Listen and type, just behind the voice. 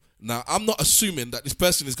Now, I'm not assuming that this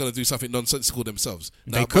person is going to do something nonsensical themselves.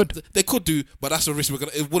 Now, They could do, but that's a risk.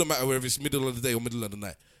 It wouldn't matter whether it's middle of the day or middle of the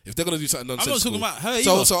night. If they're going to do something nonsensical. I'm not talking about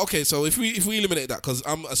her either. So if we eliminate that, because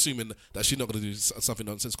I'm assuming that she's not going to do something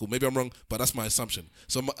nonsensical. Maybe I'm wrong, but that's my assumption.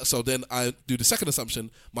 So then I do the second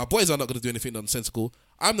assumption. My boys are not going to do anything nonsensical.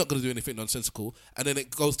 I'm not going to do anything nonsensical. And then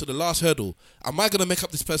it goes to the last hurdle. Am I going to make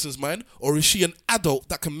up this person's mind, or is she an adult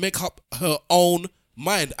that can make up her own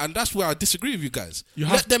mind? And that's where I disagree with you guys.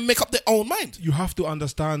 Let them make up their own mind. You have to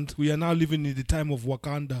understand, we are now living in the time of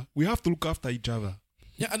Wakanda. We have to look after each other.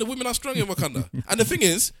 Yeah, and the women are strong in Wakanda. And the thing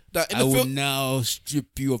is that in I the will film, now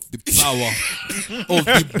strip you of the power of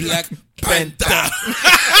the Black Panther.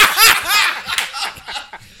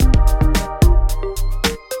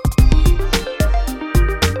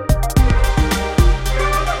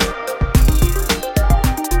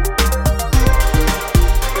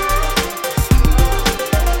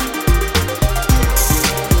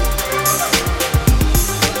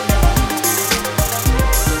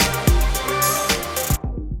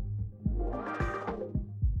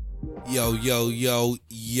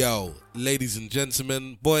 Yo, ladies and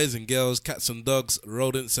gentlemen, boys and girls, cats and dogs,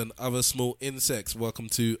 rodents and other small insects, welcome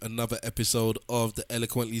to another episode of the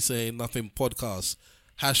Eloquently Saying Nothing podcast.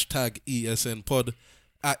 Hashtag ESN Pod,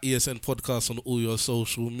 at ESN Podcast on all your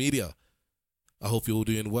social media. I hope you're all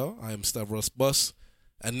doing well. I am Stavros Boss,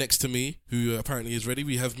 and next to me, who apparently is ready,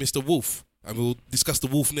 we have Mr. Wolf, and we'll discuss the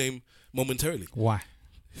wolf name momentarily. Why?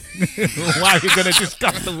 Why are you going to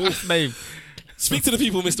discuss the wolf name? Speak to the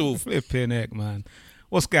people, Mr. Wolf. Flipping heck, man.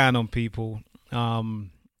 What's going on, people?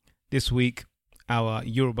 This week, our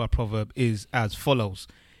Yoruba proverb is as follows.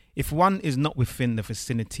 If one is not within the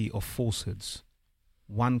vicinity of falsehoods,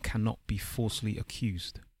 one cannot be falsely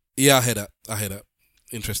accused. Yeah, I hear that.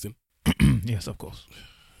 Interesting. Yes, of course.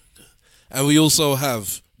 And we also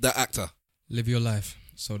have the actor. Live your life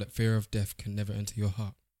so that fear of death can never enter your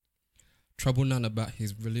heart. Trouble none about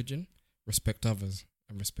his religion, respect others,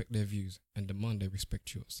 and respect their views, and demand they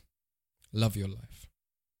respect yours. Love your life.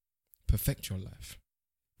 Perfect your life.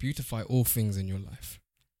 Beautify all things in your life.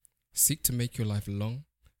 Seek to make your life long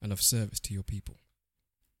and of service to your people.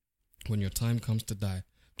 When your time comes to die,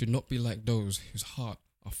 do not be like those whose heart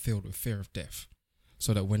are filled with fear of death,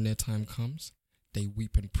 so that when their time comes, they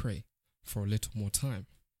weep and pray for a little more time,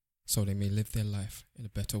 so they may live their life in a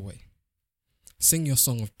better way. Sing your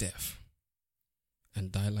song of death,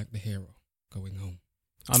 and die like the hero going home.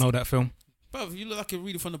 I know that film. Bruv, you look like you're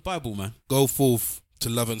reading from the Bible, man. Go forth to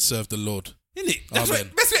love and serve the Lord. Isn't it? That's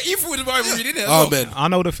Amen. what you thought the Bible reading, isn't it? Amen. I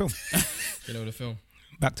know the film. You know the film?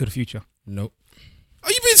 Back to the Future. Nope.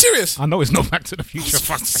 Are you being serious? I know it's not Back to the Future.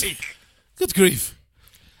 Fuck's sake. Good grief.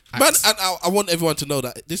 Man, and I want everyone to know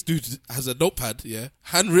that this dude has a notepad,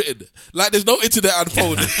 handwritten. Like there's no internet and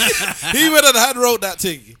phone. He went and hand wrote that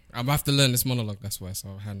thing. I'm have to learn this monologue, that's why, so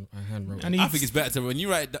I hand wrote it. I think it's better to, when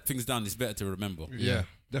you write things down, it's better to remember. Yeah.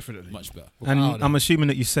 Definitely. Much better. And I'm assuming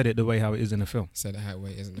that you said it the way how it is in the film. Said it how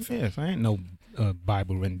it is in the film. Yes, I ain't no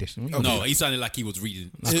Bible rendition. No, he sounded like he was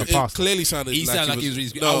reading. Like a It pastor. clearly sounded He sounded like he was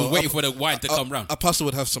reading. No, I was waiting for the wine to come round. A pastor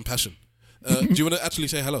would have some passion. Do you want to actually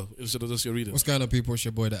say hello instead of just your reading? What's going on, people? It's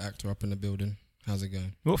your boy, the actor, up in the building. How's it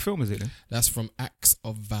going? What film is it then? That's from Acts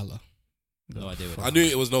of Valor. No idea what I knew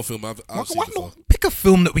it was no film. I've seen Why it before. not pick a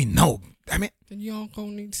film that we know? Damn it. Then y'all gonna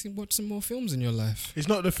need to watch some more films in your life. It's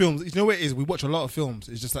not the films. You know what it is? We watch a lot of films.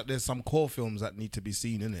 It's just that there's some core films that need to be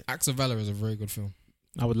seen, innit? Acts of Valor is a very good film.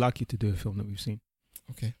 I would like you to do a film that we've seen.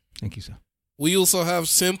 Okay. Thank you, sir. We also have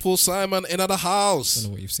Simple Simon in the I house. don't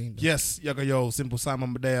know what you've seen. Though. Yes, yo, Simple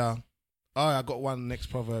Simon Badea. Oh, I got one next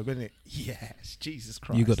proverb, innit? Yes, Jesus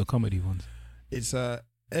Christ. You got the comedy ones. It's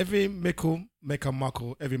every mickle make a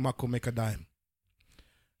muckle, every muckle make a dime.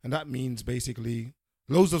 And that means basically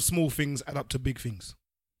loads of small things add up to big things.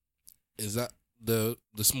 Is that the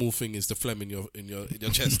small thing is the phlegm in your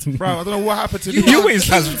chest? Bro, I don't know what happened to me. You always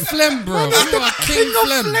has phlegm, bro. You are king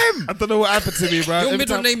phlegm. I don't know what happened to me, bro. Your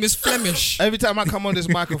middle name is Flemish. Every time I come on this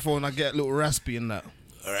microphone, I get a little raspy in that.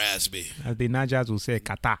 Raspy. As the Najas will say,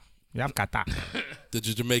 kata. You have kata. The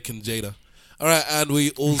Jamaican Jada. All right, and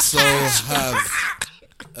we also have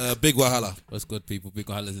Big Wahala. What's good, people? Big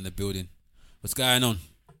Wahala's in the building. What's going on?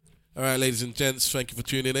 All right, ladies and gents, thank you for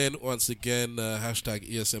tuning in. Once again, hashtag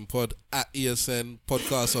ESN Pod, at ESN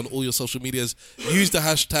Podcast on all your social medias. Use the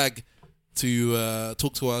hashtag to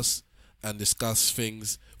talk to us and discuss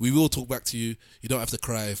things. We will talk back to you. You don't have to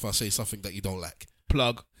cry if I say something that you don't like.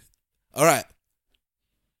 Plug. All right.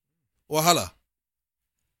 Wahala.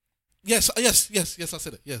 Yes, I said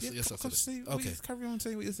it. Yes, I said it. Okay. Just carry on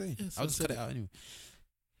saying what you're saying. Yes, I'll just I said cut it out anyway.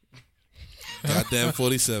 Goddamn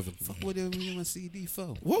 47. Fuck, what do you want CD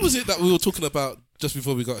for? What was it that we were talking about just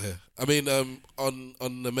before we got here? I mean,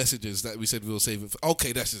 on the messages that we said we will save it.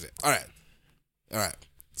 Okay, this is it. All right.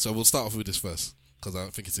 So we'll start off with this first because I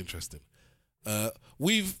think it's interesting.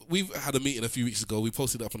 We've had a meeting a few weeks ago. We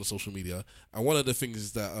posted it up on the social media, and one of the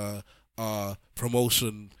things that our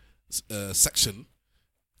promotion section,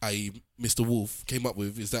 i.e. Mr. Wolf, came up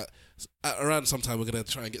with is that around sometime we're going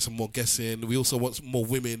to try and get some more guests in. We also want more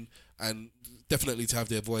women, and definitely to have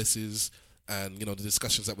their voices. And, you know, the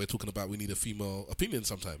discussions that we're talking about, we need a female opinion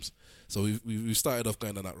sometimes. So we started off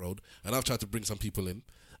going down that road, and I've tried to bring some people in.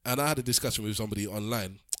 And I had a discussion with somebody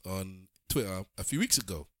online on Twitter a few weeks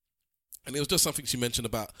ago. And it was just something she mentioned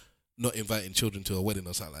about not inviting children to a wedding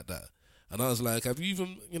or something like that. And I was like, have you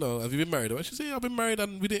been married? And she said, yeah, I've been married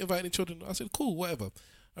and we didn't invite any children. I said, cool, whatever.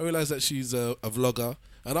 I realized that she's a vlogger.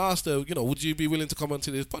 And I asked her, would you be willing to come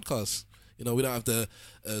onto this podcast? We don't have the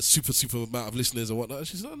super amount of listeners and whatnot.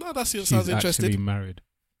 She said, no, that sounds interesting. She's actually married.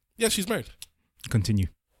 Yeah, she's married. Continue.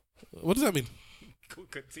 What does that mean?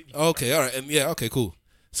 Continue. Okay, all right. And yeah, okay, cool.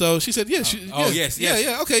 So she said, yeah. Yes.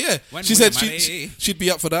 Yeah, okay, yeah. When she said money. she'd be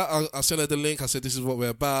up for that. I sent her the link. I said, this is what we're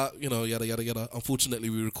about, yada, yada, yada. Unfortunately,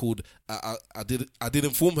 we record. I did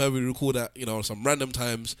inform her we record at, some random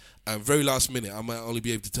times and very last minute. I might only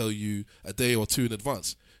be able to tell you a day or two in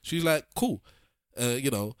advance. She's like, cool.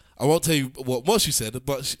 I won't tell you what more she said,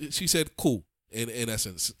 but she said cool in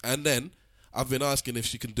essence. And then I've been asking if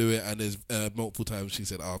she can do it, and there's multiple times she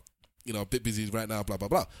said, a bit busy right now, blah, blah,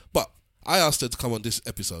 blah. But I asked her to come on this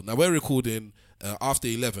episode. Now, we're recording after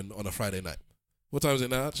 11 on a Friday night. What time is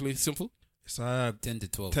it now, actually? Simple? It's 10 to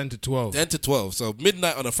 12. 10 to 12. 10 to 12. So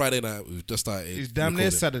midnight on a Friday night, we've just started. It's damn near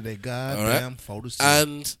recording. Saturday. God All right. damn. Photo shoot.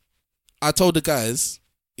 And I told the guys,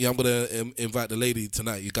 I'm going to invite the lady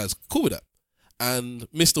tonight. You guys cool with that? And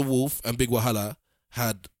Mr. Wolf and Big Wahala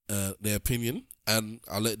had their opinion, and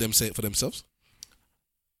I'll let them say it for themselves.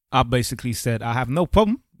 I basically said I have no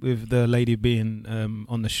problem with the lady being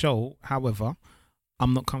on the show. However,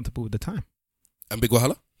 I'm not comfortable with the time. And Big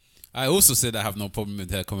Wahala? I also said I have no problem with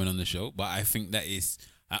her coming on the show, but I think that is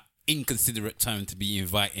an inconsiderate time to be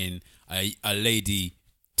inviting a lady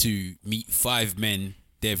to meet 5 men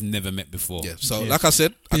they've never met before. Yeah. So, Yes. like I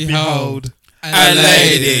said, Behold. A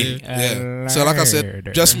lady. yeah. So, like I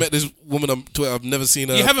said, just met this woman on Twitter. I've never seen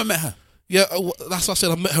her. You haven't met her? Yeah, that's what I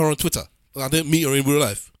said. I met her on Twitter. I didn't meet her in real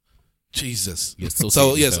life. Jesus. You're so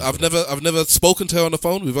So sick yes, yourself. I've never spoken to her on the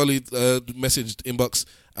phone. We've only messaged inbox,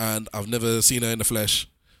 and I've never seen her in the flesh,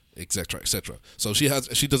 etc., etc. So she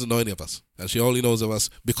doesn't know any of us, and she only knows of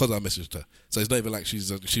us because I messaged her. So it's not even like she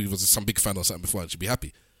was some big fan or something before, and she'd be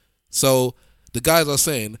happy. So the guys are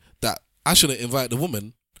saying that I shouldn't invite the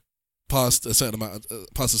woman past a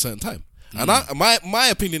certain time. And my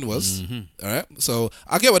opinion was, all right, so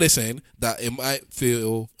I get what they're saying, that it might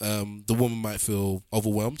feel, the woman might feel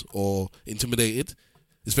overwhelmed or intimidated,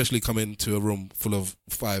 especially coming to a room full of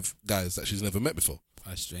 5 guys that she's never met before.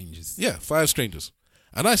 5 strangers. Yeah, 5 strangers.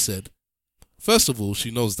 And I said, first of all,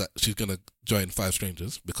 she knows that she's going to join 5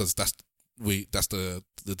 strangers because that's the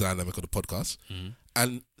dynamic of the podcast.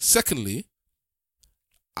 And secondly,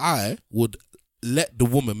 I would let the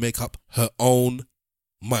woman make up her own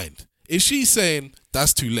mind. If she's saying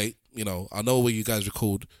that's too late, I know where you guys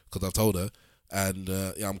record because I've told her, and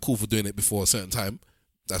I'm cool for doing it before a certain time,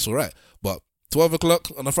 that's all right. But 12 o'clock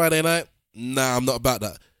on a Friday night, nah, I'm not about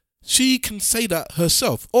that. She can say that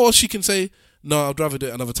herself, or she can say, no, I'd rather do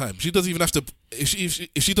it another time. She doesn't even have to, if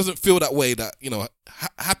she doesn't feel that way, that,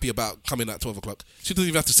 happy about coming at 12 o'clock, she doesn't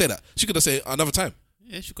even have to say that. She could have said another time.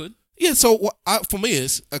 Yeah, she could. Yeah, so for me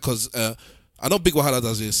is, because I know Big Wahala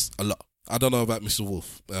does this a lot. I don't know about Mr.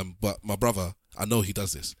 Wolf, but my brother, I know he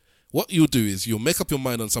does this. What you'll do is you'll make up your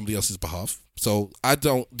mind on somebody else's behalf. So I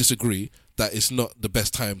don't disagree that it's not the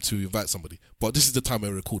best time to invite somebody, but this is the time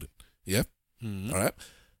we're recording. Yeah? All right?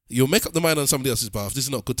 You'll make up the mind on somebody else's behalf. This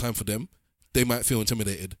is not a good time for them. They might feel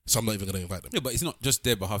intimidated, so I'm not even going to invite them. Yeah, but it's not just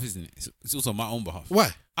their behalf, isn't it? It's also my own behalf.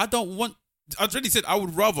 Why? I already said I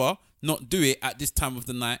would rather not do it at this time of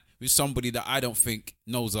the night with somebody that I don't think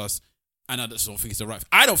knows us, and I just don't think it's the right.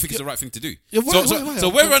 I don't think it's the right thing to do. Yeah, why? So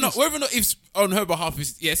whether or not it's on her behalf,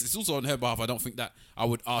 it's also on her behalf. I don't think that I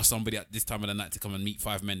would ask somebody at this time of the night to come and meet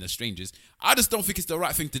 5 men as strangers. I just don't think it's the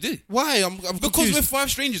right thing to do. Why? I'm Because confused. we're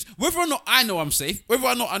 5 strangers. Whether or not I know I'm safe, whether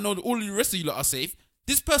or not I know that all the rest of you lot are safe,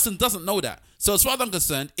 this person doesn't know that. So as far as I'm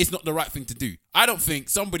concerned, it's not the right thing to do. I don't think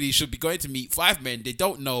somebody should be going to meet 5 men they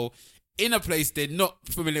don't know in a place they're not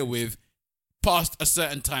familiar with past a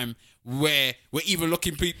certain time where we're even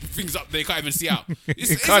looking things up they can't even see out.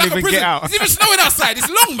 It's can't like even a prison. get out. It's even snowing outside. It's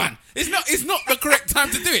long, man. It's not the correct time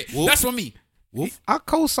to do it. Well, that's for me. Wolf? I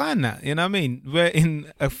co-sign that. You know what I mean? We're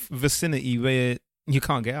in a vicinity where you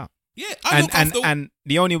can't get out. Yeah, I look after. And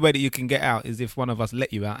the only way that you can get out is if one of us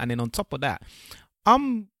let you out. And then on top of that,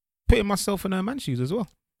 I'm putting myself in her man's shoes as well.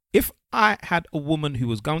 If I had a woman who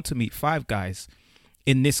was going to meet 5 guys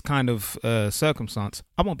in this kind of circumstance,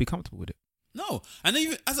 I won't be comfortable with it. No, and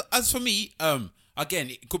even as for me, again,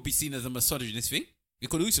 it could be seen as a misogynist thing. It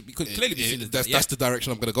could clearly be seen as that. That's the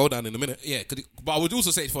direction I'm going to go down in a minute. Yeah, but I would also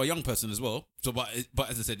say it for a young person as well. So, but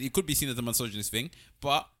as I said, it could be seen as a misogynist thing.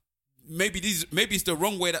 But maybe it's the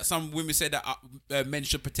wrong way that some women say that men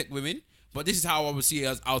should protect women. But this is how I would see it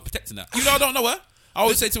as I was protecting her. Even though I don't know her, I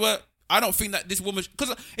would say to her, I don't think that this woman,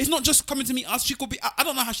 because it's not just coming to meet us. She could be. I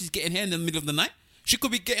don't know how she's getting here in the middle of the night. She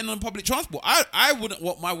could be getting on public transport. I wouldn't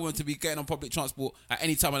want my woman to be getting on public transport at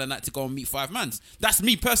any time of the night to go and meet 5 mans. That's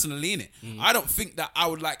me personally, innit? I don't think that I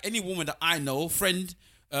would like any woman that I know, friend,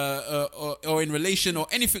 or in relation or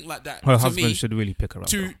anything like that. Her to husband me, should really pick her up.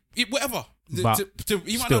 whatever. But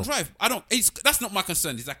He might not drive. That's not my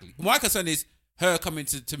concern exactly. My concern is her coming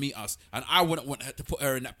to meet us, and I wouldn't want her to put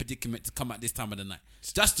her in that predicament to come at this time of the night.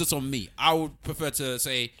 That's just on me. I would prefer to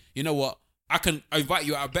say, you know what? I can invite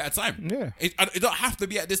you at a better time. Yeah. It don't have to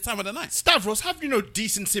be at this time of the night. Stavros, have you no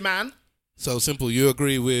decency, man? So simple. You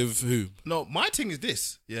agree with who? No, my thing is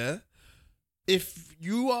this, yeah? If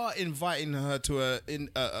you are inviting her to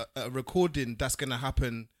a recording that's going to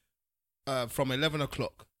happen from 11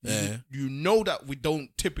 o'clock, Yeah. you know that we don't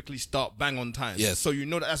typically start bang on time. Yes. So you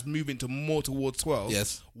know that that's moving to more towards 12.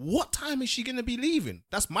 Yes. What time is she going to be leaving?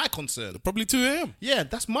 That's my concern. Probably 2 a.m. Yeah,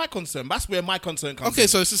 that's my concern. That's where my concern comes Okay, in.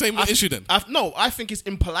 so it's the same issue then. I think it's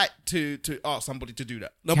impolite to ask somebody to do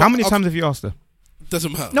that. No, How but- many okay, times have you asked her?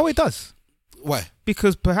 Doesn't matter. No, it does. Why?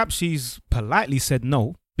 Because perhaps she's politely said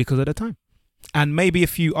no because of the time. And maybe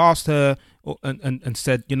if you asked her and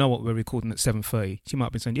said, you know what, we're recording at 7:30, she might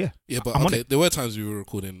have been saying, yeah. Yeah, but I'm on okay, it. there were times we were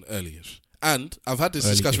recording early-ish. And I've had this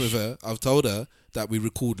discussion with her. I've told her that we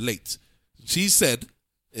record late. She said,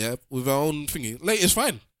 yeah, with her own thingy, late is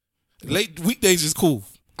fine. Late weekdays is cool.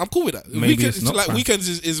 I'm cool with that. Maybe Weekends, it's not like fine. weekends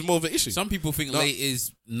is more of an issue. Some people think No. late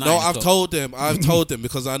is 9 No, o'clock. I've told them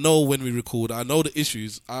because I know when we record, I know the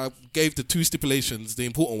issues. I gave the 2 stipulations, the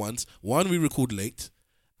important ones. 1, we record late,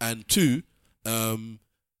 and 2,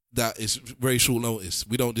 that is very short notice.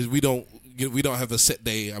 We don't have a set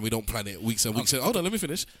day and we don't plan it weeks and weeks. Hold on, let me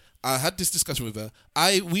finish. I had this discussion with her.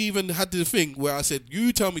 We even had the thing where I said,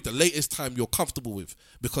 you tell me the latest time you're comfortable with.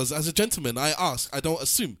 Because as a gentleman, I ask, I don't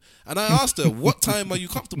assume. And I asked her, what time are you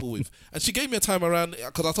comfortable with? And she gave me a time around,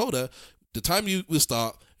 because I told her, the time you will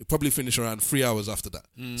start, you'll probably finish around 3 hours after that.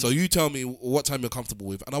 So you tell me what time you're comfortable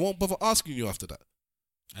with, and I won't bother asking you after that.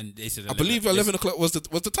 And they said I believe 11 o'clock was the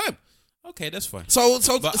time. Okay, that's fine.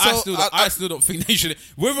 But I still don't think they should.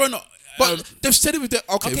 Whether or not, but they've said it with their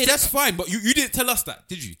okay, that's fine. But you didn't tell us that,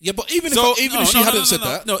 did you? yeah. But even So, if she hadn't said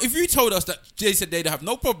that, no. If you told us that they said they'd have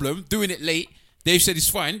no problem doing it late, they said it's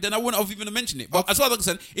fine, then I wouldn't have even mentioned it. But as far as I'm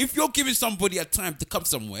concerned, if you're giving somebody a time to come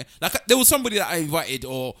somewhere, like there was somebody that I invited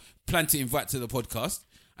or planned to invite to the podcast,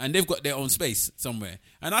 and they've got their own space somewhere,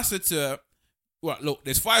 and I said to her, "Well, look,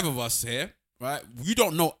 there's 5 of us here, right? You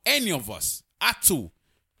don't know any of us at all.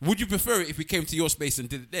 Would you prefer it if we came to your space and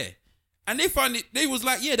did it there?" And they found it. They was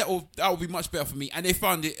like, "Yeah, that would be much better for me." And they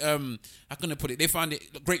found it. How can I put it? They found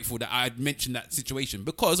it grateful that I had mentioned that situation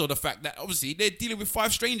because of the fact that obviously they're dealing with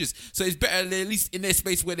 5 strangers, so it's better they're at least in their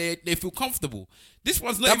space where they feel comfortable. This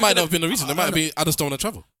one's not that even might not gonna- have been the reason. That might be I just don't want to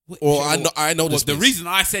travel, Well, or I know well, this. the place. reason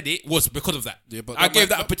I said it was because of that. Yeah, but I that gave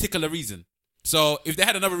might- that a particular reason. So if they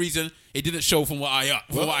had another reason, it didn't show from what I.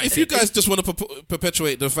 Well, if you guys just want to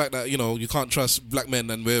perpetuate the fact that you can't trust black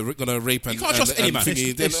men and we're gonna rape and You can't trust any man.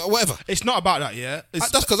 thingy, then whatever. It's not about that, yeah?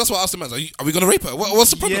 That's because what I asked the man. Are we gonna rape her?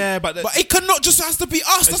 What's the problem? Yeah, but it cannot just has to be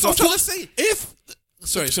us. That's what I'm trying to say.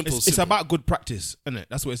 Simple. it's about good practice, isn't it?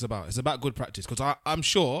 That's what it's about. It's about good practice. Because I'm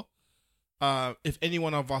sure if any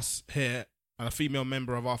one of us here and a female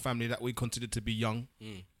member of our family that we consider to be young,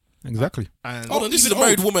 Exactly. and Hold on, this is a even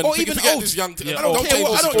married old, woman. or Forget even old. this young. Yeah, I don't care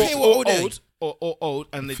what old they are. or old,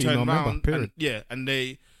 and they Female turn member, around, period. and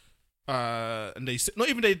they not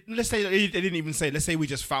even they. Let's say they didn't even say. Let's say we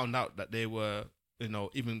just found out that they were,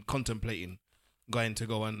 even contemplating going to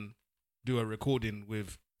go and do a recording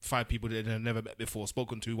with 5 people that they've never met before,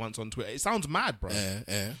 spoken to once on Twitter. It sounds mad, bro.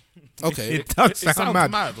 Yeah. Okay. It does It sound sounds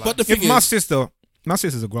mad. mad. Like, But the thing If my is,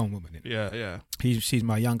 sister's a grown woman, yeah. she's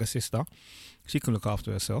my younger sister. She can look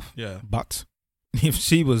after herself. Yeah. But if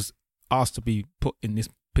she was asked to be put in this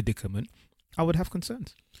predicament, I would have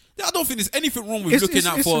concerns. I don't think there's anything wrong with It's- looking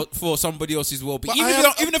it's- out for somebody else's well-being.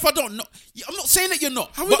 But Even if I don't know, I'm not saying that you're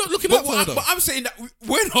not. How are we not looking out for her, though? But I'm saying that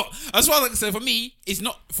we're not. As far as I say, for me, it's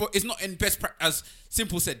not in best practice. As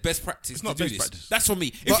Simple said, best practice. It's not to do best this. practice. That's for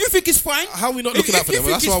me. But If you think it's fine, How are we not if- looking out if for you them?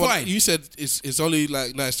 think That's it's why fine. you said it's only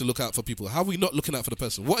like nice to look out for people. How are we not looking out for the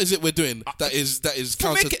person? What is it we're doing that is For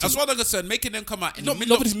counter? making, as far as I'm concerned, making them come out in the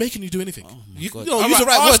middle. Nobody's making you do anything. You God. know, All use the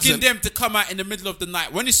right words. asking then. them to come out in the middle of the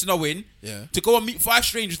night when it's snowing, Yeah. to go and meet 5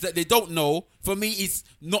 strangers that they don't know. For me, is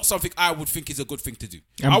not something I would think is a good thing to do.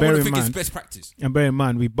 And I bear wouldn't in think it's mind- best practice. And bear in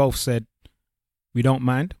mind, we both said we don't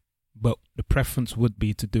mind, but the preference would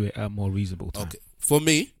be to do it at a more reasonable time. Okay. For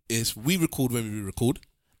me, is we record when we record,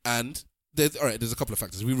 and there's a couple of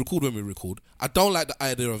factors. We record when we record. I don't like the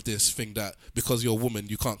idea of this thing that because you're a woman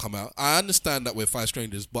you can't come out. I understand that we're 5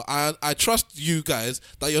 strangers, but I trust you guys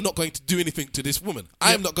that you're not going to do anything to this woman.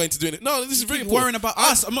 I am not going to do anything. No, this is very Keep important. worrying about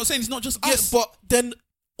us. I'm not saying it's not just Yeah, us. but then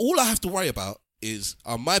all I have to worry about is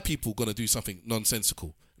are my people going to do something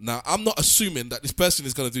nonsensical? Now, I'm not assuming that this person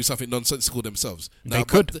is going to do something nonsensical themselves. Now, They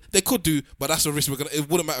could. but they could do, but that's a risk. It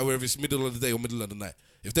wouldn't matter whether it's middle of the day or middle of the night.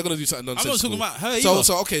 If they're going to do something I'm not nonsensical. talking about her So, either.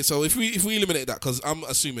 so okay. So if we eliminate that, because I'm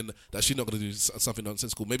assuming that she's not going to do something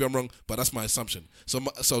nonsensical. Maybe I'm wrong, but that's my assumption.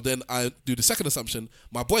 So then I do the second assumption.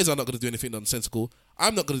 My boys are not going to do anything nonsensical.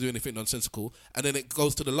 I'm not going to do anything nonsensical. And then it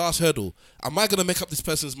goes to the last hurdle. Am I going to make up this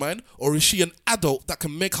person's mind, or is she an adult that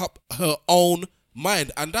can make up her own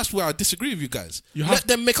mind? And that's where I disagree with you guys. Let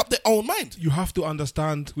them make up their own mind. You have to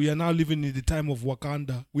understand, we are now living in the time of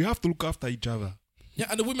Wakanda. We have to look after each other. Yeah,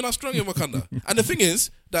 and the women are strong in Wakanda. And the thing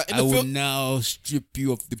is that in I the will film, now strip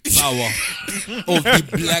you of the power of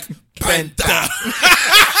the Black Panther.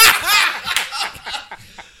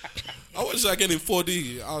 I watched that again in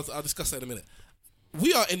 4D. I'll discuss that in a minute.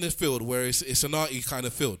 We are in this field where it's an arty kind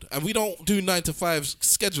of field, and we don't do 9 to 5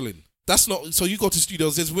 scheduling. That's not so. You go to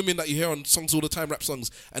studios. There's women that you hear on songs all the time, rap songs,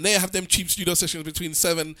 and they have them cheap studio sessions between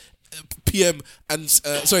 7 p.m. and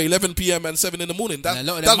 11 p.m. and 7 in the morning. And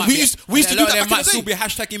a lot of them We used to do that back in might the still day. be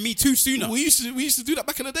hashtagging Me Too sooner. We used to do that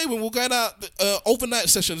back in the day when we were going out overnight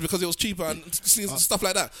sessions because it was cheaper and stuff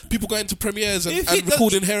like that. People going to premieres and If it does-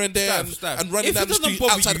 recording here and there Stav. and running If it down the doesn't street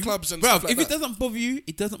bother outside you, clubs and bruv, stuff like if that. it doesn't bother you,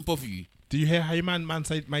 it doesn't bother you. Do you hear how your man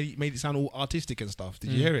made it sound all artistic and stuff?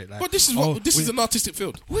 Did you hear it? Like, But this is is an artistic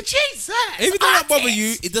field. If it doesn't bother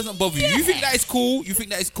you, it doesn't bother you. You think that is cool? You think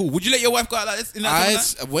that is cool? Would you let your wife go out like this? In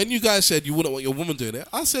that When you guys said you wouldn't want your woman doing it,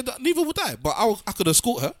 I said neither would I. But I could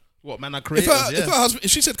escort her. what man are If creators? her husband,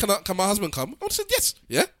 if she said, "Can my husband come?" I would have said yes.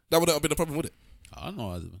 Yeah, that wouldn't have been a problem, would it? I don't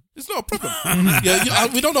know. It's not a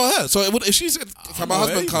problem. We don't know her. So if she said, "Can my know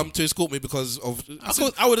husband her come to escort me because of?"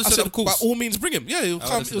 I would have said, of course. By all means, bring him. Yeah, he'll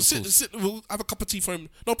come. would've said, He'll of sit, course. sit. We'll have a cup of tea for him.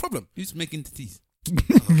 No problem. Who's making the teas?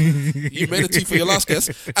 You made a tea for your last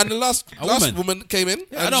guest, and the last woman. woman came in.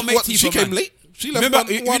 Yeah, I and don't make tea She for came man. late. She left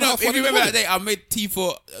Remember, one and a half if you in the remember that morning. day, I made tea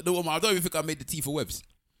for the woman. I don't even think I made the tea for Webbs.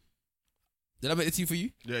 Did I make the tea for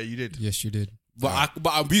you? Yeah, you did. Yes, you did. But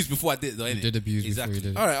I abused before I did it, though, You innit? did abuse Exactly. before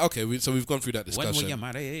you did. All right, okay. So we've gone through that When discussion. you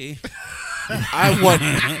marry,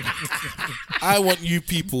 I want you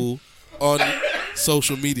people on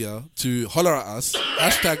social media to holler at us,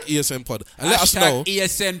 hashtag ESN Pod, and let us know.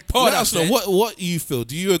 ESN Pod. Let us know what you feel.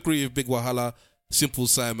 Do you agree with Big Wahala, Simple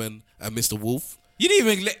Simon, and Mr. Wolf? You didn't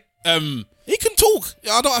even let He can talk.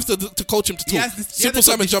 I don't have to coach him to He talk. has this- he Simple has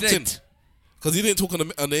this Simon jumped in strength. because he didn't talk on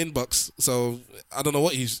the inbox. So I don't know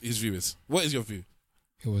what his view is. What is your view?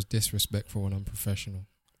 It was disrespectful and unprofessional.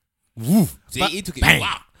 See, he took it. Bang.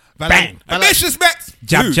 Wow. Bang. And disrespect.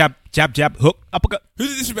 Jab, Who? jab, jab, jab, hook, uppercut. Who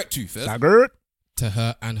did disrespect to first? Dagger. To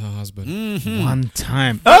her and her husband. One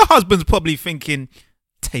time. Her husband's probably thinking,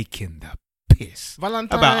 taking the piss.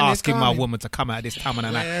 Valentine About is asking my coming. woman to come out at this time of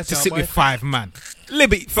the night Where's to our sit with boyfriend? 5 man.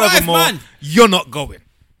 Libby, 5 furthermore, man? you're not going.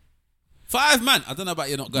 5 man. I don't know about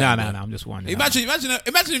you not going. No, man. I'm just wondering. Imagine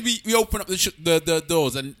if we open up the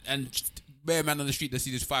doors and bare man on the street that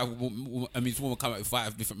see this 5 this woman come out with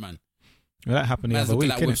 5 different men. Well, that happened the Man's other looking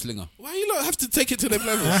week, like a web innit? slinger. Why you not have to take it to them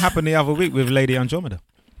levels? That happened the other week with Lady Andromeda.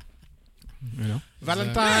 You know?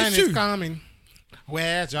 Valentine Yeah, is coming.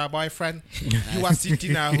 Where's your boyfriend? You are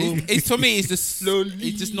sitting at home. It's for me. It's just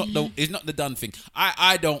It's just not the. It's not the done thing.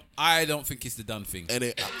 I don't think it's the done thing.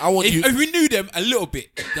 And I want you. If we knew them a little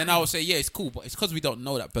bit, then I would say yeah, it's cool. But it's because we don't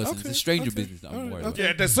know that person. It's a stranger business that I'm worried about.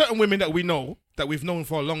 Yeah, there's certain women that we know that we've known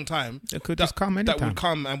for a long time. They could that, just come that anytime. would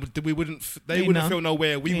come and we wouldn't. They Ain't wouldn't none. feel no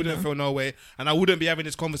way. We Ain't wouldn't none. feel no way, and I wouldn't be having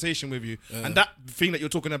this conversation with you. And that thing that you're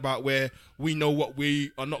talking about, where we know what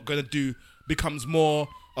we are not going to do, becomes more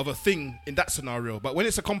of a thing in that scenario. But when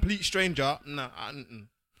it's a complete stranger, nah.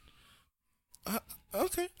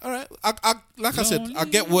 Okay, all right. I like I said, I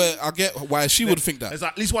get why she would think that. There's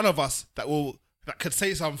at least one of us that could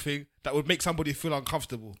say something that would make somebody feel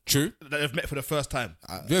uncomfortable. True. That they've met for the first time.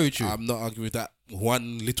 Very true. I'm not arguing with that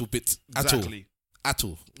one little bit Exactly. at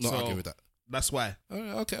all. Not So- arguing with that. That's why. All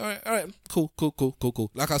right, okay, all right.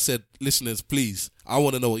 Cool. Like I said, listeners, please, I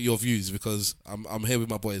want to know what your view is because I'm here with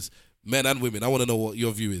my boys, men and women. I want to know what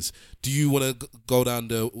your view is. Do you want to go down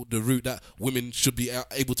the route that women should be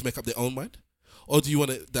able to make up their own mind? Or do you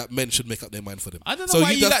want that men should make up their mind for them? I don't know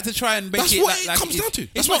why you like to try and make that's it. what it comes down to.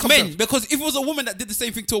 It's That's what not it comes men down to. because if it was a woman that did the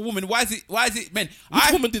same thing to a woman, why is it men?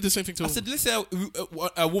 Which woman did the same thing to I a said, woman? let's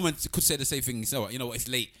say a woman could say the same thing. So you know what? It's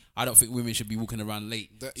late. I don't think women should be walking around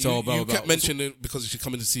late. So you blah, blah, kept blah. mentioning it because she's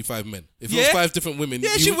coming to see 5 men. If it was 5 different women,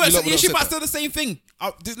 Yeah, you, she you was. lot would Yeah, have she said might that. do the same thing.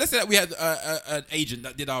 Let's say that we had an agent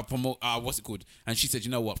that did our promote. What's it called? And she said,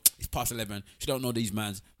 you know what? It's past 11. She don't know these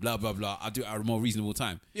mans. Blah blah blah. I'll do it at a more reasonable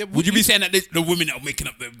time. Yeah, would you be saying that the women are making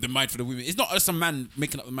up the mind for the women? It's not just a man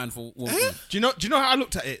making up the mind for women. Do you know how I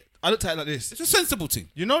looked at it? I looked at it like this. It's a sensible thing.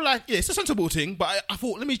 You know, like, yeah, it's a sensible thing, but I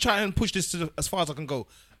thought, let me try and push this as far as I can go.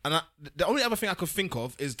 And the only other thing I could think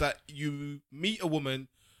of is that you meet a woman,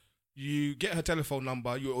 you get her telephone number,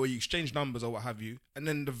 or you exchange numbers or what have you, and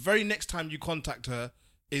then the very next time you contact her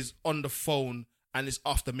is on the phone and it's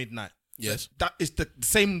after midnight. Yes. That is the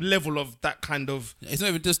same level of that kind of... It's not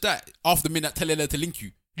even just that. After midnight, telling her to link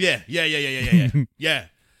you. Yeah. Yeah.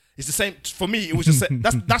 It's the same. For me, it was just...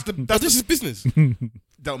 That's This is business.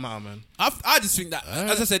 Don't matter, man. I just think that,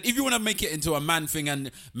 as I said, if you want to make it into a man thing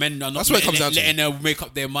and men are not That's what it comes down to. letting her make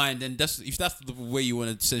up their mind, then if that's the way you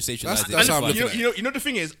want to sensationalize That's how I'm fine. looking at it. You know, the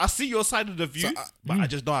thing is, I see your side of the view, but I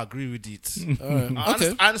just don't agree with it.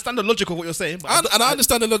 Okay. I understand the logic of what you're saying, but And I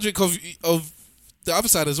understand the logic of the other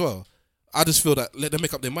side as well. I just feel that let them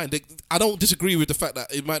make up their mind. I don't disagree with the fact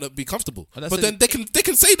that it might not be comfortable, But that's but then it. they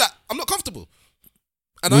can say that I'm not comfortable,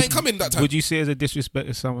 and I ain't coming that time. Would you see it as a disrespect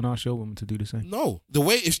if someone asked your woman to do the same? No, the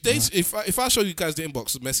way if I show you guys the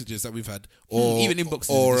inbox messages that we've had, or Even inboxes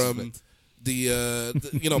or is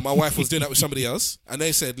disrespect. you know, my wife was doing that with somebody else, and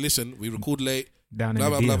they said, "Listen, we record late, Down blah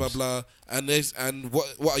in blah the blah DMs. blah blah," and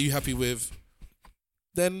what are you happy with?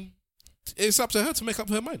 Then it's up to her to make up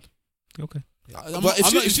her mind. Okay. But I'm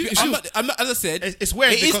not, as I said, it's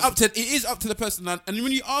weird. it because is up to the person. And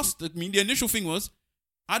when you asked me, the initial thing was,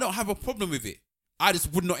 I don't have a problem with it. I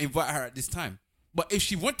just would not invite her at this time. But if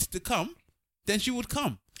she wanted to come, then she would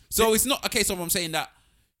come. So it's not a case of I'm saying that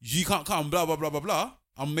you can't come, blah blah blah blah blah.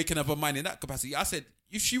 I'm making up her mind in that capacity. I said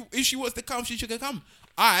if she wants to come, she should come.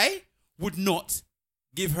 I would not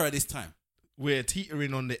give her this time. we're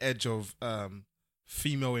teetering on the edge of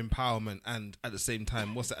female empowerment and at the same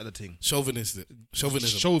time, what's the other thing? Chauvinism.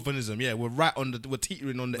 Yeah, we're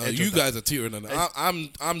teetering on the No, edge. you of guys are teetering on that.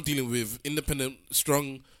 I'm dealing with independent,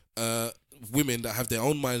 strong women that have their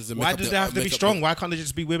own minds. And Why do they have to be strong? Why can't they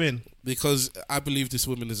just be women? Because I believe this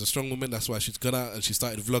woman is a strong woman. That's why she's gone out and she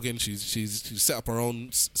started vlogging. She's set up her own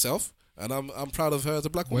self, and I'm proud of her as a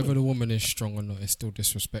black woman. Whether the woman is strong or not, it's still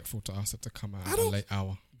disrespectful to ask her to come out at a late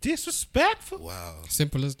hour. Disrespectful. Wow.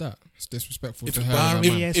 Simple as that. It's disrespectful If, to her. and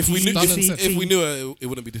her man. if we knew, Done and said. if we knew her, it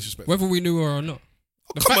wouldn't be disrespectful. Whether we knew her or not.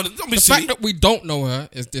 Oh, come on, don't be The silly. fact that we don't know her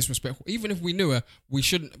is disrespectful. Even if we knew her, we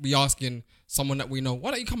shouldn't be asking someone that we know, why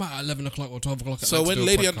don't you come out at 11 o'clock or 12 o'clock at So night to when do a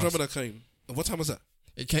Lady podcast?" Andromeda came, what time was that?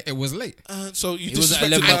 It was late. So you It was at disrespected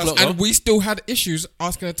 11 her. o'clock. And we still had issues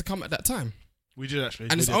asking her to come at that time. We did actually.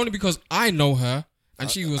 And We it's did. only because I know her and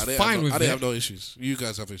she was fine with I it. didn't have no issues. You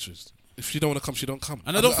guys have issues. If she don't want to come, she don't come.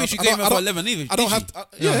 And I don't think she came out for 11 either. I don't did have.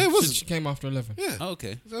 she? Yeah, No, it was. She came after 11. Yeah, Oh,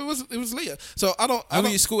 okay. it was later. So I don't. And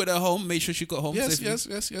when you escorted her home, made sure she got home Yes, safely.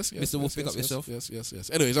 yes. Mr. Wolf, pick up yourself.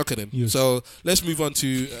 Yes. Anyways, okay then. Yes. So let's move on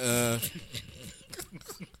to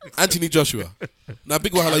Anthony Joshua. Now,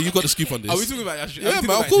 Big Wahala, you got the scoop on this. Are we talking about Ashua? Yeah,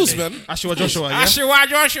 man, of course, man. Ashua Joshua, yeah?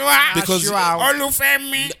 Joshua. Because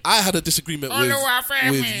Olufemi. I had a disagreement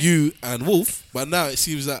with you and Wolf, but now it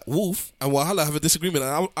seems that Wolf and Wahala have a disagreement,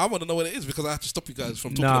 and I want to know what it is because I have to stop you guys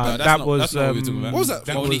from talking Nah, about it. that not- was that's not what we're talking about. What was that?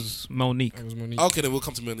 That Monique. was Monique. It was Monique. Okay, then we'll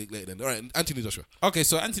come to Monique later then. All right, Anthony Joshua. Okay,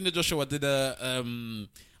 so Anthony Joshua did an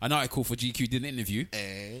article for GQ, did an interview.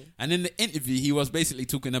 And in the interview, he was basically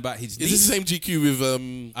talking about his Is niece. this the same GQ with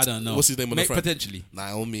I don't know. What's his name on the front? Potentially.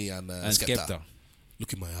 Naomi and And Skepta. Skepta.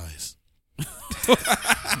 Look in my eyes.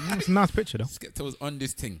 It's a nice picture though. Skepta was on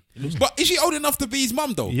this thing. But is she old enough to be his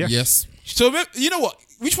mum, though? Yeah. Yes. So, you know what?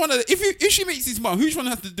 Which one of the, if she makes his mum, which one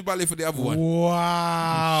has to do ballet for the other one?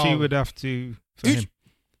 Wow. She would have to for Who's- him.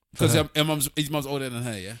 Because his mum's older than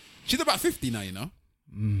her, yeah? She's about 50 now, you know?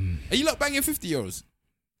 Are you like banging 50-year-olds?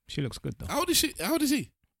 She looks good though. How old is she? How old is he?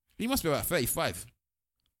 He must be about 35.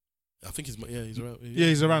 I think he's around. Yeah,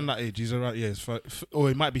 he's around that age. He's around, or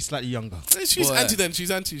he might be slightly younger. She's Boy. auntie then. She's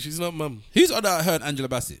auntie. She's not mum. Who's other I heard Angela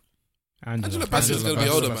Bassett? Angela Bassett's going to be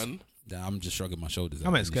older, man. Nah, I'm just shrugging my shoulders. I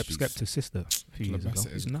met Skepta's sister a few years ago.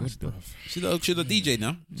 Bassett is She's nice, good, though. She's a DJ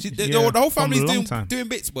now. The Yeah, whole from a family's long time. doing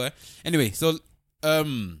bits, boy. Anyway, so Why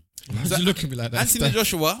did you look at me like that? Anthony Steph?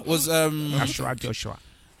 Joshua was Joshua.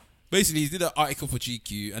 basically he did an article for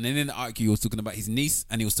GQ, and then in the article he was talking about his niece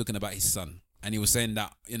and he was talking about his son. And he was saying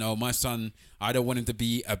that, my son, I don't want him to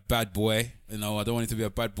be a bad boy. I don't want him to be a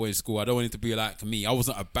bad boy in school. I don't want him to be like me. I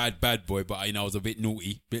wasn't a bad boy, but I was a bit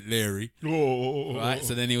naughty, bit leery. Right?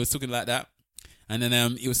 So then he was talking like that. And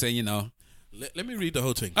then he was saying, Let me read the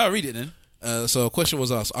whole thing. I'll read it then. So a question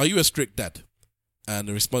was asked, are you a strict dad? And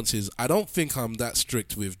the response is, I don't think I'm that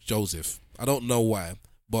strict with Joseph. I don't know why.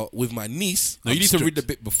 But with my niece, No, I'm you need strict. to read the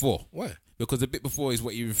bit before. Why? Because the bit before is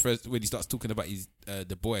what he refers to when he starts talking about his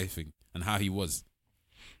the boy thing and how he was.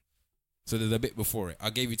 So there's a bit before it. I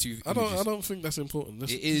gave you two I images. don't think that's important.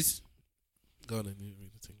 It is. Go on and you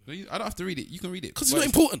read the thing. I don't have to read it. You can read it. Because it's not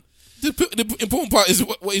important. The important part is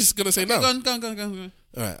what he's going to say now. Go on.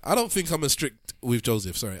 All right. I don't think I'm as strict with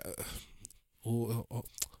Joseph. Sorry.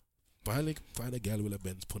 Find a girl with a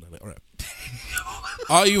Benz put on it. All right.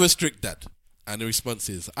 Are you a strict dad? And the response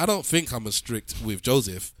is, I don't think I'm as strict with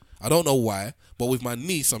Joseph. I don't know why, but with my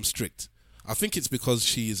niece, I'm strict. I think it's because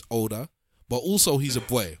she is older, but also he's a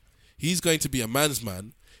boy. He's going to be a man's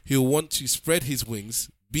man. He'll want to spread his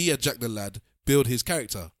wings, be a Jack the Lad, build his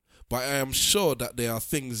character. But I am sure that there are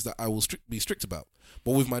things that I will be strict about.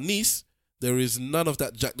 But with my niece, there is none of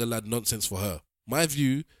that Jack the Lad nonsense for her. My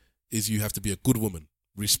view is you have to be a good woman,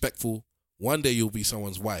 respectful. One day you'll be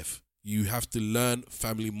someone's wife. You have to learn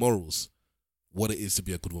family morals, what it is to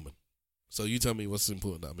be a good woman. So you tell me what's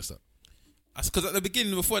important that I missed out. Because at the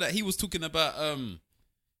beginning, before that, he was talking about.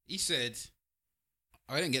 He said,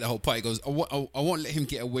 I didn't get the whole part. He goes, I won't let him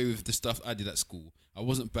get away with the stuff I did at school. I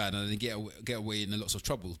wasn't bad, and I didn't get away in lots of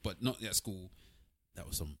troubles, but not at school. That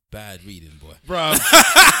was some bad reading, boy. Bro,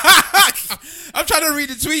 I'm trying to read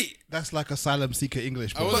the tweet. that's like asylum seeker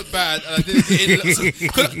English, I bro. wasn't bad, and I didn't get in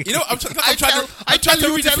lots of, I'm trying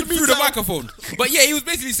to read it through the microphone. But yeah, he was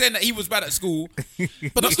basically saying that he was bad at school.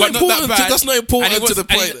 But that's not important. That's not important to the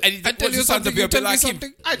point. I tell you something. You tell me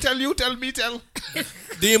something. I tell you, tell me.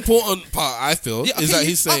 The important part, I feel, is that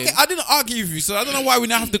he's saying... Okay, I didn't argue with you, so I don't know why we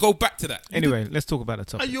now have to go back to that. Anyway, let's talk about the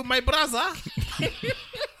Are topic. you my brother?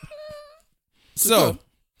 So,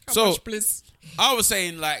 Please. I was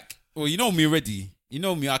saying, like, well, you know me already. You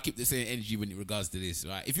know me, I keep the same energy when it regards to this,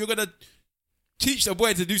 right? If you're going to teach a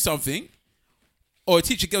boy to do something or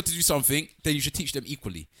teach a girl to do something, then you should teach them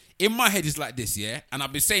equally. In my head, it's like this, yeah? And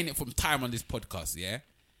I've been saying it from time on this podcast, yeah?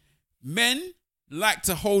 Men like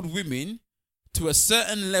to hold women to a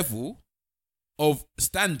certain level of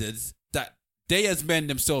standards that they as men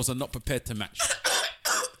themselves are not prepared to match.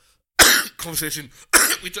 Conversation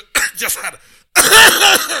we just had.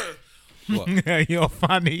 What? You're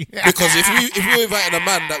funny. Because if we were inviting a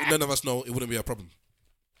man that none of us know, it wouldn't be a problem.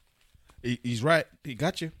 He's right. He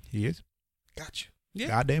got you. He is. Got you. Yeah.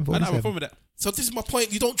 Goddamn I don't have a 47. problem with that. So this is my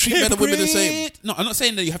point. You don't treat men and women the same. No, I'm not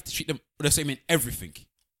saying that you have to treat them the same in everything.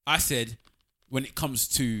 I said when it comes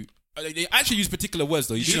to... They actually use particular words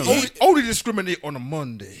though. You You didn't know, only discriminate on a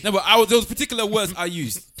Monday. No, but those particular words I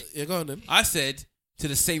used. Yeah, go on then. I said to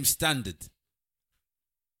the same standard.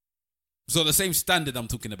 So the same standard I'm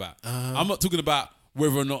talking about. I'm not talking about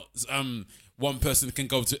whether or not one person can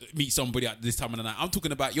go to meet somebody at this time of the night. I'm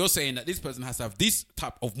talking about you're saying that this person has to have this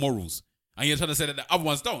type of morals, and you're trying to say that the other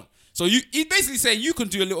ones don't. So he's basically saying you can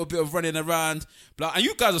do a little bit of running around, blah, and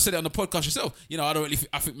you guys have said it on the podcast yourself. I don't really.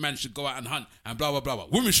 I think men should go out and hunt and blah blah blah. Blah.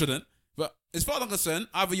 Women shouldn't. But as far as I'm concerned,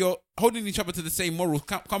 either you're holding each other to the same moral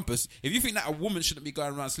compass. If you think that a woman shouldn't be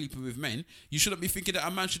going around sleeping with men, you shouldn't be thinking that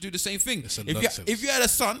a man should do the same thing. It's a If nonsense. you had a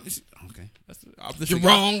son, okay, You're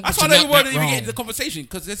wrong, That's but why I you're don't not want that to even get wrong. into the conversation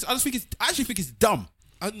because I actually think it's dumb.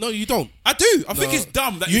 No, you don't. I do. I think No. it's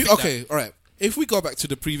dumb that you think okay, all right. If we go back to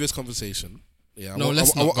the previous conversation, yeah, No,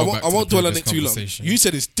 let's I not go back to won't the dwell on it previous too long. conversation. You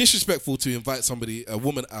said it's disrespectful to invite a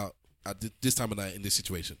woman out at this time of night in this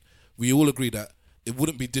situation. We all agree that it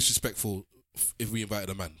wouldn't be disrespectful if we invited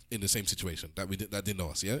a man in the same situation that didn't know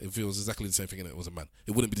us. Yeah, if it was exactly the same thing and it was a man,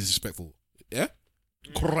 it wouldn't be disrespectful. Yeah.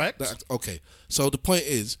 Correct. Okay, so the point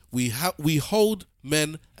is we hold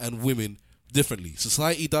men and women differently.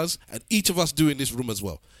 Society does, and each of us do in this room as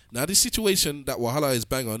well. Now, this situation that Wahala is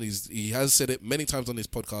bang on, he has said it many times on this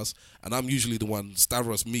podcast, and I'm usually the one,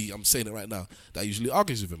 Stavros, I'm saying it right now, that usually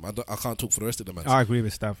argues with him. I can't talk for the rest of the man. I agree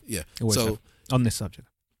with Stav. Yeah. Always So have. On this subject.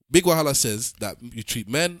 Big Wahala says that you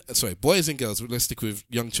treat boys and girls. Let's stick with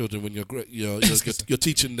young children when you're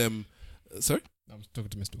teaching them. Sorry. I'm talking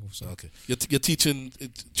to Mr. Wolf. Okay, you're teaching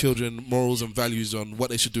children morals and values on what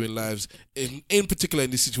they should do in lives. In particular,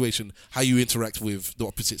 in this situation, how you interact with the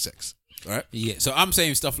opposite sex. All right. Yeah. So I'm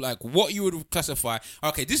saying stuff like what you would classify.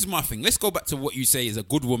 Okay, this is my thing. Let's go back to what you say is a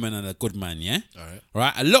good woman and a good man. Yeah. All right.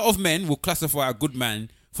 Right. A lot of men will classify a good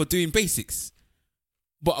man for doing basics,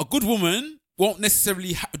 but a good woman won't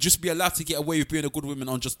necessarily just be allowed to get away with being a good woman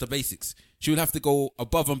on just the basics. She will have to go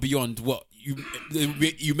above and beyond what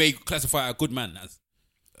you may classify a good man as.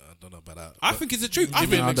 I don't know about that. I think it's the truth.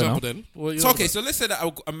 Give me an example then. So let's say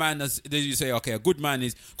that a man then you say, okay, a good man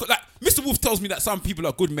is like Mr. Wolf tells me that some people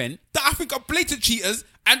are good men that I think are blatant cheaters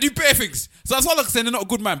and do bare things. So that's all I'm saying. They're not a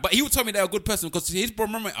good man, but he would tell me they're a good person because his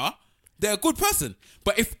barometer, they're a good person.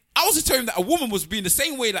 But if I was to tell him that a woman was being the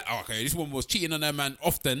same way, like, okay, this woman was cheating on her man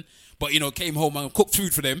often, but came home and cooked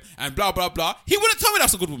food for them and blah blah blah, he wouldn't tell me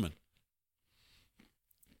that's a good woman.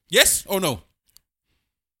 Yes or no?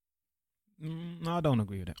 No, I don't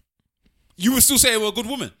agree with that. You would still say we're a good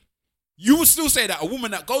woman. You would still say that a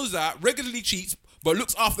woman that goes out regularly cheats but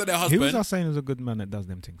looks after their husband. Who was I saying is a good man that does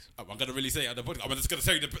them things? I'm going to really say it on the podcast. I'm just going to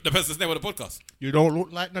tell you the person's name on the podcast. You don't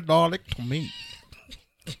look like the Dalek to me.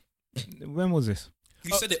 When was this?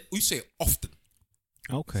 You said it. You say it often.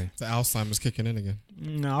 Okay. The Alzheimer's kicking in again.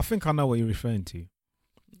 No, I think I know what you're referring to.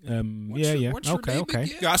 Yeah. Okay.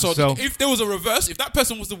 Yeah, so if there was a reverse, if that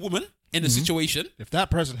person was the woman in the situation, If that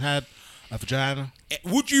person had a vagina,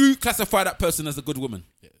 would you classify that person as a good woman?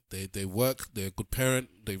 Yeah, they work. They're a good parent.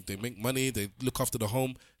 They make money. They look after the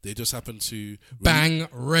home. They just happen to Bang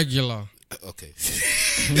regular Okay.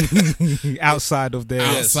 outside of their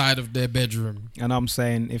outside of their bedroom. And I'm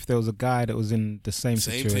saying if there was a guy that was in the same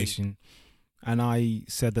situation, and I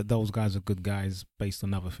said that those guys are good guys based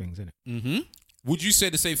on other things, innit? Mm-hmm. Would you say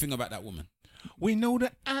the same thing about that woman? we know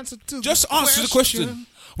the answer to Just the answer the question.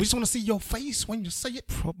 We just want to see your face when you say it.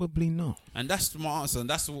 Probably not. And that's my answer. And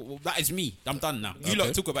that is me. I'm done now. You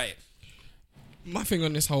lot talk about it. My thing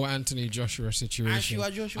on this whole Anthony Joshua situation.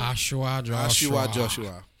 Ashua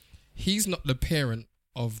Joshua. He's not the parent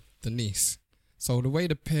of the niece. So the way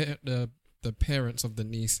the parents of the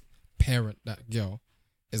niece parent that girl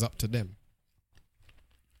is up to them.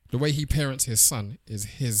 The way he parents his son is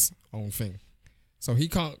his own thing. So he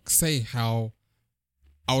can't say how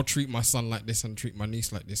I'll treat my son like this and treat my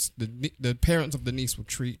niece like this. The parents of the niece will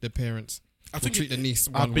treat the parents. Treat the niece.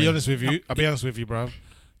 I'll be honest with you, bro.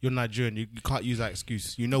 You're Nigerian. You can't use that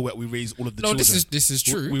excuse. You know what? We raise all of the children. This is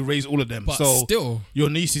true. We raise all of them. But so still, your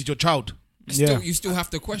niece is your child. You still have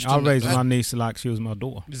to question. I raised my niece like she was my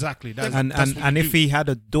daughter. Exactly. And if he had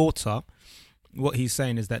a daughter, what he's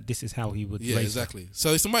saying is that this is how he would raise her. Exactly.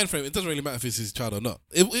 So it's a mind frame. It doesn't really matter if it's his child or not.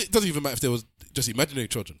 It doesn't even matter if there was just imaginary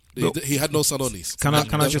children. He had no son or niece. Can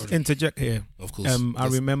I just interject here? Of course. I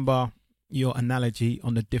remember your analogy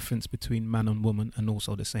on the difference between man and woman and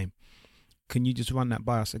also the same. Can you just run that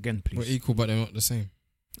by us again, please? We're equal, but they're not the same.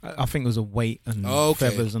 I think it was a weight and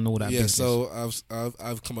feathers and all that. Yeah, business. so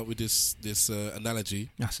I've come up with this analogy.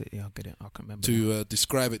 That's it. Yeah, I get it. I can remember to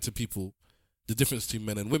describe it to people, the difference between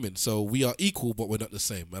men and women. So we are equal, but we're not the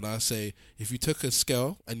same. And I say, if you took a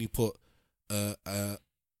scale and you put a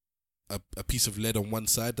piece of lead on one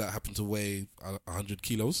side that happened to weigh 100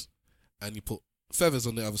 kilos, and you put feathers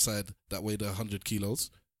on the other side that weighed 100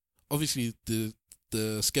 kilos, obviously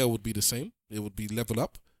the scale would be the same. It would be level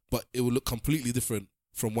up, but it would look completely different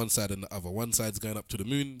from one side and the other. One side's going up to the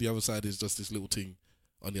moon, the other side is just this little thing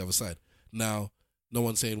on the other side. Now, no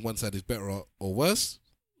one's saying one side is better or worse.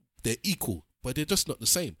 They're equal, but they're just not the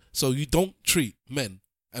same. So you don't treat men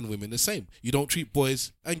and women the same. You don't treat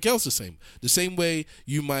boys and girls the same. The same way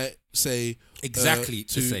you might say exactly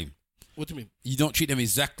the same. What do you mean? You don't treat them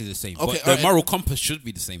exactly the same. Okay, but the moral compass should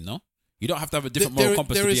be the same, no? You don't have to have a different moral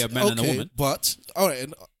compass to be a man and a woman. But all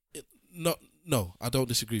right, no, I don't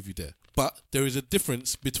disagree with you there. But there is a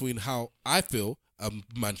difference between how I feel a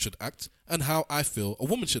man should act and how I feel a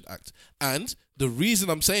woman should act. And the reason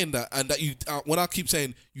I'm saying that, and that you, when I keep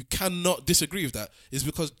saying you cannot disagree with that, is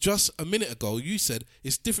because just a minute ago you said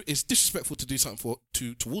it's disrespectful to do something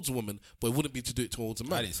towards a woman, but it wouldn't be to do it towards a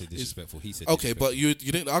man. I didn't say disrespectful. He said okay, disrespectful. but you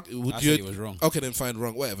didn't argue. I said it was wrong. Okay, then fine,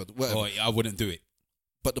 wrong, whatever. Or I wouldn't do it.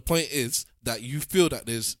 But the point is that you feel that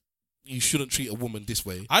you shouldn't treat a woman this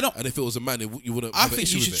way. I don't. And if it was a man, you wouldn't. I have an think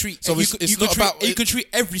issue you should with it. treat. So you can treat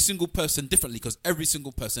every single person differently because every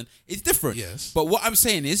single person is different. Yes. But what I'm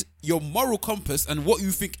saying is your moral compass and what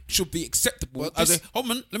you think should be acceptable. Well,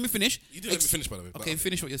 Hold on, let me finish. You didn't let me finish, by the way. Okay,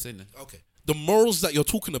 finish what you're saying then. Okay. The morals that you're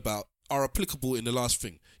talking about are applicable in the last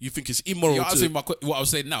thing. You think it's immoral You're to... answering what I was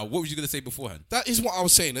saying now. What was you going to say beforehand? That is what I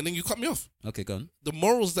was saying, and then you cut me off. Okay, go on. The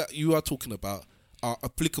morals that you are talking about are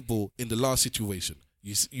applicable in the last situation.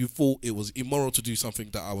 You thought it was immoral to do something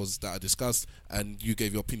that I discussed, and you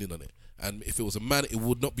gave your opinion on it. And if it was a man, it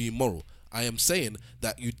would not be immoral. I am saying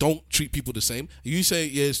that you don't treat people the same. You say,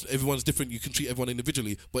 yes, everyone's different. You can treat everyone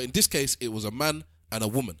individually. But in this case, it was a man and a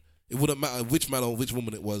woman. It wouldn't matter which man or which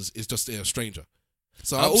woman it was. It's just a stranger.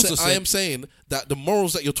 So I am saying that the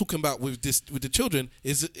morals that you're talking about with the children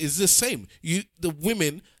is the same. The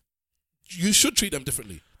women, you should treat them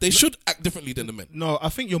differently. They should act differently than the men. No, I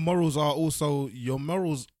think your morals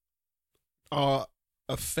are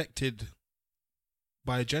affected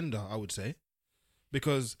by gender, I would say,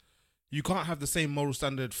 because you can't have the same moral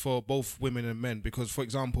standard for both women and men. Because, for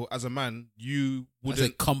example, as a man, you That's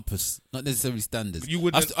wouldn't a compass, not necessarily standards. You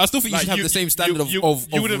wouldn't. I still think you should have the same standard of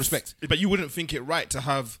wouldn't- respect. But you wouldn't think it right to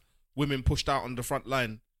have women pushed out on the front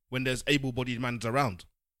line when there's able-bodied men around.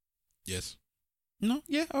 Yes. No,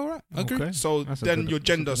 yeah, all right, I agree. Okay. So That's a then good- your that's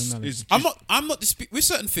a gender good analogy. is. I'm not disputing with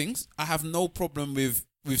certain things. I have no problem with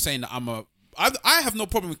saying that I have no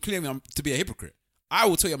problem with claiming I'm to be a hypocrite. I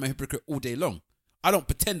will tell you I'm a hypocrite all day long. I don't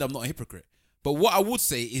pretend I'm not a hypocrite. But what I would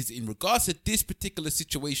say is, in regards to this particular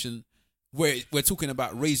situation where we're talking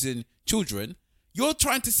about raising children, you're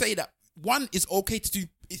trying to say that one is okay to do.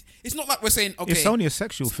 It's not like we're saying, okay. It's only a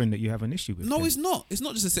sexual thing that you have an issue with. No, then. it's not. It's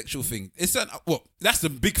not just a sexual thing. It's that's the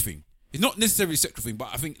big thing. It's not necessarily a sexual thing, but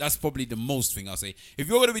I think that's probably the most thing I'll say. If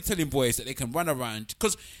you're going to be telling boys that they can run around,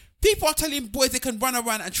 because people are telling boys they can run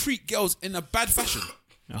around and treat girls in a bad fashion.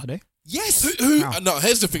 Are they? Yes. No,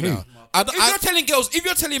 here's the thing now. If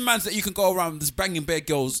you're telling mans that you can go around just banging bare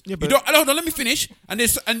girls, Yeah, you but- don't. Hold on, let me finish. And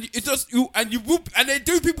it's just you and you whoop, and they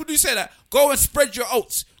do. People do say that. Go and spread your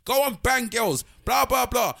oats. Go and bang girls. Blah blah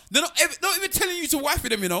blah. They're not even telling you to wife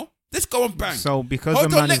with them. You know. Let's go and bang. So because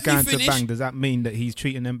Hold a on, man is let me going to finish. bang, does that mean that he's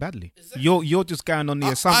treating them badly? You're just going on the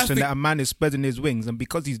I assumption think- that a man is spreading his wings, and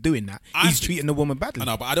because he's doing that, I he's think- treating the woman badly. I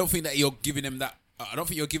know, but I don't think that you're giving them that. I don't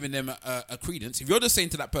think you're giving them a credence. If you're just saying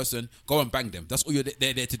to that person, go and bang them. That's all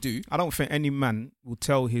they're there to do. I don't think any man will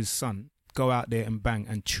tell his son go out there and bang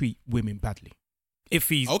and treat women badly. If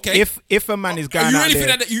he's Okay. if a man is going you out really there,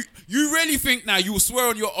 think that you really think now you will swear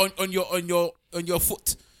on your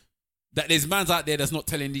foot that there's mans out there that's not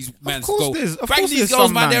telling these mans course go there's- of bang course these there's girls,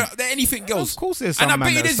 some man. man. They're anything girls. Of course there's And I some bet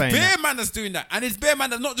man you that's there's saying bare that. man that's doing that, and there's bare man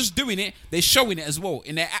that's not just doing it; they're showing it as well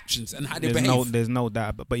in their actions and how they behave. there's no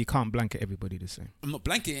doubt, but you can't blanket everybody the same. I'm not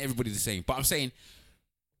blanketing everybody the same, but I'm saying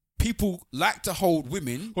people like to hold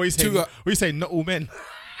women What are you saying? to What are you saying? Not all men.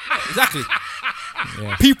 exactly.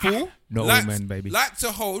 Yeah. People Not all like, men, baby. like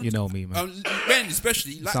to hold You know me, man. men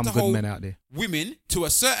especially like Some to good hold men out there. women to a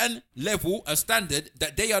certain level, a standard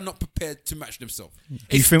that they are not prepared to match themselves. Do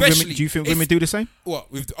you think Especially women if- do the same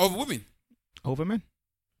what with other women? over men?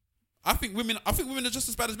 I think women are just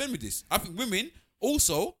as bad as men with this. I think women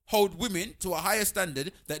also hold women to a higher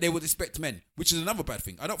standard that they would expect men, which is another bad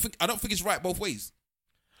thing. I don't think it's right both ways.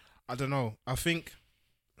 I don't know. I think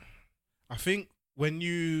when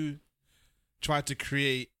you try to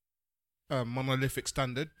create a monolithic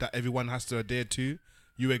standard that everyone has to adhere to,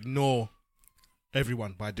 you ignore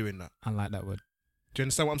everyone by doing that. I like that word. Do you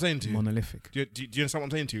understand what I'm saying to you? Monolithic. Do you understand what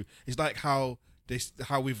I'm saying to you? It's like how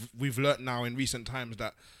we've learnt now in recent times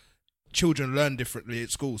that children learn differently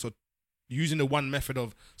at school. So using the one method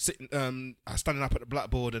of standing up at the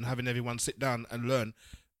blackboard and having everyone sit down and learn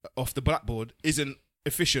off the blackboard isn't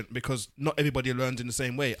efficient because not everybody learns in the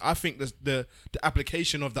same way. I think the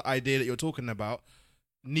application of the idea that you're talking about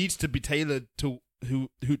needs to be tailored to to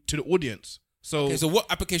the audience. Okay, so what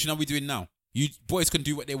application are we doing now? You boys can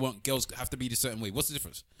do what they want. Girls have to be the certain way. What's the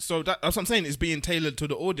difference? So that's what I'm saying. It's being tailored to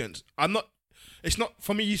the audience. It's not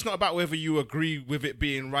for me. It's not about whether you agree with it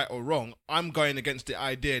being right or wrong. I'm going against the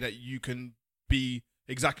idea that you can be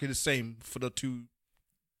exactly the same for the two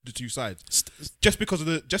sides. Just because of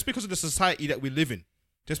the society that we live in.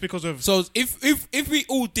 Just because of So if we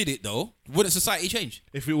all did it though, wouldn't society change?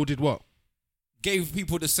 if we all did what? Gave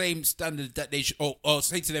people the same standard that they should, or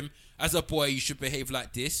say to them, as a boy you should behave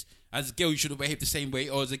like this, as a girl you should behave the same way,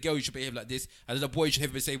 or as a girl you should behave like this, as a boy you should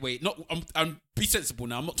behave the same way. Not, I'm be sensible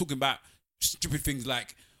now. I'm not talking about stupid things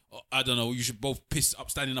like, I don't know, you should both piss up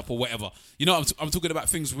standing up or whatever. You know, I'm talking about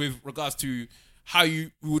things with regards to how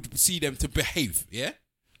you would see them to behave. Yeah.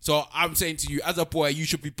 So I'm saying to you, as a boy, you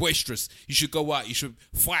should be boisterous. You should go out. You should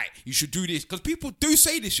fight. You should do this because people do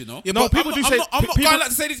say this, you know. Yeah, but people do say- I'm not people- going like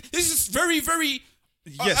to say this. This is very, very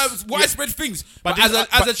Yes, widespread things. But But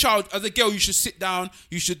as a child, as a girl, you should sit down.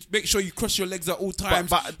 You should make sure you cross your legs at all times.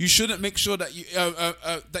 but- you shouldn't make sure that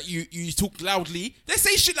you talk loudly. They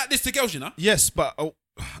say shit like this to girls, you know. Yes, but I would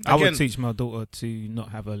again, teach my daughter to not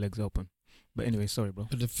have her legs open. But anyway, sorry, bro.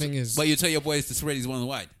 But the thing is, But you tell your boys to spread his one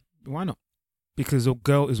wide. Why not? Because a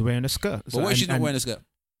girl is wearing a skirt. But what if she's not wearing a skirt?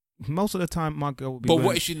 Most of the time, my girl will be But wearing...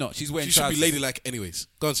 what if she's not? She's wearing She should be trousers. ladylike anyways.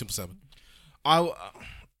 Go on, Simple Simon.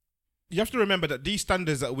 you have to remember that these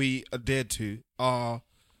standards that we adhere to are,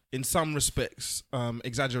 in some respects,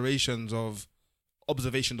 exaggerations of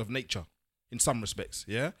observation of nature. In some respects,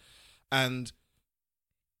 yeah. And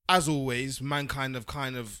as always, mankind have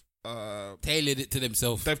kind of Tailored it to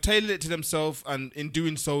themselves. they've tailored it to themselves, and in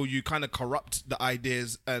doing so, you kind of corrupt the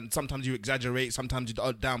ideas, and sometimes you exaggerate, sometimes you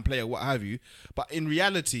downplay or what have you. But in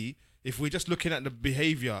reality, if we're just looking at the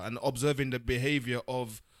behavior and observing the behavior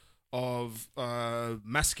of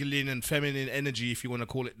masculine and feminine energy, if you want to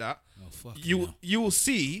call it that,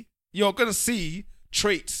 you're gonna see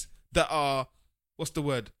traits that are, what's the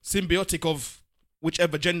word, symbiotic of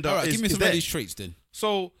whichever gender All right, is, give me is some there. of these traits then.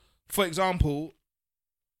 So, for example,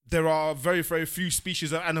 there are very, very few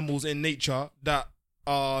species of animals in nature that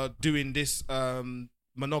are doing this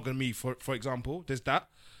monogamy. For example, there's that.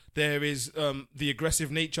 There is the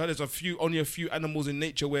aggressive nature. There's only a few animals in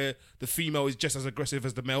nature where the female is just as aggressive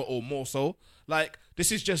as the male, or more so. Like,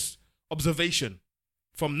 this is just observation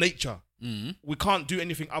from nature. Mm-hmm. We can't do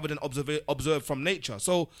anything other than observe from nature.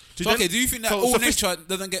 So, Okay, do you think that so all sophist- nature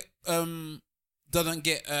doesn't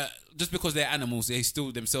get just because they're animals, they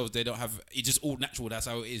still themselves, they don't have, it's just all natural, that's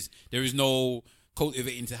how it is. There is no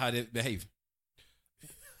cultivating to how they behave.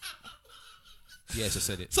 Yes, I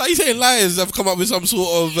said it. So are you saying lions have come up with some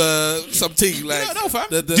sort of something like? Yeah, no, fam.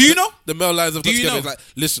 The, Do you know? The male lions have Do got you together. know? It's like,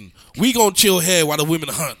 listen, we gonna chill here while the women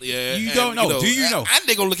hunt. Yeah, You and, don't know. Do you know? And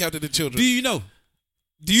they gonna look after the children. Do you know?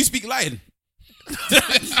 Do you speak lion?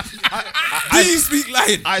 Do you speak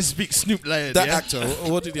lion? I speak Snoop Lion. that yeah? actor,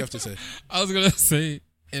 what did he have to say? I was gonna say,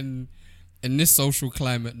 in this social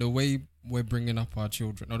climate, the way we're bringing up our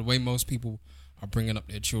children, or the way most people are bringing up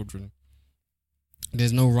their children,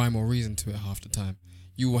 there's no rhyme or reason to it half the time.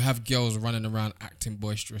 You will have girls running around acting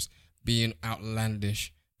boisterous, being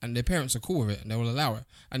outlandish, and their parents are cool with it and they will allow it.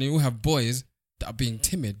 And you will have boys that are being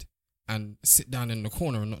timid and sit down in the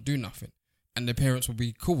corner and not do nothing, and their parents will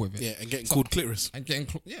be cool with it. Yeah, and getting called clitoris. And getting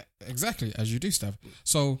yeah, exactly, as you do stuff.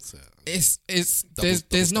 So it's Double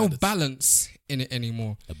there's no standards. balance in it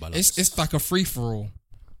anymore. It's like a free for all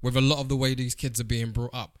with a lot of the way these kids are being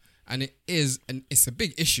brought up, and it's a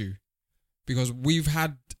big issue because we've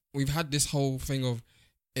had this whole thing of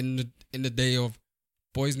in the day of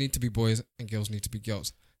boys need to be boys and girls need to be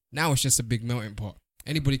girls. Now it's just a big melting pot.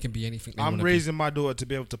 Anybody can be anything they I'm want raising my daughter to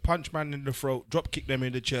be able to punch man in the throat, drop kick them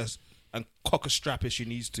in the chest, and cock a strap if she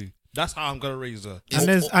needs to. That's how I'm gonna raise her. And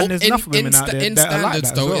there's enough women out there in that are like standards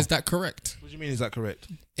that though, as well. is that correct? What do you mean? Is that correct?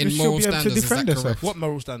 In She should moral be able to standards, defend is that herself. correct? What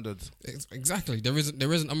moral standards? Exactly. There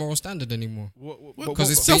isn't a moral standard anymore. Because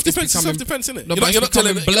it's Self-defense, becoming- self-defense, innit? No, you're but not, it's you're not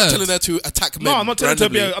telling becoming blurred. her to attack men. no, I'm not telling her to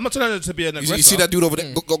be. randomly. I'm not telling her to be an aggressor. You see that dude over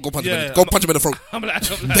there? Go punch him. Yeah, Go punch him in the throat. I'm like,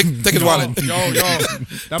 Take his wallet. Yo,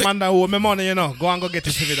 that man that owe me money, you know. Go and go get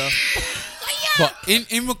his video. But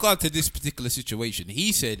in regard to this particular situation,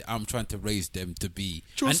 he said, "I'm trying to raise them to be."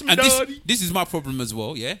 Trust and me, this, daddy. this is my problem as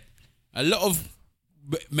well. Yeah, a lot of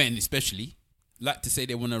men, especially, like to say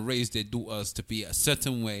they want to raise their daughters to be a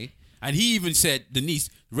certain way, and he even said the niece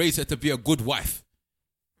raise her to be a good wife.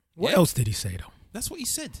 What Yeah. else did he say though? That's what he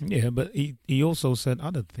said. Yeah, but he also said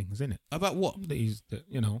other things, innit? About what? That he's,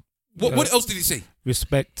 you know, What else did he say?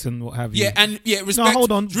 respect and what have you. Yeah, and respect.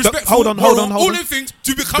 hold on. Respect. Hold on. All them things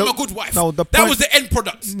to become The- a good wife. no, the that point- was the end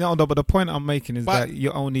product. No, but the point I'm making is But- that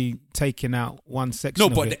you're only taking out one section No,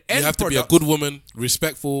 of but it. the end You have to be a product. good woman,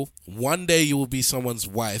 respectful. One day you will be someone's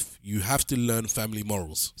wife. You have to learn family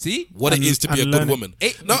morals. See What And- it is to be a and good learn it. woman.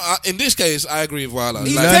 No, in this case, I agree with Wala.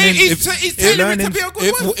 He's Like, learning- he's telling me to be a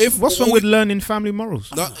good wife. if What's wrong with learning family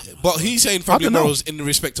morals? No, but he's saying family don't know. morals in the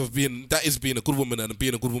respect of being a good woman, and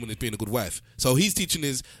being a good woman is being a good wife. So he's teaching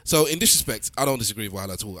so in this respect, I don't disagree with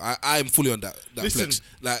Wahala at all. I am fully on that Listen. flex.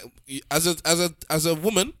 Like as a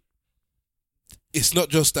woman, it's not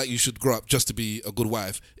just that you should grow up just to be a good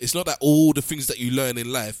wife. It's not that all the things that you learn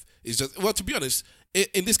in life is just, well, to be honest,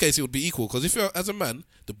 in this case it would be equal, because if you're, as a man,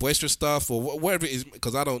 the boisterous stuff or whatever it is,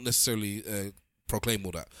 because I don't necessarily proclaim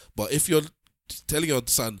all that, but if you're telling your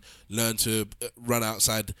son, learn to run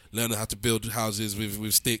outside, learn how to build houses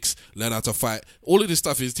with sticks, learn how to fight, all of this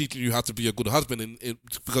stuff is teaching you how to be a good husband,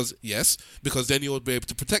 because then you'll be able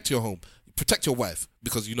to protect your home, protect your wife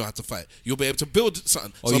because you know how to fight. You'll be able to build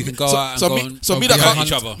something. Or you can go out and go and so me be that a can't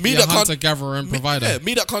hunter. me that can't hunter, gatherer, and provider. Yeah,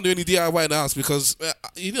 me that can't do any DIY in the house because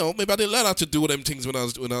you know, maybe I didn't learn how to do all them things when I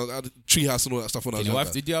was at the tree house and all that stuff when I was Your younger.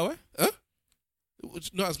 wife did DIY?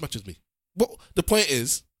 Not as much as me. But the point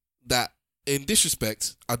is that in this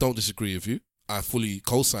respect, I don't disagree with you. I fully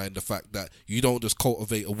co-sign the fact that you don't just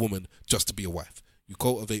cultivate a woman just to be a wife. You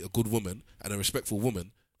cultivate a good woman and a respectful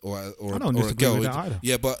woman or I don't or a disagree girl. with that either.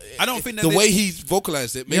 Yeah, but I don't think that the they- way he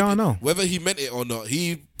vocalized it, maybe, Yeah, I know. whether he meant it or not,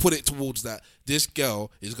 he put it towards that this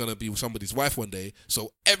girl is gonna be somebody's wife one day.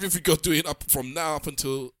 So everything you're doing up from now up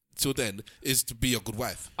until then is to be a good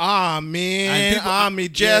wife. And Amen. people- Amen.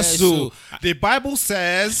 Yeah, Jesus. so- The Bible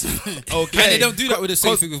says, okay. And they don't do that with the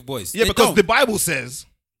same 'Cause- thing with boys. Yeah, They because don't. the Bible says,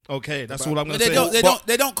 okay, that's all I'm going But to they say. don't. They But-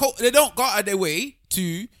 don't. They don't go out of their way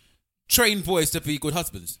to train boys to be good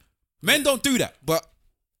husbands. Men don't do that. But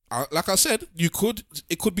like I said, it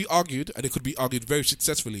could be argued, and it could be argued very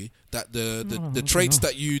successfully that the traits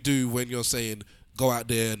that you do when you're saying go out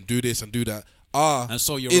there and do this and do that And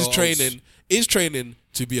so your is roles. training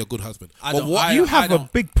to be a good husband. I But don't- what You I have a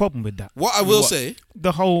don't- big problem with that. what I will What? say,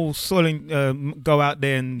 The whole soiling, go out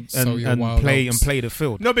there and Sow your wild play oats. and play the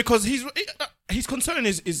field. No, because his concern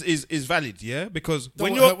is valid, yeah. Because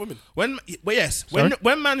when want you're to hurt women.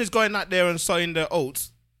 when man is going out there and sowing their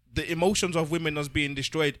oats, the emotions of women is being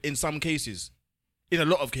destroyed in some cases. In a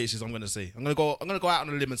lot of cases, I'm going to say. I'm going to go out on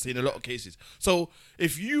a limb and say in a lot of cases. So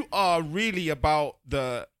if you are really about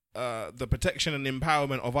the protection and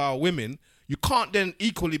empowerment of our women, you can't then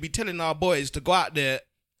equally be telling our boys to go out there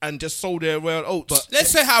and just sow their real oats. Let's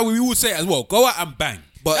say how we would say it as well. Go out and bang.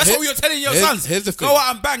 But That's here- what you're telling your here's- sons. here's the Go thing.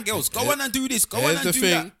 out and bang, girls. Go on and do this. Go on here's and the do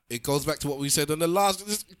thing. that. It goes back to what we said in the last.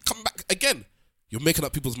 Just come back again. You're making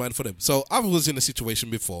up people's mind for them. So I was in a situation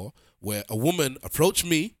before where a woman approached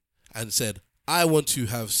me and said, "I want to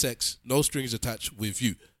have sex, no strings attached, with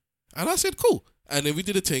you," and I said, "Cool." And then we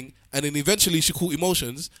did a thing, and then eventually she caught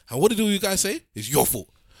emotions. And what did you guys say? It's your fault.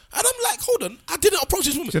 And I'm like, hold on, I didn't approach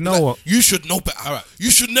this woman. You know Like, what? You should know better. All right.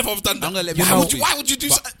 You should never have done that. I'm gonna let Why would you do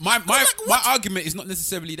But so? my I'm like, my what? argument is not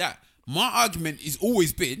necessarily that. My argument is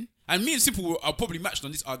always been, and me and Simple are probably matched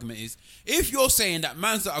on this argument, is if you're saying that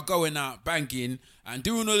mans that are going out banging and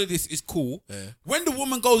doing all of this is cool, when the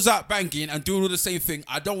woman goes out banging and doing all the same thing,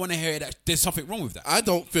 I don't want to hear that there's something wrong with that. I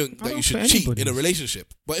don't think that don't you should think cheat anybody in a is.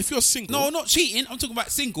 relationship. But if you're single, No, not cheating. I'm talking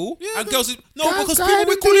about single and but- girls. Guys, Because guys, people will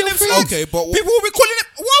be do calling your them thing. slugs. Okay, but people will be calling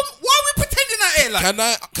them. Why are we pretending that here?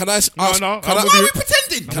 Like, can I ask? No, can I'm I, with why are you. we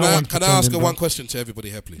pretending? Can No I one's can I ask pretending, one bro. question to everybody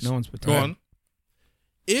here, please? No one's Go pretending. on.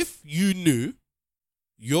 If you knew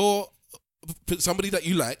you're somebody that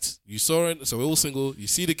you liked, you saw it, so we're all single, you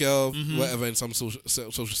see the girl, whatever, in some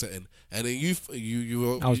social setting, and then you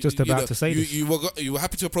were. I was just about to say this. You were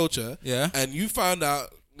happy to approach her, Yeah. and you found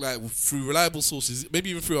out like through reliable sources, maybe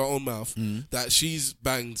even through her own mouth, that she's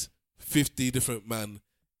banged 50 different men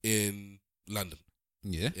in London.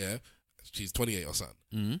 Yeah. Yeah, she's 28 or something.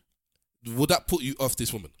 Mm-hmm. Would that put you off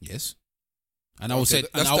this woman? Yes. And I would Okay, say,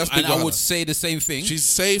 that's big I would whatever. say the same thing. She's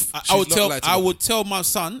safe. I would she's not tell. allowed to I go. would tell my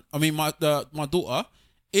son. I mean, my daughter.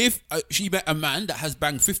 If she met a man that has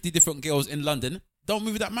banged 50 different girls in London, don't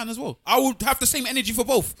move with that man as well. I would have the same energy for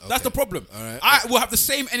both. That's the problem. All right. I will have the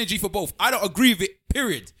same energy for both. I don't agree with it.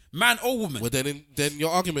 Period. Man or woman. Well, then your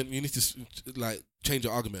argument, you need to like change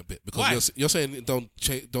your argument a bit because Why? you're saying don't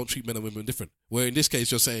treat men and women different. Where in this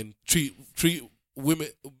case you're saying treat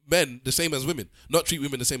men the same as women, not treat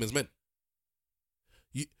women the same as men.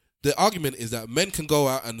 The argument is that men can go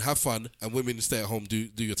out and have fun and women stay at home do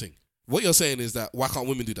your thing. What you're saying is that why can't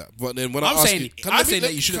women do that? But then when I'm I ask saying, you, I'm saying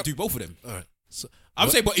that you shouldn't do both of them. All right, so, I'm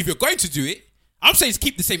saying, but if you're going to do it, I'm saying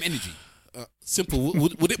keep the same energy. simple.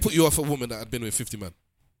 Would it put you off a woman that had been with 50 men?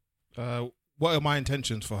 What are my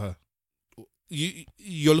intentions for her?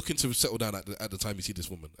 You're looking to settle down at the time you see this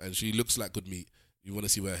woman and she looks like good meat. You want to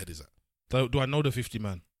see where her head is at. Do I know the 50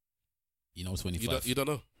 man? You know, 25. You don't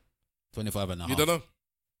know. 25 and a half. You don't know.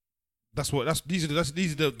 These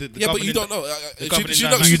are the Yeah, but you governing- don't know. the governing She's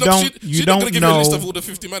dynamic. You not don't going to give you a list know- of all the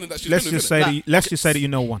 50 men that she's Let's been with, just innit? say that. Let's just say that you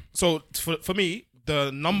know one. So for me,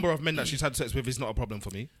 the number of men that she's had sex with is not a problem for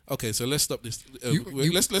me. Okay, so let's stop this. Let's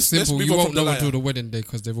Simple, move you on won't from the know liar. until the wedding day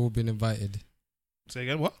because they've all been invited. Say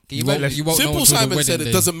again, what? Can You you won't, vote? you won't know Simple until the Simon wedding said it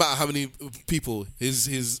day. doesn't matter how many people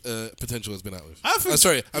his potential has been out with. I think,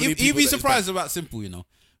 sorry, how many you'd people be that he's surprised about Simple, you know.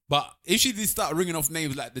 But if she did start ringing off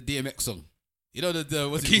names like the DMX song, you know the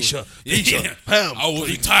what's it Keisha, called? Keisha, Yeah. I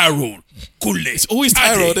was Tyrone, Kule. It's always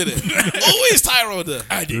Tyrone, isn't it? Always Tyrone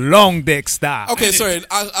there. Long dick style. Okay, sorry.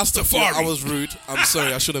 I stopped you. Safari. I was rude. I'm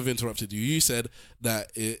sorry. I should have interrupted you. You said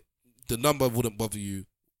that the number wouldn't bother you.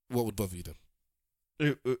 What would bother you then?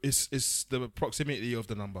 it's the proximity of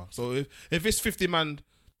the number. So if it's 50 man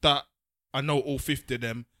that I know all 50 of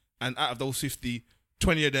them, and out of those 50,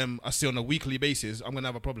 20 of them I see on a weekly basis, I'm gonna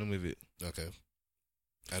have a problem with it. Okay.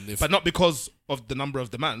 And if But not because of the number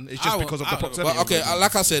of the man. It's just because of the proximity. But okay, of the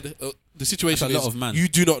like I said, the situation That's a lot is of man. you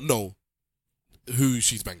do not know who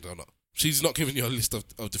she's banged or not. She's not giving you a list of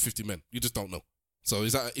the 50 men. You just don't know. So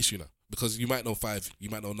is that an issue now? Because you might know 5, you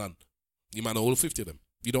might know none. You might know all 50 of them.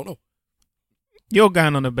 You don't know. You're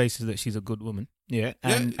going on the basis that she's a good woman, yeah,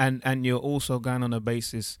 and Yeah. and you're also going on the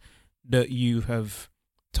basis that you have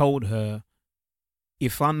told her,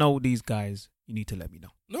 if I know these guys, you need to let me know.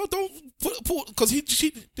 No, don't put because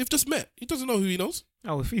they've just met. He doesn't know who he knows.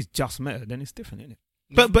 Oh, if he's just met her, then it's different, isn't it?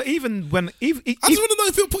 But even when I just want to know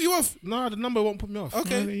if it'll put you off. No, the number won't put me off.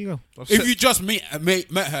 Okay. there you go. If you just met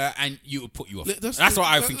her and you would put you off. That's- That's what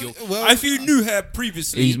I think. well, If you knew her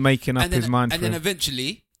previously, He's making up and then, his mind and for then him.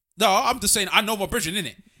 eventually, no, I'm just saying I know my brethren,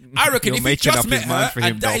 innit? I reckon You're if you making just up met his mind her for him,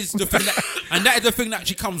 and that though. is the thing that, and that is the thing that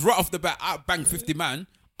she comes right off the bat, I bang 50 man.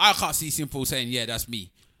 I can't see Simple saying, yeah, that's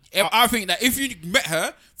me. I think that if you met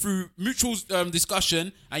her through mutual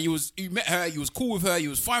discussion and you met her, you was cool with her, you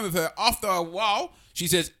was fine with her. After a while, she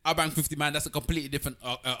says, "I bang 50 man." That's a completely different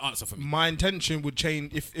answer for me. My intention would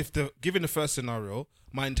change if given the first scenario,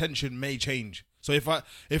 my intention may change. So if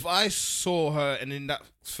I saw her and in that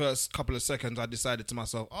first couple of seconds I decided to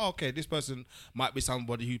myself, oh, okay, this person might be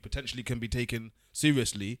somebody who potentially can be taken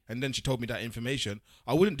seriously, and then she told me that information,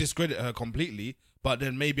 I wouldn't discredit her completely, but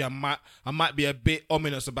then maybe I might be a bit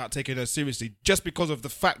ominous about taking her seriously just because of the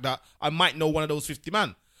fact that I might know one of those 50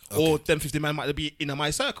 man, or them 50 man might be in my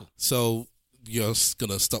circle. So you're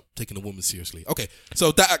gonna stop taking a woman seriously. Okay.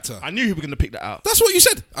 So that actor. I knew you were going to pick that out. That's what you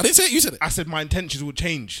said. I didn't say it. You said it. I said my intentions would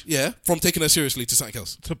change Yeah. From taking her seriously to something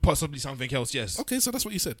else. to possibly something else. Yes. Okay. So that's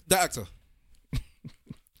what you said. That actor.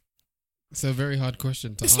 It's a very hard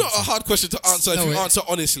question to It's answer. not a hard question to answer No, if you it- answer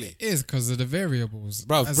honestly. It is because of the variables.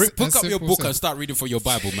 Bro, As- pick as up your Simple book said. and start reading for your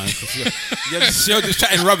Bible, man. 'Cause you're just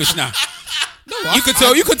chatting rubbish now. No, you can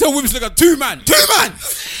tell women's like a 2 man. 2 man!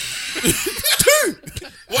 2!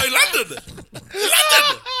 What, in London?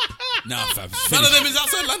 London? Nah, fam. None of them is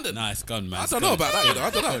outside London. Nah, it's gone, man. I It's don't know gone. about that, you know. I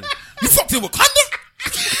don't know. You fucked in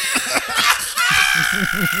Wakanda?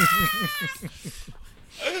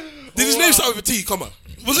 Did his name start with a T? Come on.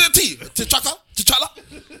 Was it a T? T'Chaka? T'Challa?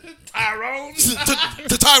 Tyrone.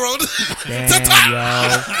 To Tyrone? Damn,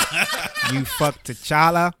 yo. You fucked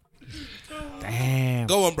T'Challa. Damn.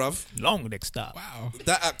 Go on, bruv. Long neck style. Wow.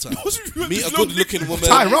 That actor. Meet a good looking woman.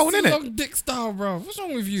 Tyrone, It's a innit? long dick style, bro. What's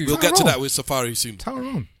wrong with you? We'll get to Tyrone. that with Safari soon.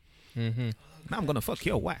 Tyrone. Now I'm gonna fuck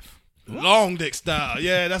your wife. Long dick style.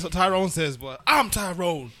 Yeah, that's what Tyrone says. But I'm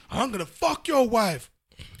Tyrone. I'm gonna fuck your wife.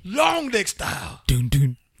 Long dick style. Dun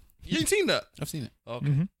dun. You ain't seen that? I've seen it.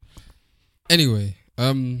 Okay. Anyway,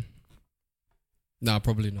 nah,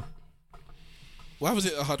 probably not. Why was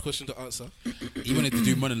it a hard question to answer? He wanted to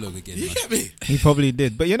do monologue again, You man. get me? He probably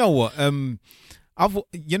did, but you know what? On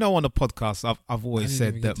the podcast, I've I always didn't said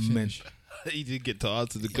even that get to men. finish. He didn't get to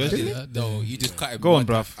answer the I question. did. No, you just cut him. Go on,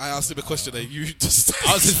 one bruv. I asked him a question and you just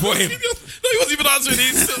Answered for him. No, he wasn't even answering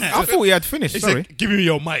these. I thought he had finished. He Sorry, said, "Give me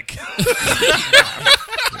your mic."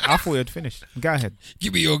 I thought he had finished. Go ahead.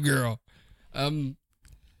 Give me your girl.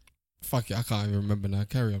 Fuck it, I can't even remember now.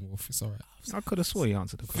 Carry on, Wolf. It's alright. I could have swore he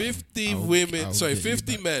answered the question. 50 I'll women, sorry, get you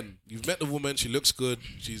 50 back. men. You've met the woman, she looks good,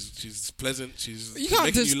 she's pleasant, she's You can't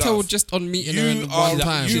making just you tell laugh. just on meeting her You in are, one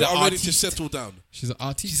time. you She's are an ready to artiste. settle down. She's an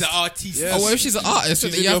artist. She's an artiste. Yes. Oh, well, if she's an artist,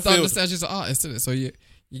 She's then in you have your to field. understand she's an artist, isn't it? So you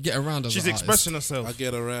get around as She's an artist. expressing herself. I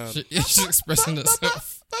get around. She's expressing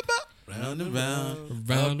herself. Round and round.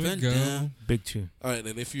 Round up we and go. down. Big tune. All right,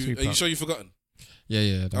 then, are you Tupac. sure you've forgotten?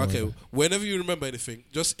 Yeah. Don't worry Okay, about it. whenever you remember anything,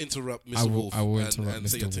 just interrupt Mr. I will- Wolf I will and interrupt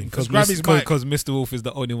say Mr. your thing. Wolf. Because grab his mic. Mr. Wolf is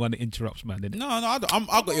the only one that interrupts, man. Isn't it? No,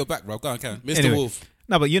 I've got your back, bro. Go on, Karen. Mr. Anyway. Wolf.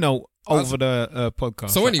 No, but over the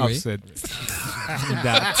podcast. So anyway. I've said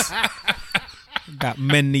that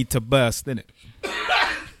men need to burst, innit?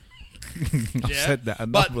 I've said that a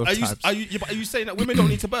But number of are you, times. are you saying that women don't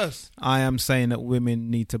need to burst? I am saying that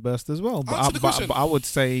women need to burst as well, but Answer the question. but I would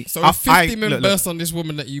say So if 50 men look, burst on this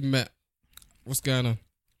woman that you met, what's going on?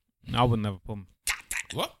 I wouldn't have a problem.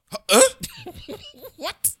 What?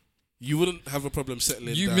 What? You wouldn't have a problem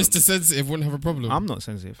settling You, down. Mr. Sensitive, wouldn't have a problem. I'm not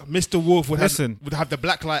sensitive. Mr. Wolf would Listen. have the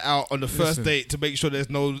black light out on the first Listen. date to make sure there's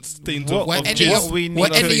no stains What- of, what of any jizz. of- we need Were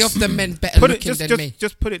to- any of the men better Put it looking than me?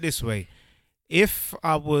 just put it this way. If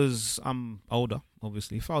I'm older,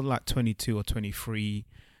 obviously. If I was like 22 or 23,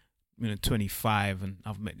 25, and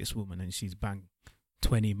I've met this woman and she's banged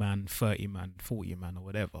 20 man, 30 man, 40 man, or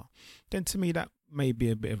whatever, then to me that may be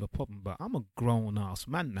a bit of a problem, but I'm a grown ass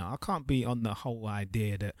man now. I can't be on the whole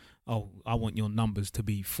idea that, oh, I want your numbers to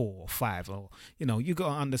be 4 or 5, or you got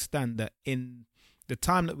to understand that in the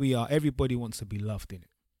time that we are, everybody wants to be loved in it.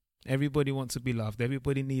 Everybody wants to be loved.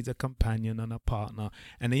 Everybody needs a companion and a partner.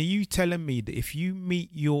 And are you telling me that if you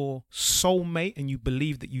meet your soulmate and you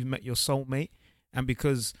believe that you've met your soulmate, and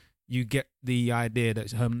because you get the idea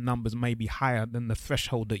that her numbers may be higher than the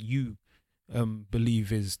threshold that you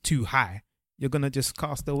believe is too high, you're gonna just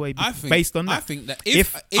cast away based on that? I think that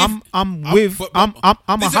if I'm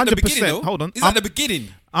 100%. Hold on, is at the beginning.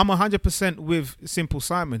 I'm 100% with Simple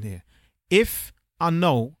Simon here. if I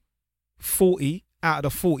know 40 out of the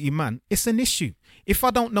 40 man, it's an issue. If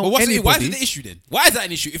I don't know anybody, why is it the issue then? Why is that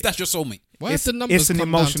an issue if that's your soulmate? Why is the numbers it's an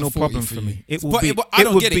emotional problem for me. It will be. I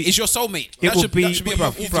don't get it. It's your soulmate. It will be.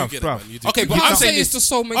 Bruv. Okay, but I'm I'm saying saying it's the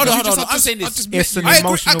soulmate. Hold on. I'm saying this. It's an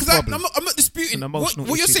emotional problem. I'm not disputing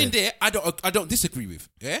what you're saying there. I don't disagree with.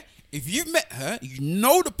 Yeah, if you met her, you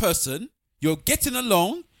know the person, you're getting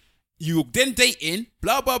along, you're then dating,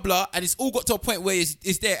 blah blah blah, and it's all got to a point where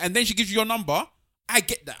it's there, and then she gives you your number. I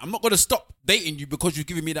get that. I'm not gonna stop dating you because you're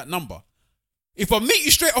giving me that number. If I meet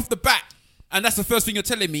you straight off the bat, and that's the first thing you're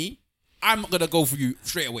telling me, I'm not gonna go for you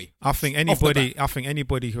straight away. I think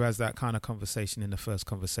anybody who has that kind of conversation in the first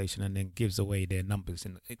conversation and then gives away their numbers,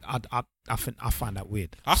 I find that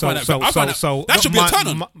weird. That should be a turn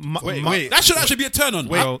on. Wait. That should actually be a turn on.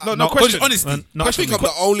 No question. Honestly, I think I'm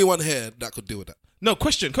the only one here that could deal with that. No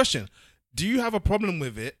question. Do you have a problem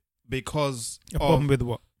with it because a problem with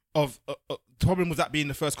what? Problem with that being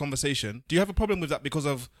the first conversation? Do you have a problem with that because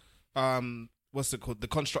of what's it called, the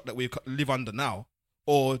construct that we live under now,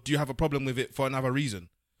 or do you have a problem with it for another reason?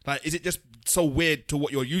 Like, is it just so weird to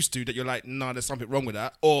what you're used to that you're like, nah, there's something wrong with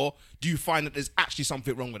that, or do you find that there's actually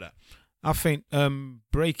something wrong with that? I think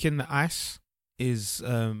breaking the ice is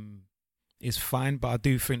fine, but I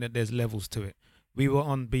do think that there's levels to it. We were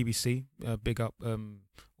on BBC, big up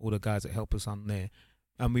all the guys that help us on there,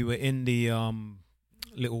 and we were in the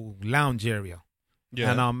little lounge area.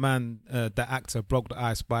 Yeah. And our man, the actor, broke the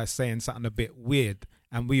ice by saying something a bit weird,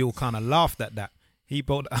 and we all kind of laughed at that. He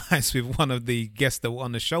broke the ice with one of the guests that were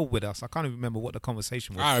on the show with us. I can't even remember what the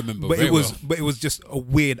conversation was. I remember, but it was just a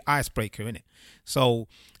weird icebreaker, innit? So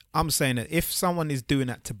I'm saying that if someone is doing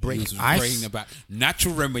that to break ice, praying about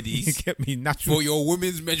natural remedies, you get me, natural for your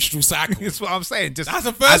women's menstrual cycle. That's what I'm saying. Just that's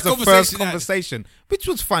the first conversation, which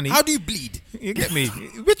was funny. How do you bleed? You get me?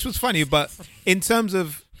 Which was funny, but in terms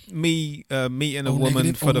of me meeting a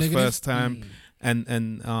woman for the first time, and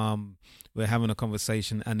we're having a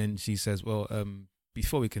conversation, and then she says, "Well,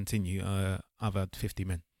 before we continue, I've had 50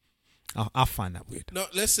 men." I find that weird. No,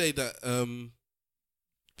 let's say that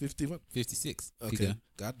 51, 56. Okay,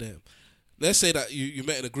 goddamn. Let's say that you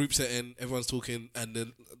met in a group setting, everyone's talking, and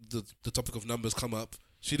then the topic of numbers come up.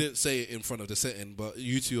 She didn't say it in front of the setting, but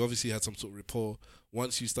you two obviously had some sort of rapport.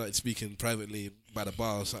 Once you started speaking privately by the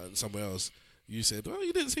bar or somewhere else, you said, "Well,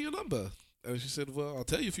 you didn't say your number," and she said, "Well, I'll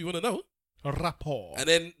tell you if you want to know." A rapport. And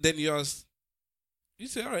then you asked, you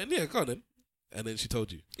said, "All right, yeah, go on then." And then she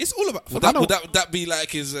told you. It's all about. Would that be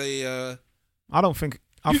like I don't think.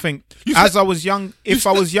 I think as I was young, if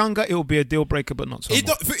I was younger, it would be a deal breaker, but not so much.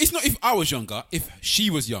 It's not if I was younger. If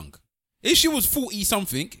she was young, if she was 40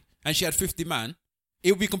 something and she had 50 man,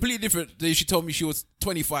 it would be completely different than if she told me she was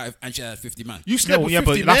 25 and she had 50 man. You slept with 50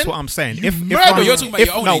 but men? That's what I'm saying. You're talking about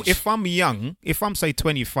your own age. If I'm young, if I'm say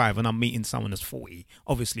 25 and I'm meeting someone that's 40,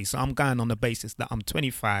 obviously, so I'm going on the basis that I'm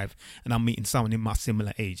 25 and I'm meeting someone in my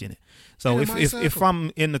similar age, innit? So if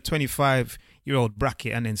I'm in the 25-year-old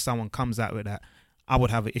bracket and then someone comes out with that, I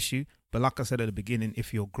would have an issue. But like I said at the beginning,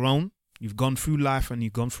 if you're grown, you've gone through life and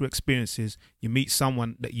you've gone through experiences, you meet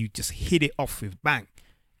someone that you just hit it off with, bang,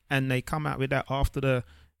 and they come out with that after the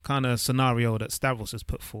kind of scenario that Stavros has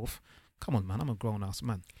put forth. Come on, man, I'm a grown-ass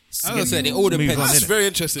man. As I said, it all depends. That's very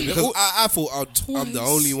interesting because I thought I'm the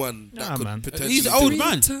only one that could potentially. He's an old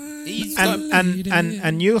man.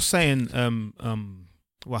 And you're saying,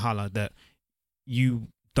 Wahala, that you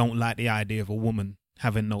don't like the idea of a woman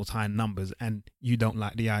having those high numbers, and you don't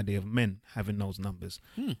like the idea of men having those numbers.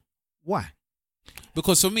 Why?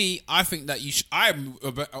 Because for me, I think that I'm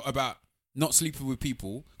about not sleeping with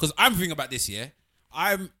people, because I'm thinking about this, yeah?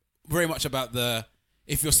 I'm very much about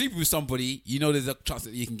if you're sleeping with somebody, you know there's a chance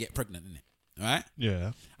that you can get pregnant, innit? Right?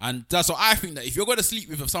 Yeah. And that's what I think, that if you're going to sleep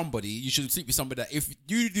with somebody, you should sleep with somebody that if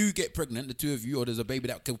you do get pregnant, the two of you, or there's a baby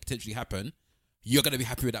that could potentially happen, you're going to be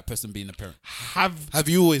happy with that person being a parent. Have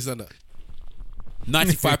you always done that?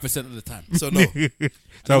 95% of the time. So no. So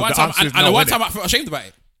the one time I felt ashamed about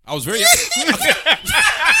it. I was very young.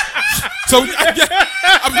 So I'm going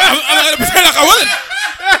to pretend like I wasn't.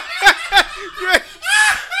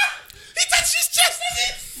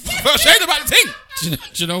 feel ashamed about the thing.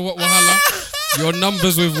 Do you know what, Wahala? Your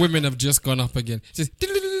numbers with women have just gone up again. It's just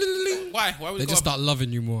Why? Why would they it go just up? start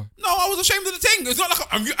loving you more. No, I was ashamed of the thing. It's not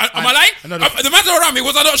like am I lying? The man around me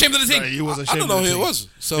was I not ashamed of the thing? He was I ashamed. don't know of the who it thing. was.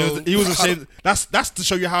 So He was ashamed. That's to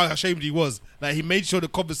show you how ashamed he was. Like he made sure the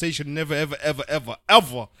conversation never ever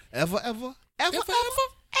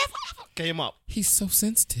came up. He's so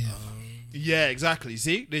sensitive. Yeah, exactly.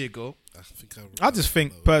 See, there you go. I just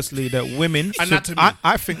think personally that women should, Anatomy.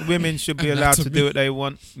 I think women should be allowed to Anatomy. do what they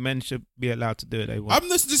want. Men should be allowed to do what they want. I'm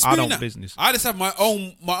just I disputing don't that. business. I just have my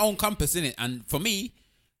own compass in it, and for me,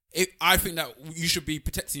 I think that you should be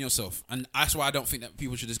protecting yourself, and that's why I don't think that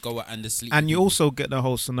people should just go out and just sleep. And you also get the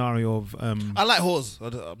whole scenario of I like whores.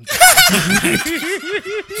 I'm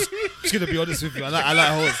just gonna be honest with you. I like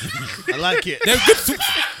whores. I like it. they're good.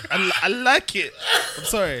 I like it. I'm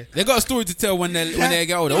sorry. They got a story to tell when they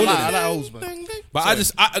get older. I All like, of I them. like hoes, man.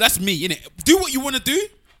 But that's me, innit? Do what you want to do.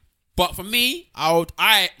 But for me,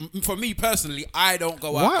 for me personally, I don't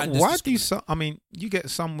go out. why. And just Why do you? discriminate. I mean, you get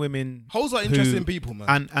some women. Hoes are who- interesting people,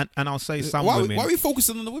 man. And I'll say some Why women. are we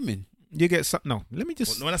focusing on the women? You get some. No, let me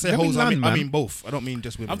just. When I say let me hoes, land, I man. mean both. I don't mean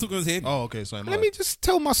just women. I'm talking to him. Oh, okay. Sorry. Let me just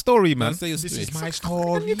tell my story, man. This is my And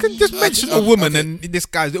story. you can just mention a woman, and this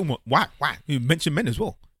guy's why? You mention men as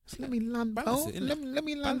well. So let me land. Balance Oh, it, innit? let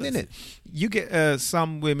me land Balance in it. You get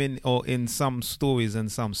some women, or in some stories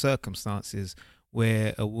and some circumstances,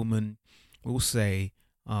 where a woman will say,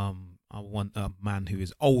 "I want a man who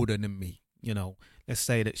is older than me." You know, let's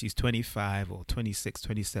say that she's 25 or 26,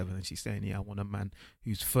 27, and she's saying, "Yeah, I want a man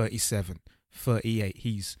who's 37, 38.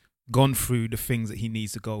 He's gone through the things that he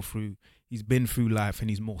needs to go through. He's been through life, and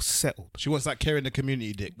he's more settled." She wants that caring the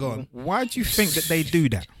community dick. Go on. Why do you think that they do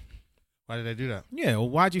that? Why did I do that? Yeah, or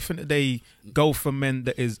why do you think that they go for men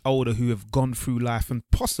that is older who have gone through life and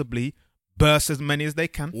possibly burst as many as they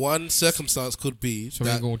can? one circumstance could be So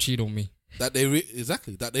you're that, gonna cheat on me. that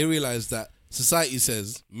they realize that society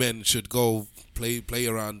says men should go play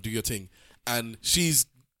around, do your thing, and she's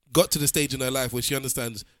got to the stage in her life where she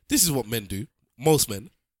understands this is what men do. Most men,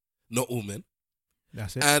 not all men.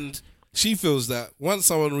 That's it. And she feels that once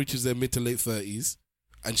someone reaches their mid to late 30s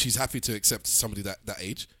and she's happy to accept somebody that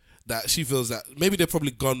age, that she feels that maybe they've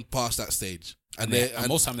probably gone past that stage. And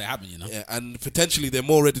most time they happen, you know. yeah, and potentially they're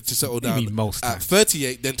more ready to settle What do you down mean most at times?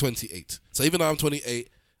 38 than 28. So even though I'm 28,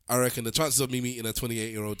 I reckon the chances of me meeting a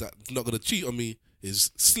 28-year-old that's not going to cheat on me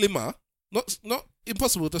is slimmer. Not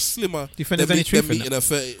impossible, just slimmer. Do you think than there's any truth in meeting a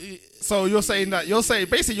 30. So you're saying that Do you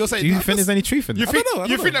think there's any truth in You that? think, I don't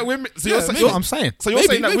you know. think that women? So Yeah, you're saying, That's what I'm saying. so you're Maybe,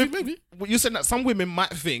 saying that maybe, women, you're saying that some women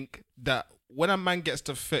might think that when a man gets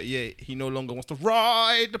to 38, he no longer wants to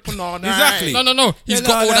ride the banana. Exactly. No. He's Yeah,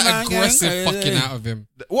 got all no, that no, aggressive yeah, fucking yeah. out of him.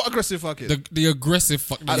 What aggressive fucking? The aggressive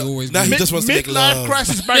fuck that he always Now do. he just wants to make midlife love.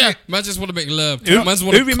 crisis banging. Yeah, man just want to make love. Who- Man's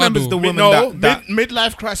want who to remembers cuddle. the woman No, that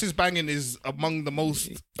midlife crisis banging is among the most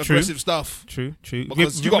aggressive stuff. True.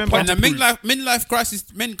 Because you got Remember- And the Proof. midlife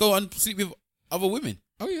crisis, men go and sleep with other women.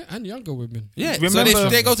 Oh yeah, and younger women. Yeah, so Remember-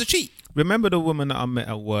 they go to cheat. Remember the woman that I met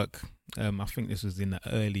at work? I think this was in the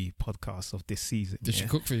early podcast of this season. Did she yeah?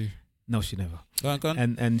 cook for you? No, she never. Go on.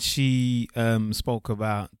 And she spoke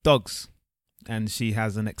about dogs, and she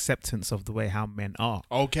has an acceptance of the way how men are.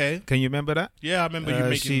 Okay. Can you remember that? Yeah, I remember you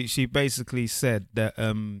making. She basically said that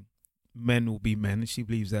men will be men, and she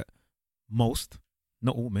believes that most,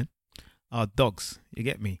 not all men, are dogs. You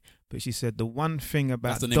get me? But she said the one thing about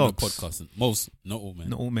That's the name dogs, of the podcast. Most, not all men.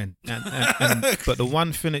 not all men, but the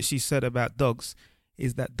one thing that she said about dogs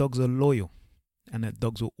is that dogs are loyal, and that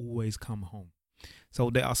dogs will always come home. So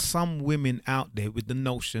there are some women out there with the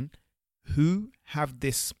notion who have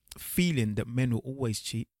this feeling that men will always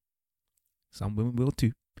cheat. Some women will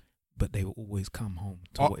too, but they will always come home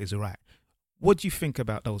to what is right. What do you think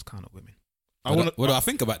about those kind of women? What do I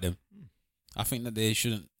think about them? I think that they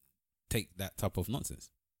shouldn't take that type of nonsense.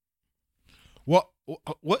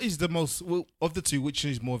 What is the most of the two? Which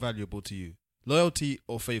is more valuable to you, loyalty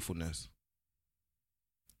or faithfulness?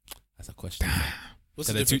 That's a question. What's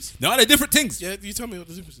So the they're difference? No, they're different things. Yeah, you tell me what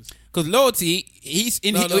the difference is. Because loyalty, he's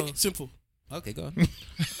in. No, simple. Okay, go on.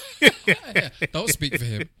 Yeah, don't speak for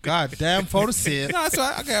him. God damn, photoset. No, that's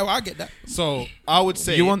right. Okay, well, I get that. So I would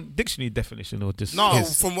say You want dictionary definition or just No.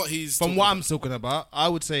 his? From what he's from talking what about. I'm talking about, I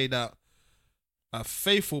would say that a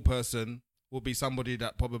faithful person will be somebody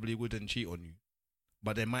that probably wouldn't cheat on you,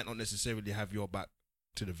 but they might not necessarily have your back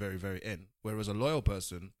to the very, very end. Whereas a loyal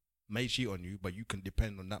person may cheat on you, but you can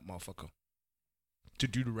depend on that motherfucker to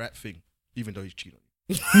do the right thing, even though he's cheating on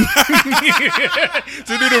you. to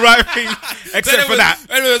do the right thing, except for that.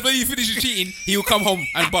 Anyways, when you finish your cheating, he will come home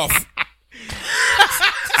and bath.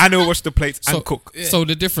 And he'll wash the plates and cook. So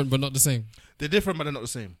they're different but not the same. They're different, but they're not the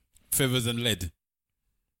same. feathers and lead.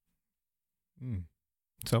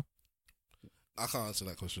 So I can't answer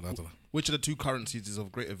that question. I don't know. Which of the two currencies is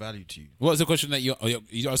of greater value to you? What's the question that you're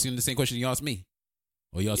asking him the same question you asked me?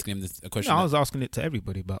 Or you asking him a question? no, I that- was asking it to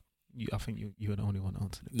everybody, but I think you were the only one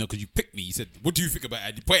answering it. No, because you picked me. You said, "What do you think about it?"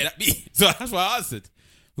 And you pointed at me, so that's why I answered.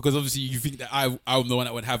 Because obviously you think that I'm the one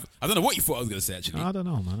that would have. I don't know what you thought I was going to say. Actually, I don't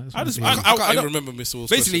know, man. I just- I I can't don't- even remember Mr. Wall's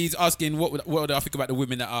basically question. he's asking what do I think about the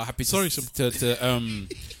women that are happy to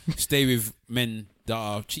stay with men that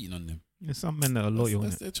are cheating on them. There's some men that are loyal.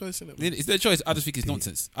 That's innit? their choice, innit? It's their choice. I just think it's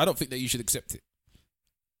nonsense. I don't think that you should accept it.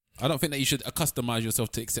 I don't think that you should accustomize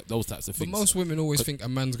yourself to accept those types of But things. most women always think a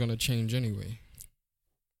man's gonna change anyway.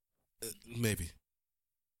 Maybe.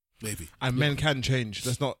 And men can change.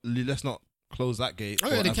 Let's not close that gate. Oh,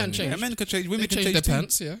 yeah, or they have can any- change. Yeah, men can change. Women They can change change their too.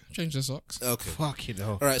 pants, yeah, change their socks. Okay. Fucking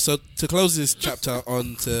hell. All right. So to close this chapter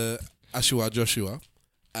on to Ashua Joshua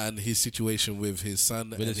and his situation with his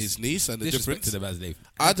son and his niece and the Disrespect difference. to the man's name.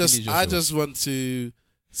 I Joshua. just want to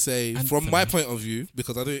say from Anthony. my point of view,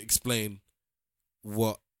 because I didn't explain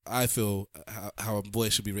what I feel how a boy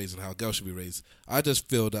should be raised and how a girl should be raised. I just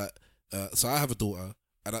feel that so I have a daughter,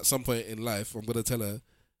 and at some point in life, I'm gonna tell her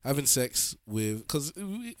having sex with, because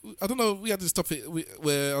I don't know, we had this topic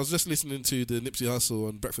where I was just listening to the Nipsey Hussle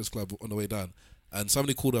on Breakfast Club on the way down, and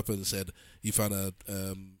somebody called up and said he found a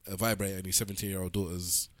vibrator in his 17-year-old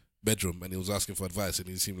daughter's bedroom, and he was asking for advice, and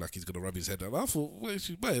he seemed like he's gonna rub his head. And I thought, well,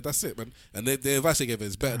 that's it, man. And the advice they gave her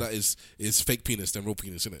is better that is fake penis than real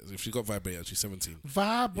penis, isn't it? If she got vibrator, she's 17.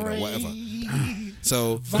 Vibrate. Whatever.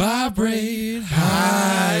 So Vibrate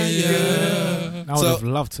higher. I would So- have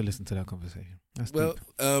loved to listen to that conversation. That's well,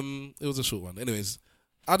 deep. it was a short one. Anyways,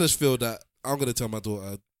 I just feel that I'm gonna tell my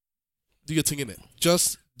daughter, do your thing in it.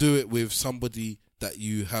 Just do it with somebody that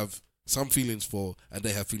you have some feelings for, and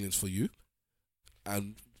they have feelings for you.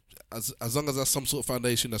 And as long as that's some sort of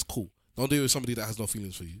foundation, that's cool. Don't do it with somebody that has no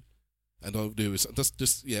feelings for you, and don't do it with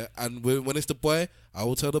just yeah. And when it's the boy, I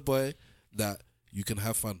will tell the boy that you can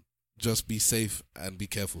have fun. Just be safe and be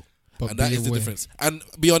careful. But And that be is the aware. difference. And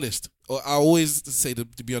be honest. Or I always say the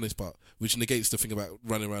be honest part, which negates the thing about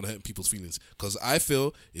running around hurting people's feelings. Because I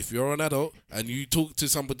feel if you're an adult and you talk to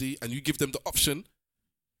somebody and you give them the option,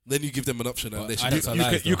 then you give them an option, and Well, they should. adults are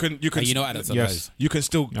liars, you though. can And you know adults are Yes. liars. you can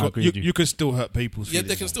still I agree with you. you can still hurt people's Yeah, feelings.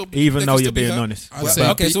 they can still. Even they though can you're still be being hurt. honest. But-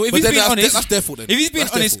 Well, Okay, so if but he's then being honest, that's their fault. Then if he's being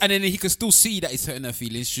That's their honest, fault. and then he can still see that it's hurting her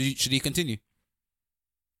feelings, should he continue?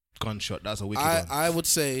 Gunshot. That's a wicked I one. I would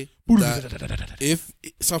say that if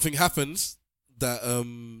something happens that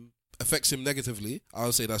affects him negatively, I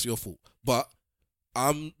would say that's your fault. But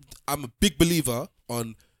I'm a big believer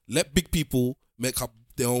on let big people make up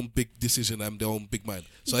their own big decision and their own big mind.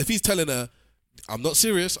 So if he's telling her, I'm not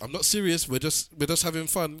serious, we're just having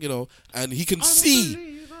fun, you know, and he can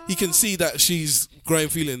see that she's growing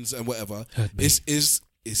feelings and whatever.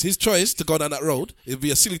 It's his choice to go down that road. It'd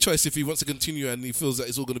be a silly choice if he wants to continue and he feels that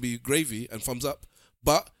it's all going to be gravy and thumbs up.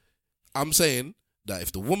 But I'm saying that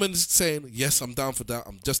if the woman's saying, yes, I'm down for that,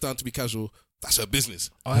 I'm just down to be casual, that's her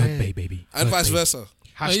business. Hurt Bay, baby. And Hurt vice Bay. versa.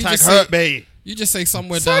 No, you Hashtag just hurt say- bay. You just say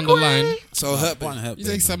somewhere down the line. So hurt One me. hurt You me,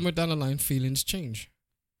 say man. somewhere down the line, feelings change.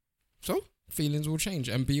 So? Feelings will change,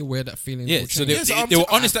 and be aware that feelings Yeah, will so change. they, Yes, they, I'm they were t-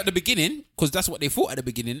 honest at the beginning because that's what they thought at the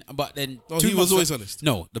beginning. But then No, 2 he was months always la- honest.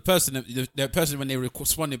 No, the person when they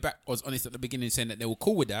responded back was honest at the beginning, saying that they were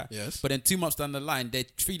cool with that. Yes. But then 2 months down the line, their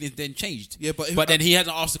feelings then changed. Yeah, but if- then he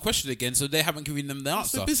hasn't asked the question again, so they haven't given them the That's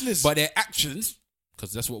answer. their business. But their actions,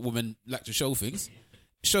 because that's what women like to show things,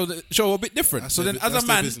 show a bit different. That's so their then, bu- as that's a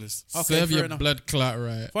their man, business. okay, Serve fair your enough. blood clot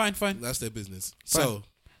right. Fine. That's their business. Fine. So,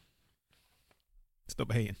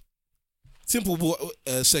 Stop hating. simple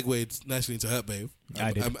segued nicely into Hurt Babe.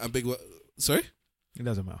 I did. And big. Sorry? It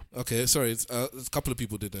doesn't matter. Okay, sorry. It's, a couple of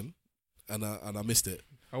people did then, and I missed it.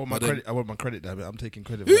 I want my But then- credit. I want my credit. Damn it. I'm taking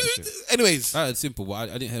credit for that shit. Anyways, It's simple, but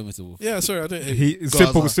I didn't hear Mr. Wolf. yeah, sorry, I didn't hear. He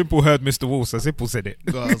Gaza. simple heard Mr. Wolf, so simple said it.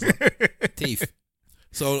 Gaza. Teeth.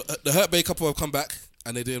 So the Hurt Bay couple have come back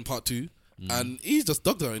and they're doing part 2, and he just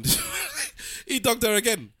dogged her. He dogged her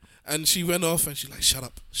again, and she went off and she's like, "Shut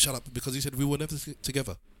up," because he said we were never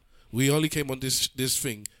together. We only came on this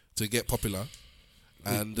thing to get popular,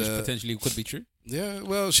 and Which potentially could be true. yeah,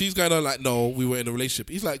 well, she's going on like, "No, we were in a relationship."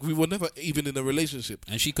 He's like, "We were never even in a relationship,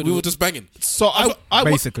 And she could we were just banging." So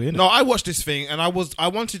Basically, innit? no, I watched this thing and I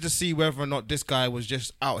wanted to see whether or not this guy was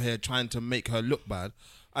just out here trying to make her look bad,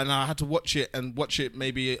 and I had to watch it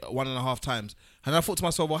maybe 1.5 times, and I thought to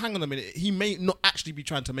myself, well, hang on a minute, he may not actually be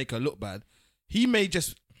trying to make her look bad, he may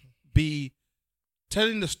just be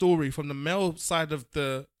telling the story from the male side of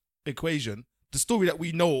the equation, the story that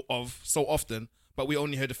we know of so often, but we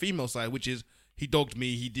only heard the female side, which is he dogged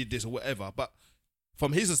me, he did this or whatever, but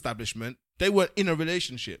from his establishment, they were in a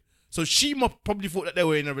relationship. So she probably thought that they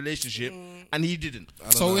were in a relationship, and he didn't.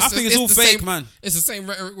 So I think it's all the fake, same, man. It's the same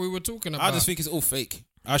rhetoric we were talking about. I just think it's all fake.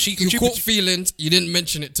 You caught feelings. You didn't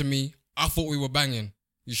mention it to me. I thought we were banging.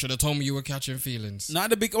 You should have told me you were catching feelings. Nah,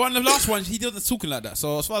 the last one, he wasn't talking like that.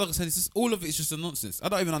 So as far as I said, all of it is just a nonsense. I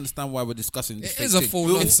don't even understand why we're discussing this. It is a full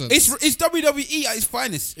nonsense. It's WWE at its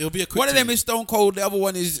finest. It'll be a quick one of them thing. is Stone Cold, the other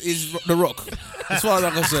one is The Rock. As far as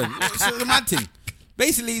I'm concerned, it's a mad thing.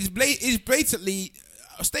 Basically, it's blatantly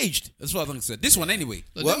staged. As far as I'm concerned. This one anyway.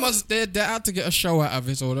 They're out to get a show out of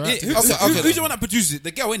it, or Yeah, who's the one that produces it?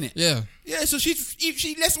 The girl, innit? Yeah. Yeah, so she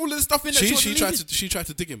lets all of the stuff in there. She tried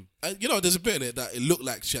to dig him. You know, there's a bit in it that it looked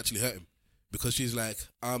like she actually hurt him because she's like,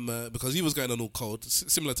 because he was going on all cold,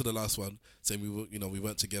 similar to the last one, saying we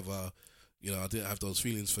weren't together. You know, I didn't have those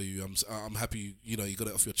feelings for you. I'm happy. You know, you got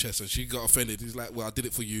it off your chest, and she got offended. He's like, well, I did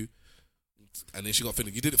it for you. And then she got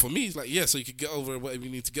offended. You did it for me. He's like, yeah, so you could get over whatever you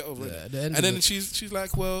need to get over. Yeah, and then she's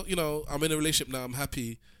like, well, you know, I'm in a relationship now. I'm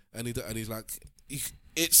happy. And he's like,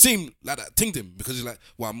 it seemed like that tinged him because he's like,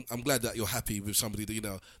 well, I'm glad that you're happy with somebody that, you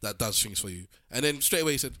know, that does things for you. And then straight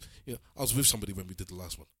away he said, you know, I was with somebody when we did the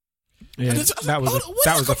last one. Yeah, that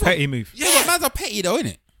was a petty move. Yeah, but man's are petty though,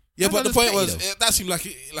 innit? Yeah, but the point was that seemed like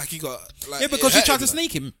he got like, yeah, because she tried to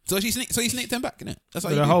snake him, so he snaked him back, innit? That's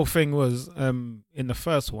how The whole thing was in the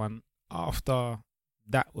first one. After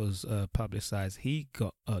that was publicised, he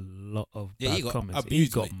got a lot of bad comments. He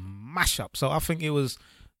got mash up. So I think it was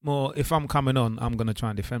more, if I'm coming on, I'm going to try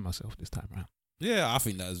and defend myself this time around. Yeah, I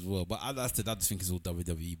think that as well. But I just think it's all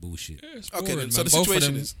WWE bullshit. Yeah, it's Okay, boring, then, so man. the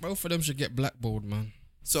situation is... Both of them should get blackballed, man.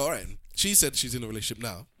 So, all right, she said she's in a relationship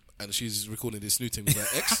now, and she's recording this new thing with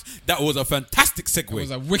her ex. That was a fantastic segue. It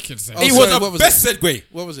was a wicked segue. Oh, It sorry, was what a was best segue.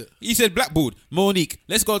 What was it? He said blackboard. Monique.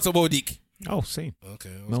 Let's go to Monique. Oh, see. Okay,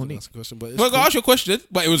 I was Monique. gonna ask a question, but it's Well, cool. I'll ask you a question,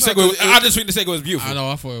 but it was No, segue. 'cause I just think the segue was beautiful. I know,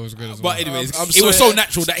 I thought it was good as well. But anyways, I'm it was so sorry.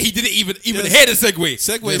 natural that he didn't even Yes. hear the segue.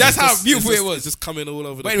 Segue. That's is how just- beautiful it's it was. It's just coming all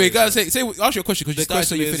over. But the anyway, place. guys, ask your question because you The started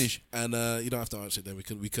so question you is, finish. and you don't have to answer it. Then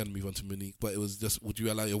we can move on to Monique. But it was just, would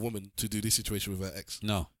you allow your woman to do this situation with her ex?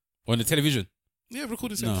 No, on the television. Yeah,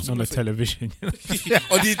 record this. No. episode. On the television. on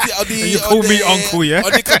the You call me uncle, yeah?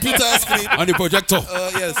 On the computer screen. On the projector.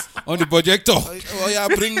 Yes. On the projector. Oh yeah,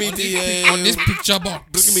 bring me the on this picture box.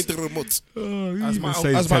 bring me the remote.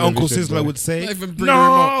 As my uncle Sizzler would say, Not even bring the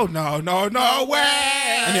remote. no way.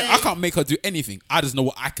 And I can't make her do anything. I just know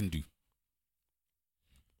what I can do.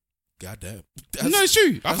 God damn. No, it's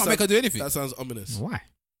true. I that can't make her do anything. That sounds ominous. Why?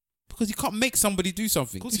 Because you can't make somebody do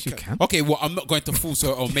something. Of course Yes, you can. Okay, well, I'm not going to force her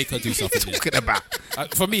or make her do something. then. Talking about.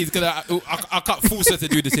 For me, it's gonna. I can't force her to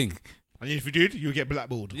do the thing. And if you did, you get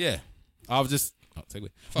blackballed. Yeah, I'll just. Oh, take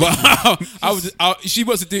it. But I was. She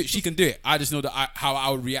wants to do it. She can do it. I just know that how I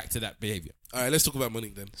would react to that behavior. All right, let's talk about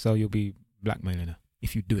Monique then. So you'll be blackmailing her.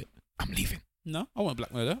 If you do it, I'm leaving. No, I want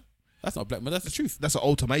blackmail her. That's not blackmail. That's the truth. That's an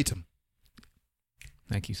ultimatum.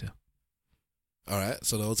 Thank you, sir. All right,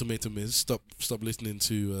 so the ultimatum is stop listening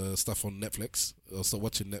to stuff on Netflix or stop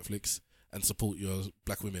watching Netflix and support your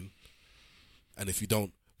black women. And if you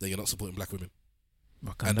don't, then you're not supporting black women.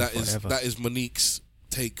 And that is Monique's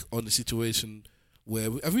take on the situation. Where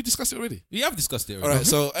have we discussed it already? We have discussed it. All right,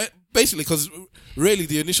 so basically, because really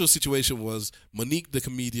the initial situation was Monique, the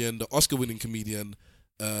comedian, the Oscar-winning comedian,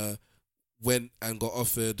 went and got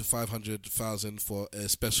offered $500,000 for a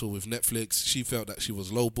special with Netflix. She felt that she was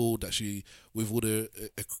lowballed, that she, with all the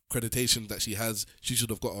accreditation that she has, she should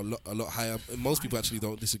have got a lot higher. And most people actually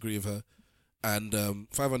don't disagree with her. And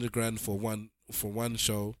 $500,000 for one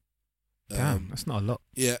show. Damn, that's not a lot.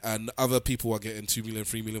 Yeah, and other people are getting 2 million,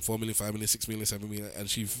 3 million, 4 million, 5 million, 6 million, 7 million, and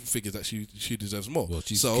she figures that she deserves more. Well,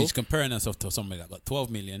 she's comparing herself to somebody that got 12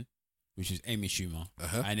 million, which is Amy Schumer,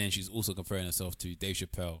 and then she's also comparing herself to Dave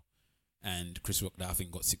Chappelle and Chris Rock that I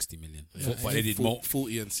think got 60 million. Yeah, But they did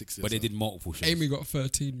 40 and 60. But they did multiple shows. Amy got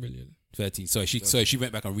 13 million. 13. So she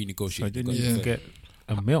went back and renegotiated. So I didn't Yeah. even get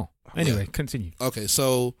a mil. Anyway, continue. Okay,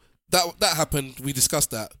 so that happened. We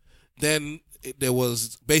discussed that. Then there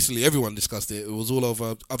was basically everyone discussed it. It was all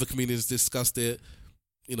over. Other comedians discussed it.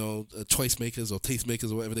 You know, choice makers or taste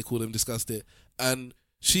makers or whatever they call them discussed it. And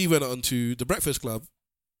she went on to the Breakfast Club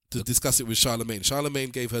to discuss it with Charlemagne. Charlemagne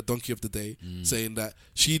gave her donkey of the day, saying that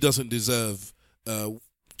she doesn't deserve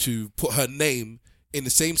to put her name in the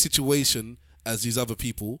same situation as these other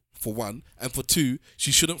people, for one, and for two,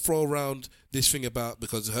 she shouldn't throw around this thing about,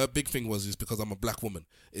 because her big thing is because I'm a black woman.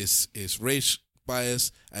 It's race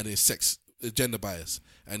bias and it's gender bias.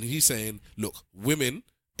 And he's saying, look, women,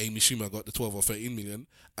 Amy Schumer got the 12 or 13 million,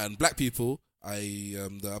 and black people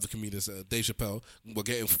the other comedians, Dave Chappelle, were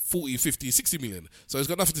getting 40, 50, 60 million. So it's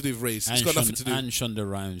got nothing to do with race. It's got nothing to do. And Shonda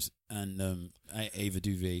Rhimes and Ava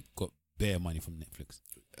DuVernay got bare money from Netflix.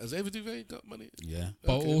 Has Ava DuVernay got money? Yeah,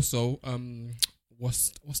 But Okay. also,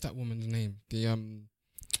 what's that woman's name?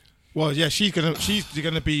 Well, yeah, she's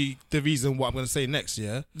gonna be the reason what I'm gonna say next.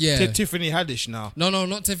 Yeah. Tiffany Haddish now. No,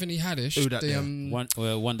 not Tiffany Haddish. Who that,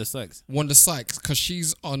 yeah? Wanda Sykes. Wanda Sykes, because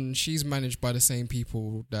she's managed by the same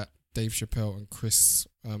people that Dave Chappelle and Chris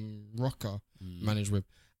Rocker managed with,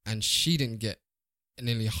 and she didn't get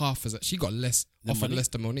nearly half as she got less, offered money? less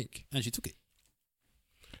than Monique. And she took it.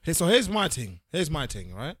 So here's my thing,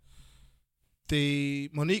 right? The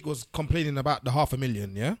Monique was complaining about the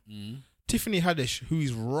 500,000, yeah? Tiffany Haddish, who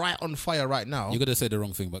is right on fire right now, You're gonna say the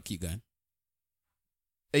wrong thing, but keep going.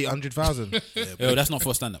 800,000. Yo, that's not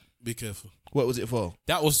for stand up. Be careful. What was it for?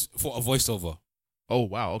 That was for a voiceover. Oh,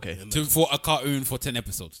 wow, okay. For a cartoon for 10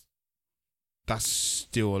 episodes. That's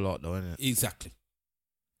still a lot though, isn't it? Exactly.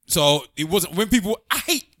 So it wasn't when people. I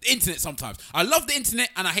hate the internet sometimes. I love the internet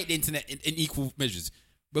and I hate the internet in equal measures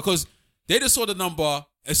because they just saw the number,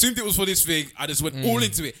 assumed it was for this thing. I just went all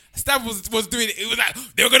into it. Stab was doing it. It was like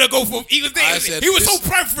they were gonna go for. He was there. He was so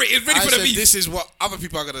primed for it. He was ready for the beef. This is what other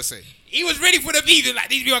people are gonna say. He was ready for the beef. He was like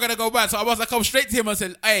these people are gonna go bad. So I was like, come straight to him and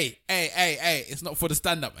said, "Hey, it's not for the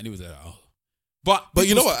stand up." And he was like, "Oh." But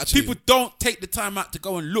you know what, actually? People don't take the time out to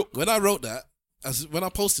go and look. When I wrote that, when I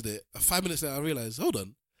posted it, 5 minutes later I realized, hold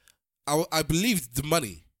on, I believed the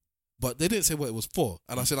money, but they didn't say what it was for.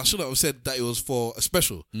 And I said I shouldn't have said that it was for a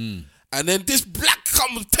special. And then this black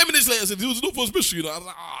comes 10 minutes later and said it was not for a special. You know, I was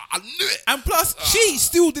like, I knew it. And plus, she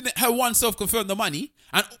still didn't her oneself confirm the money.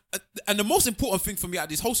 And the most important thing for me out of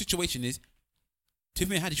this whole situation is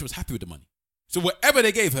Tiffany Haddish was happy with the money. So whatever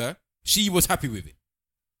they gave her, she was happy with it.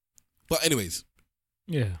 But anyways,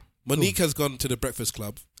 Yeah. Monique has gone to the Breakfast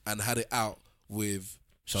Club and had it out with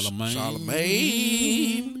Charlamagne.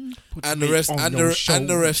 and the rest and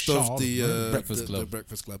the rest of the Breakfast Club. the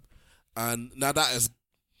Breakfast Club. And now that is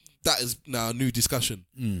now a new discussion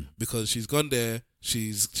because she's gone there.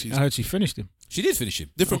 She's I heard she finished him. She did finish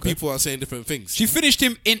him. different people are saying different things. She finished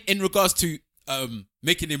him in regards to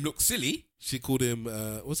making him look silly. She called him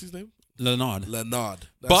what's his name? Leonard.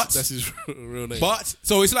 That's his real name. But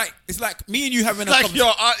so it's like me and you having a Like conversation.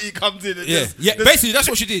 your auntie comes in and Basically that's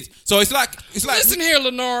what she did. So it's like Listen here,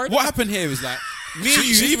 Leonard. what happened here is like me and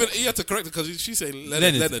you. he had to correct it because she's saying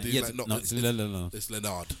Leonard. He's like, no, it's Leonard. it's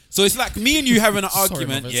Leonard. So it's like me and you having an Sorry,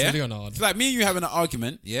 argument, Robert, yeah? it's Leonard. It's like me and you having an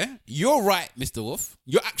argument, yeah? You're right, Mr. Wolf.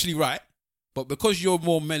 You're actually right. But because you're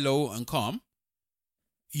more mellow and calm,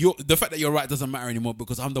 the fact that you're right doesn't matter anymore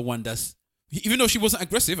because I'm the one that's... Even though she wasn't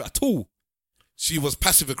aggressive at all. She was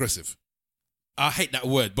passive aggressive. I hate that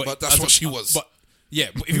word, but that's what she was. But yeah,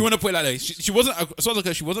 but if you want to put it like that, she wasn't...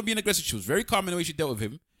 She wasn't being aggressive. She was very calm in the way she dealt with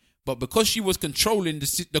him. But because she was controlling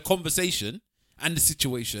the conversation and the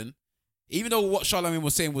situation, even though what Charlamagne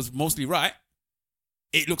was saying was mostly right,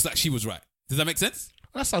 it looks like she was right. Does that make sense?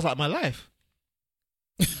 That sounds like my life.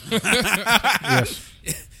 Yes.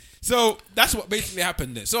 So that's what basically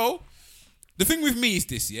happened there. So the thing with me is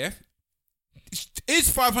this, yeah? Is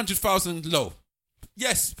 500,000 low?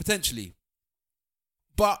 Yes, potentially.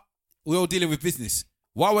 But we're all dealing with business.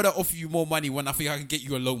 Why would I offer you more money when I think I can get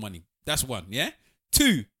you a low money? That's one, yeah?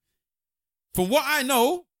 Two, from what I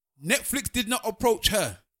know, Netflix did not approach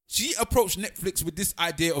her. She approached Netflix with this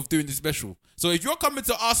idea of doing the special. So if you're coming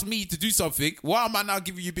to ask me to do something, why am I now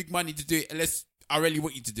giving you big money to do it unless I really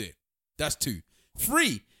want you to do it? That's two.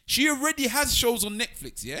 Three, she already has shows on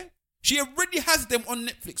Netflix, yeah? She already has them on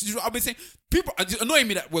Netflix. This is what I've been saying. People, it's annoying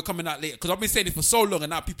me that we're coming out later because I've been saying it for so long and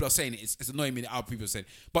now people are saying it. It's annoying me that other people are saying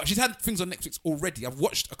it. But she's had things on Netflix already. I've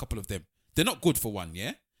watched a couple of them. They're not good for one,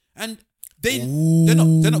 yeah? And they're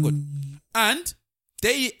not good. And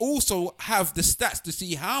they also have the stats to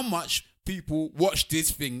see how much people watch this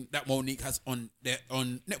thing that Monique has on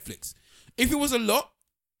Netflix. If it was a lot,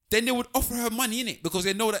 then they would offer her money in it because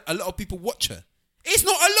they know that a lot of people watch her. It's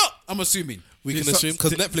not a lot, I'm assuming. We can assume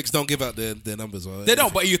because Netflix don't give out their numbers. Or They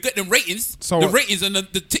don't, but you get them ratings. So the what? ratings and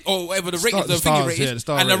or whatever the ratings, the the stars, thingy ratings, yeah, the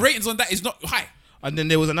star and the rating. ratings on that is not high. And then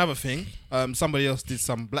there was another thing. Somebody else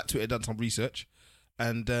Black Twitter done some research,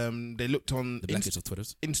 and they looked on The blackest of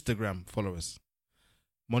Twitters. Instagram followers.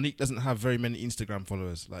 Monique doesn't have very many Instagram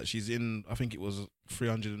followers. Like she's in, I think it was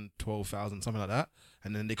 312,000, something like that.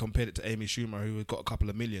 And then they compared it to Amy Schumer, who had got a couple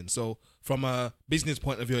of million. So from a business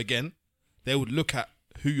point of view, again, they would look at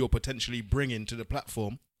who you're potentially bringing to the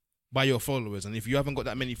platform by your followers. And if you haven't got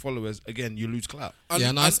that many followers, again, you lose clout.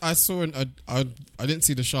 And I saw I didn't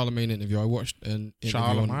see the Charlamagne interview. I watched an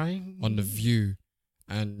interview on The View,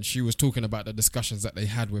 and she was talking about the discussions that they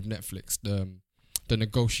had with Netflix, the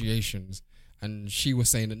negotiations, and she was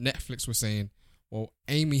saying that Netflix was saying, well,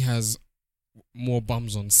 Amy has more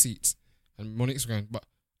bums on seats, and Monique's going, but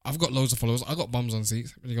I've got loads of followers, I got bums on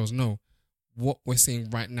seats, and he goes, no, what we're seeing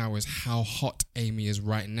right now is how hot Amy is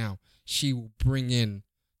right now. She will bring in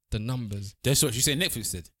the numbers. That's what she's saying.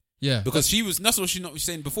 Netflix did. Yeah, Because that's what she's not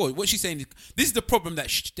saying before. What she's saying is, this is the problem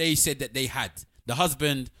that they said that they had. The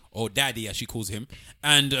husband, or daddy as she calls him,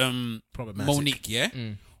 and Monique,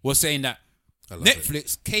 was saying that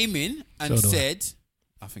Netflix came in and said,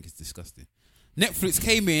 I think it's disgusting. Netflix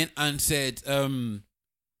came in and said,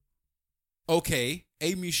 okay,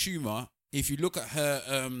 Amy Schumer, if you look at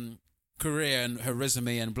her career and her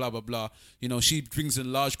resume and blah blah blah, you know, she brings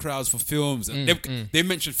in large crowds for films, and they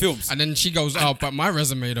mention films, and then she goes, oh, but my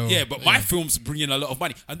resume though, but my films bring in a lot of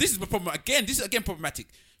money, and this is the problem again. This is again problematic.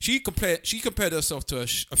 She compared herself to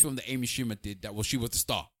a film that Amy Schumer did, she was the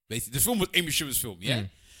star. Basically, the film was Amy Schumer's film,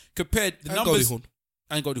 compared the numbers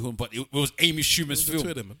and Goldie Hawn, but it was Amy Schumer's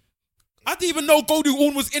film. I didn't even know Goldie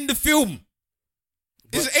Hawn was in the film.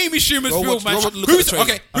 This is Amy Schumer's film, man.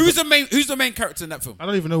 Who's the main character in that film? I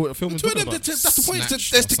don't even know what the film is talking about. That's the point.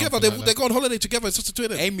 They're together. They go on holiday together. It's just the two of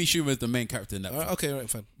them. Amy Schumer is the main character in that film. Okay, right,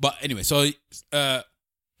 fine. But anyway, so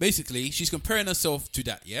basically, she's comparing herself to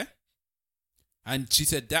that, yeah? And she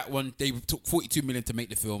said that one, they took 42 million to make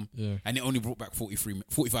the film, and it only brought back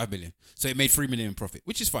 45 million. So it made 3 million in profit,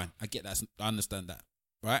 which is fine. I get that. I understand that.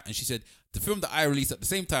 Right? And she said, the film that I released at the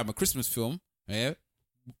same time, a Christmas film,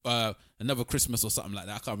 Another Christmas or something like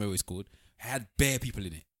that, I can't remember what it's called, had bare people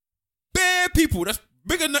in it. Bare people! That's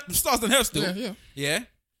bigger stars than her still. Yeah?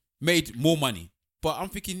 Made more money. But I'm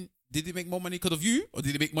thinking, did it make more money because of you? Or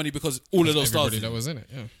did it make money because all of those stars? Everybody that was in it,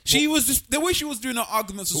 She was just, the way she was doing her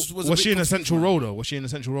arguments was she in a central role though? Was she in a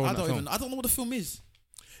central role? I don't know what the film is.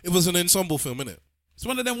 It was an ensemble film, innit? It's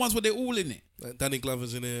one of them ones where they're all in it. Like Danny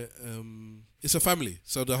Glover's in it. It's a family,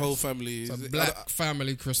 so the whole family. It's a black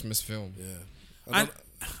family Christmas film. Yeah. And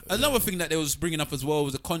another thing that they was bringing up as well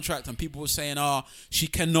was the contract, and people were saying, she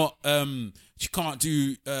cannot, she can't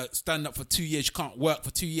do stand up for 2 years, she can't work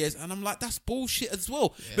for 2 years, and I'm like, that's bullshit as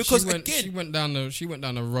well. Yeah, because she went down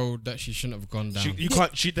the road that she shouldn't have gone down.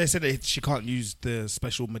 They said that she can't use the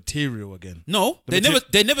special material again. No, they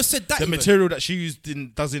never said that. The material that she used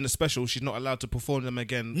in the special, she's not allowed to perform them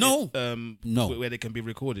again. No, where they can be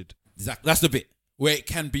recorded. Exactly, that's the bit where it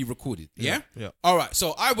can be recorded. Yeah? All right,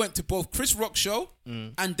 so I went to both Chris Rock show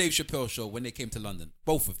and Dave Chappelle show when they came to London,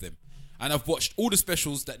 both of them, and I've watched all the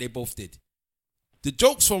specials that they both did. The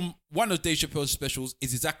jokes from one of Dave Chappelle's specials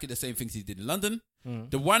is exactly the same things he did in London.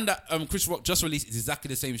 The one that Chris Rock just released is exactly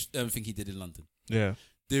the same thing he did in London. Yeah.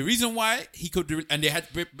 The reason why he could do, and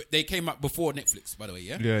they came up before Netflix, by the way,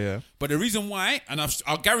 yeah? Yeah. But the reason why, and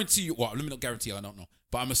I'll guarantee you, well, let me not guarantee, I don't know.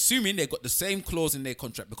 But I'm assuming they got the same clause in their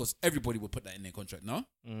contract because everybody would put that in their contract, no?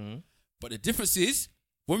 But the difference is,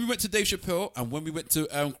 when we went to Dave Chappelle and when we went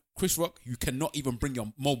to Chris Rock, you cannot even bring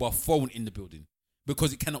your mobile phone in the building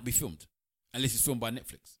because it cannot be filmed unless it's filmed by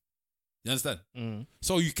Netflix. You understand?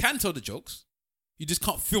 So you can tell the jokes, you just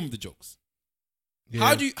can't film the jokes.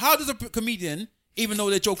 Yeah. How does a comedian, even though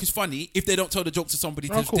their joke is funny, if they don't tell the joke to somebody?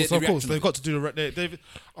 Of course, they've got to do the.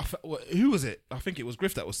 Who was it? I think it was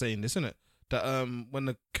Griff that was saying this, isn't it? That when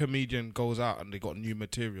the comedian goes out and they got new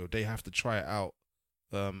material, they have to try it out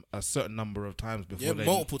a certain number of times before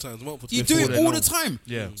multiple times. You do it all the time.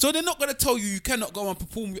 Yeah. So they're not going to tell you cannot go and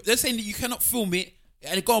perform. They're saying that you cannot film it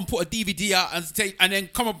and go and put a DVD out and then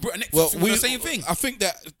come up and Netflix the same thing. I think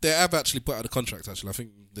that they have actually put out the contract. Actually, I think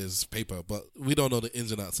there's paper, but we don't know the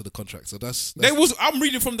ins and outs of the contract. So that's I'm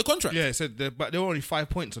reading from the contract. Yeah, it said but there were only 5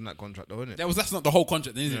 points on that contract, though, isn't it? That's not the whole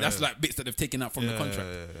contract. That's like bits that they've taken out from the contract.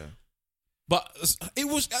 Yeah. But it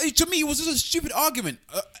was, to me, it was just a stupid argument.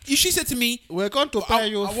 She said to me, "We're going to pay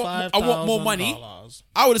you $5,000. I want more money."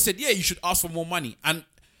 I would have said, "Yeah, you should ask for more money." And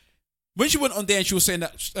when she went on there and she was saying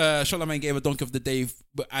that Charlamagne gave a donkey of the day,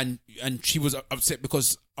 and she was upset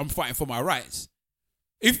because I'm fighting for my rights.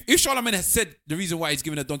 If Charlamagne had said the reason why he's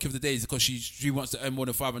giving a donkey of the day is because she wants to earn more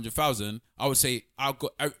than 500,000, I would say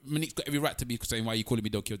Monique's got every right to be saying, why are you calling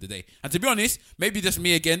me donkey of the day? And to be honest, maybe that's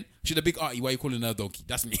me again. She's a big auntie. Why are you calling her a donkey?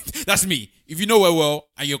 That's me. That's me. If you know her well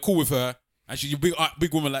and you're cool with her and she's a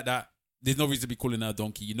big woman like that, there's no reason to be calling her a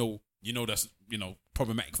donkey. You know that's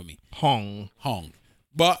problematic for me. Hong.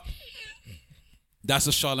 But that's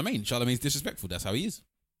a Charlamagne. Charlamagne's disrespectful. That's how he is.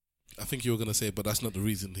 I think you were gonna say, but that's not the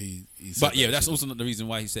reason he said. But yeah, that's also not the reason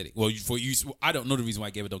why he said it. Well, for you, I don't know the reason why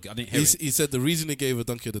he gave a donkey. I didn't hear it. He said the reason he gave a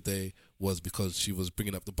donkey of the day was because she was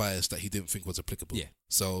bringing up the bias that he didn't think was applicable. Yeah.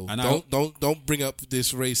 So don't bring up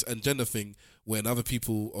this race and gender thing when other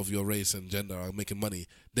people of your race and gender are making money,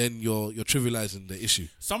 then you're trivializing the issue.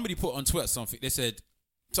 Somebody put on Twitter something. They said,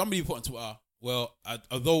 somebody put on Twitter, well,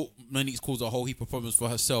 although Monique's caused a whole heap of problems for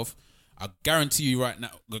herself, I guarantee you right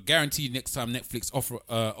now, I guarantee you next time Netflix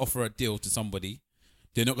offer a deal to somebody,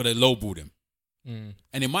 they're not going to lowball them.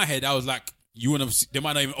 And in my head, I was like, they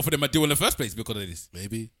might not even offer them a deal in the first place because of this.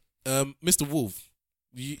 Maybe. Mr. Wolf,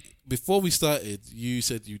 before we started, you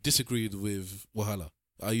said you disagreed with Wahala.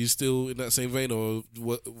 Are you still in that same vein, or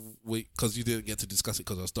wait, because you didn't get to discuss it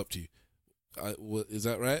because I stopped you? Is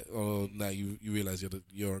that right? Or now you realize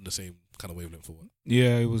you're on the same kind of wavelength for what?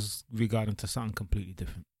 Yeah, it was regarding to something completely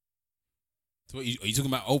different. So are you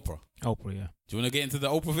talking about Oprah? Oprah, yeah. Do you want to get into the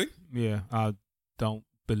Oprah thing? Yeah, I don't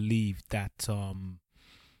believe that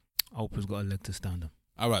Oprah's got a leg to stand on.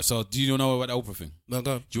 All right, so do you know about the Oprah thing? No,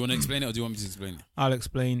 go on. Do you want to explain it, or do you want me to explain it? I'll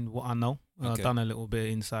explain what I know. I've Okay. done a little bit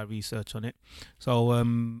of inside research on it. So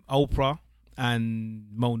Oprah and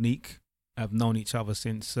Monique have known each other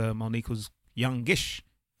since Monique was youngish.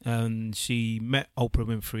 And she met Oprah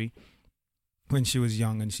Winfrey when she was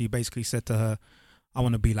young, and she basically said to her, I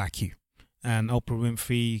want to be like you. And Oprah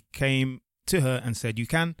Winfrey came to her and said, you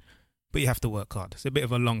can, but you have to work hard. It's a bit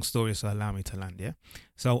of a long story, so allow me to land, yeah?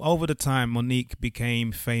 So over the time, Monique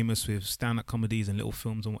became famous with stand-up comedies and little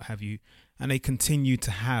films and what have you, and they continued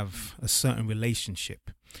to have a certain relationship.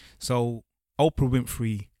 So Oprah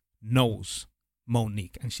Winfrey knows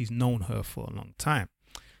Monique, and she's known her for a long time.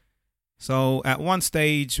 So at one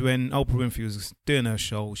stage when Oprah Winfrey was doing her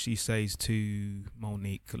show, she says to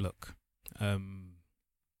Monique, look,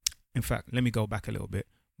 in fact, let me go back a little bit.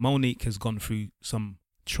 Monique has gone through some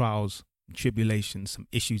trials, tribulations, some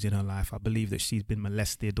issues in her life. I believe that she's been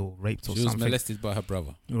molested or raped or She was something. molested by her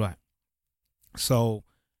brother. Right. So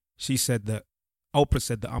she said that, Oprah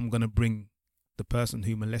said that I'm going to bring the person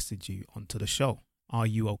who molested you onto the show. Are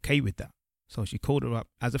you okay with that? So she called her up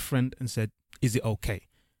as a friend and said, is it okay?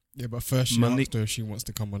 Yeah, but first she Monique- asked her if she wants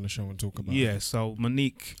to come on the show and talk about it. Yeah, so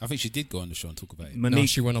Monique I think she did go on the show and talk about it. No, Monique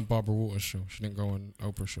she went on Barbara Walters' show. She didn't go on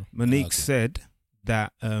Oprah's show. Monique Okay. said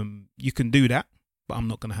that you can do that, but I'm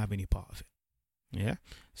not going to have any part of it. Yeah.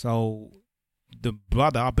 So the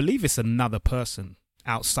brother, I believe it's another person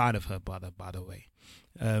outside of her brother, by the way.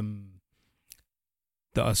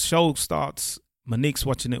 The show starts, Monique's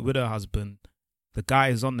watching it with her husband. The guy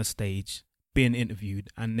is on the stage being interviewed,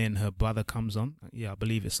 and then her brother comes on. Yeah, I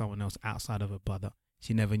believe it's someone else outside of her brother.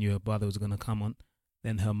 She never knew her brother was going to come on.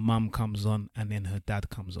 Then her mum comes on, and then her dad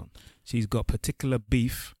comes on. She's got particular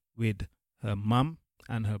beef with her mum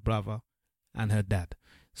and her brother and her dad.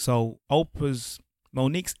 So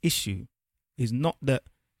Monique's issue is not that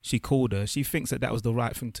she called her. She thinks that was the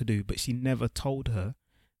right thing to do, but she never told her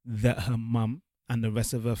that her mum and the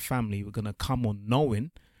rest of her family were going to come on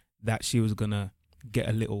knowing that she was going to get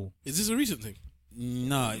a little... Is this a recent thing?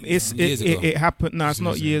 No, It happened... No, it's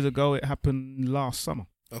not Years years ago. It happened last summer.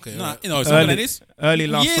 Okay. No, alright. you know, it's not Early- what it is. Early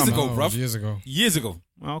last Years summer. ago, No, it bruv. was years ago. Years ago.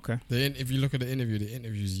 Oh, okay. If you look at the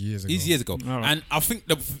interview's years ago. It's years ago. All right. And I think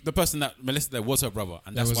the person that molested her was her brother.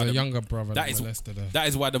 And There that's was why a the- younger brother that that is- molested her. that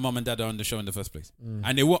is why the mum and dad are on the show in the first place. Mm.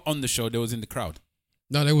 And they were on the show. They was in the crowd.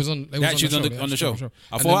 No, they was on. They They was actually was They on the actually show.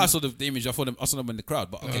 I And thought I then- saw the image. I saw them in the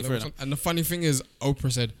crowd. But No, okay, they fair was enough. on- And the funny thing is,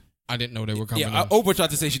 Oprah said, "I didn't know they were coming." Yeah, on. Oprah tried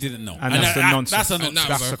to say she didn't know. And that's a nonsense. That's a And nonsense.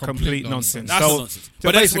 that was That's a a complete complete nonsense. That's So- nonsense. so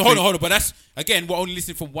But that's, basically- hold on. But that's, again, we're only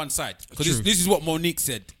listening from one side. Because True. this is what Monique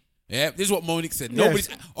said. Yeah, this is what Monique said. Yes.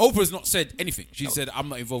 Oprah's not said anything. She said, I'm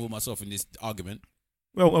not involved with myself in this argument.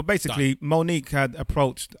 Well, basically, Monique had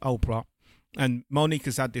approached Oprah, and Monique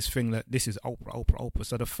has had this thing that this is Oprah.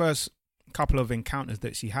 So the first couple of encounters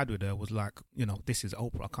that she had with her was like, this is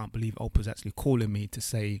Oprah. I can't believe Oprah's actually calling me to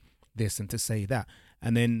say this and to say that.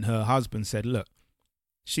 And then her husband said, look,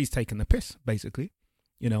 she's taking the piss, basically,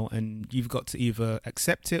 and you've got to either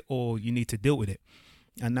accept it or you need to deal with it.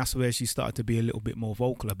 And that's where she started to be a little bit more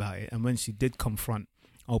vocal about it. And when she did confront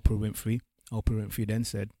Oprah Winfrey then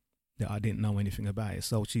said that I didn't know anything about it.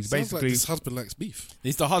 So she's Sounds like basically... this husband likes beef.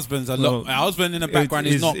 It's the husband's a Well, lot. My husband in the background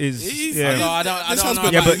is not. yeah. No, I don't This know.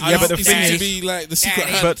 husband, Yeah, but- like, yeah, but the he thing seems is- to be like the secret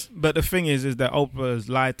Yeah, hand. But the thing is that Oprah has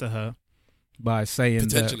lied to her by saying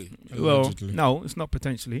Potentially. that. Well, Allegedly. no, it's not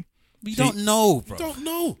potentially. We don't know, bro. Don't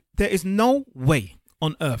know. There is no way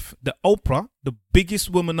on earth that Oprah, the biggest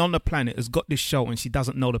woman on the planet, has got this show and she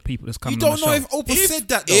doesn't know the people that's coming You on don't the know show. if Oprah said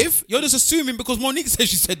that, though. You're just assuming because Monique said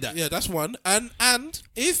she said that. Yeah, that's one. And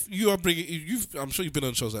if you are bringing, I'm sure you've been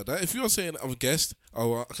on shows like that. If you're saying I'm a guest,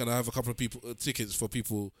 can I have a couple of people tickets for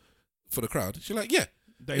people for the crowd? She's like, yeah.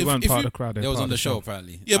 They if- weren't if part you- of the crowd. They They was were on part the of show,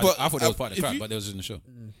 apparently. Yeah, but I thought they was part of the if crowd, you- but they was in the show.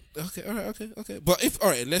 Okay, all right, okay. But if, all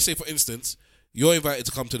right, let's say for instance, you're invited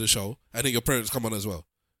to come to the show and then your parents come on as well.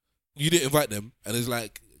 you didn't invite them, and it's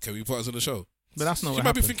like, can we put us on the show? But that's not She what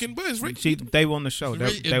might be happened. thinking, but it's rated. They were on the show.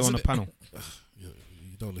 It's They were on the rated, panel.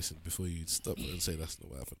 You don't listen before you stop and say that's not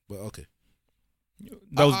what happened. But okay.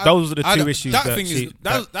 Those are the two issues. That that thing she- is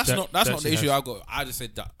that's that- not that the she issue has. I got. I just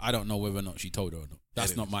said that I don't know whether or not she told her or not.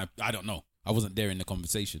 That's not my. I don't know. I wasn't there in the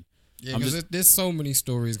conversation. Yeah, I'm because there's so many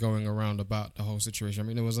stories going around about the whole situation. I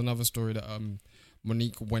mean, there was another story that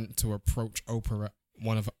Monique went to approach Oprah at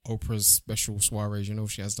one of Oprah's special soirees. You know,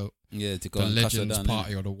 she has the To go the and cuss her Legends down,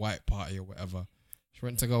 party or the White Party or whatever. She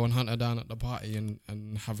went to go and hunt her down at the party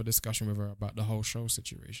and have a discussion with her about the whole show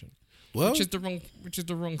situation. Well, Which is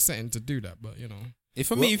the wrong setting to do that, but you know. If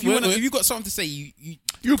for Well, me, if you wait, wanna, wait. if you got something to say,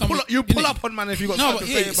 You come pull in- up. You pull innit? up on man if you got No, something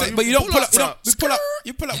but to say. but you don't pull up. bruh. You pull up.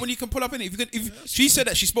 You pull up when you can pull up in it. If she said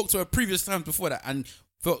that she spoke to her previous times before that and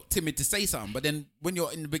felt timid to say something, but then when you're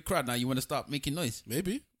in the big crowd now, you want to start making noise.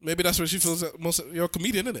 maybe that's where she feels that most. You're a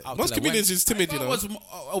comedian, isn't it? I'll Most tell her comedians when- is timid, If you I know. was,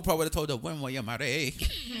 Oprah would have told her, when were you married?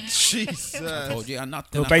 Jesus. I told you I'm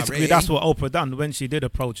nothing. Well, basically, that's what Oprah done. When she did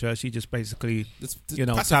approach her, she just basically,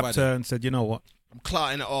 tapped her and said, you know what? I'm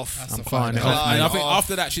clarting it off. I'm flying it Clarting off. And it I think off.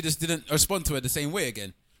 after that, she just didn't respond to her the same way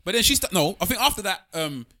again. But then I think after that,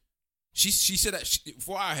 she said that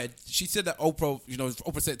for our head, she said that Oprah,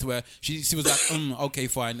 Oprah said to her, she was like, okay,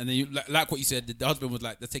 fine. And then like what you said, the husband was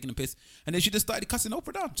like, they're taking a piss. And then she just started cussing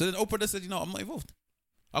Oprah down. So then Oprah just said, I'm not involved.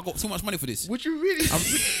 I got too much money for this. Would you really?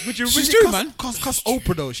 Would you She's really true, man. cuss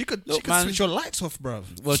Oprah though? She could man. switch your lights off, bro.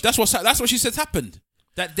 Well, that's what she said happened.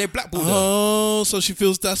 That they blackballed her. Oh, so she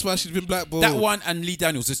feels that's why she's been blackballed. That one and Lee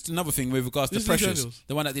Daniels. It's another thing with regards to Who's Lee Precious. Daniels?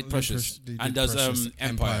 The one that did Precious Did and does Precious,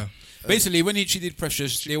 Empire. Basically, when she did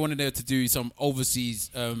Precious, they wanted her to do some overseas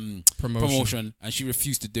promotion, and she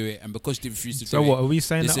refused to do it. And because she refused to So do what it, are we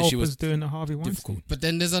saying they that said she Oprah's was doing the Harvey Weinstein? difficult. But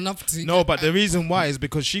then there's enough to No, but the reason why is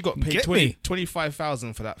because she got paid Get me.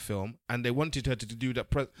 25,000 for that film, and they wanted her to do that.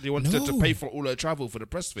 They wanted her to No. pay for all her travel for the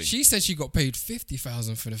press thing. She said she got paid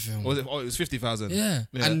 50,000 for the film. Or was it? Oh, it was 50,000. Yeah.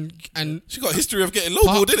 And She got a history of getting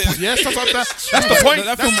lowballed, didn't it? Yes, that's the point.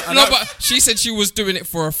 That film- no, but she said she was doing it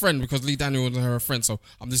for a friend because Lee Daniel was her friend. So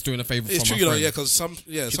I'm just doing a favor It's for true, my friend. because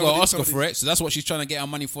she got an Oscar for it, so that's what she's trying to get her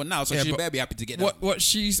money for now. So Yeah, she but better be happy to get that. What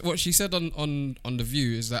she said on the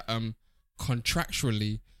View is that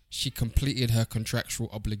contractually she completed her contractual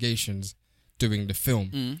obligations doing the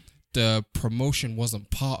film. The promotion wasn't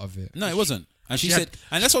part of it. No, it wasn't. And she She said,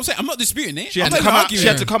 and that's what I'm saying. I'm not disputing it. She I'm had, to not come out, arguing. she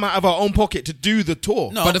had to come out of her own pocket to do the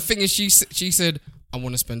tour. No, But the thing is, she said, I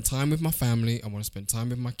want to spend time with my family. I want to spend time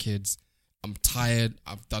with my kids. I'm tired.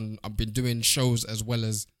 I've been doing shows as well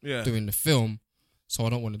as Yeah. doing the film, so I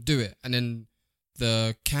don't want to do it. And then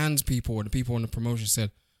the Cannes people or the people on the promotion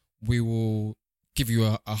said, we will give you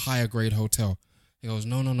a higher grade hotel. He goes,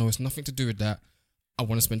 no, it's nothing to do with that. I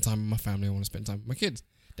want to spend time with my family. I want to spend time with my kids.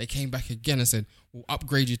 They came back again and said, we'll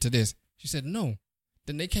upgrade you to this. She said, no.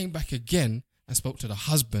 Then they came back again and spoke to the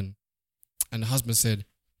husband. And the husband said,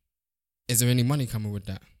 is there any money coming with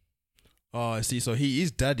that? Oh, I see. So he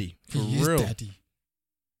is daddy. For He real. is daddy.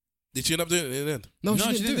 Did she end up doing it in the end? No,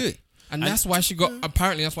 No, she didn't do it. And that's why she got,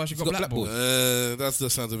 apparently that's why she got blackballed. That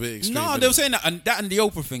sounds a bit extreme. no, innit? they were saying that and the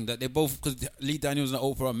Oprah thing that they both because Lee Daniels and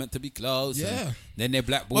Oprah are meant to be close. Yeah. and then they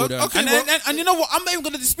blackballed Well, her. okay, and, well- and you know what? I'm not even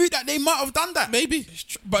going to dispute that they might have done that. Maybe.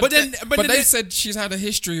 But then they they- said she's had a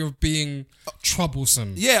history of being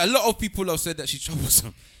troublesome. Yeah, a lot of people have said that she's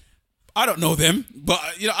troublesome. I don't know them, but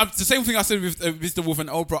it's the same thing I said with Mr. Wolf and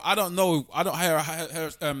Oprah. I don't know. I don't hear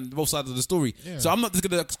both sides of the story, Yeah. so I'm not just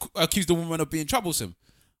gonna accuse the woman of being troublesome.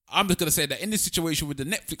 I'm just gonna say that in this situation with the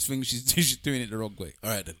Netflix thing, she's doing it the wrong way. All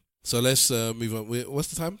right, then. So let's move on. What's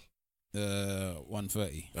the time?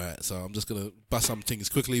 1:30. All right, so I'm just going to bust some things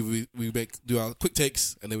quickly. We do our quick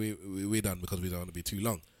takes, and then we're done because we don't want to be too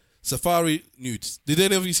long. Safari nudes. Did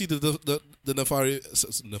any of you see the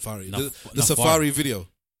Safari video?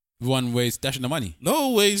 One way is dashing the money.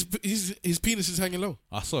 No way, his penis is hanging low.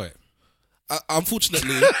 I saw it.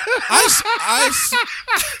 Unfortunately,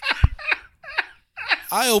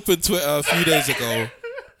 I opened Twitter a few days ago,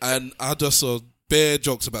 and I just saw bare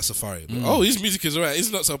jokes about Safari. Oh, his music is alright.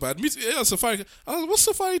 It's not so bad. Music, yeah, Safari. I was, what's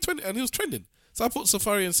Safari 20? And he was trending. So I put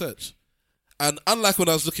Safari in search. And unlike when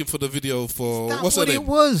I was looking for the video for what's her what name? it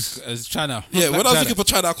was. It's China. Yeah, when I was China. looking for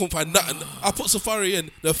China, I couldn't find nothing. I put Safari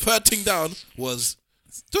in. The third thing down was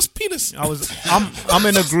just penis. I'm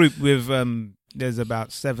in a group with there's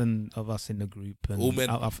about 7 of us in the group, and All men?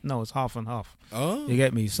 no, it's half and half. Oh, You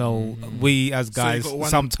get me? So we as guys got one-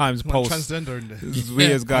 sometimes One post. transgender in there. We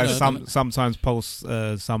as guys I know. sometimes post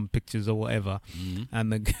some pictures or whatever,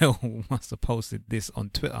 and the girl must have posted this on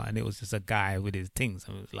Twitter, and it was just a guy with his things,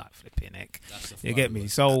 and it was like flipping heck. You get me?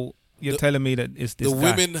 So you're telling me that it's this The guy.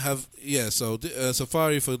 women have So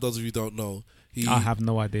Safari, for those of you who don't know, I have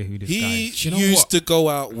no idea who this guy he is. You know used what? to go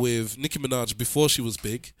out with Nicki Minaj before she was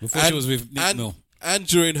big. Before she was with Nick Mill. And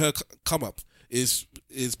during her come up, it's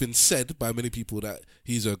been said by many people that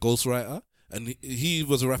he's a ghostwriter, and he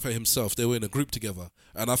was a rapper himself. They were in a group together,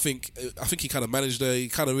 and I think he kind of managed her. He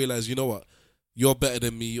kind of realized, you know what, you're better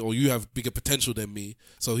than me, or you have bigger potential than me.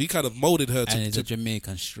 So he kind of molded her And he's a to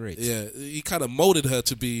Jamaican straight. yeah, he kind of molded her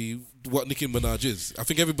to be what Nicki Minaj is. I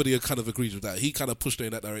think everybody kind of agrees with that. He kind of pushed her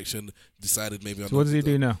in that direction, decided maybe. So what does he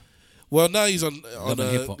do now? Well, now he's on Love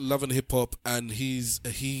and Hip Hop. Love and Hip Hop, and he's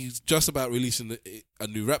just about releasing a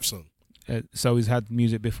new rap song. So he's had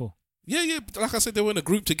music before. Yeah. Like I said, they were in a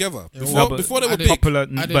group together No, before they I were didn't- big. Popular,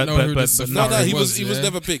 I didn't know who this but No, Safari he was, was yeah.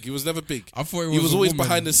 never big. He was never big. I thought He was a always woman.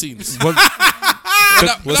 behind the scenes. Was-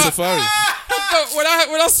 Was Safari? But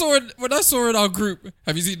when I saw in our group,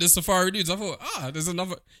 have you seen the Safari nudes? I thought, there's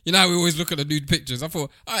another. You know how we always look at the nude pictures. I thought,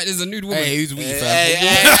 there's a nude woman. Hey, who's we, fam?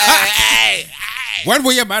 Hey. When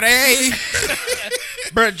will you marry?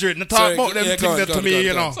 Brethren, the Sorry, talk about them yeah, things go on, that go to on, me, go on, you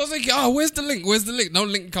go know. on. So I was like, where's the link? Where's the link? No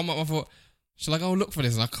link come up. I thought, she's like, look for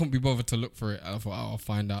this. And I couldn't be bothered to look for it. And I thought, I'll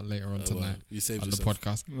find out later on tonight You saved on yourself. the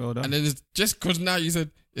podcast. Well done. And then it's just because now you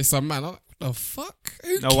said it's a man. I'm like, what the fuck?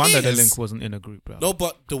 Who No wonder the cares? link wasn't in a group, bro. No,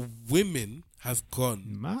 but the women have gone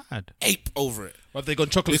Mad. ape over it. But they got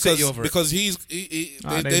chocolate city over it. Because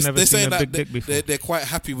they're they've never seen saying a that big dick before. they're quite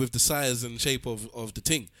happy with the size and shape of the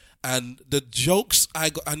thing. And the jokes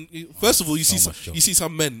I got, and first of all, you see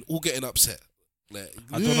some men all getting upset. Like,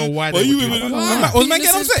 I don't know why Why they you would do women? that. Was man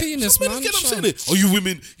Penis getting is upset? penis, Some men man. get upset. Sure. innit? Oh, you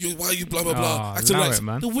women, why are you blah blah blah? Oh, Acting allow like it,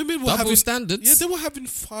 man. the women were Double having standards. Yeah, they were having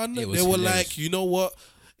fun. It was They were hilarious. like, you know what?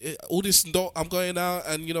 All this, no, I'm going out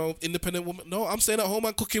and, independent woman. No, I'm staying at home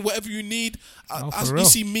and cooking whatever you need. for You real.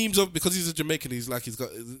 see memes of, because he's a Jamaican, he's like, I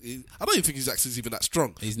don't even think his accent's even that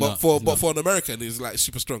strong. He's but not, for he's not. for an American, he's like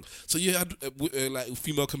super strong. So you had like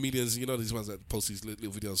female comedians, these ones that post these little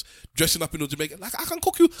videos, dressing up in a Jamaican, like, I can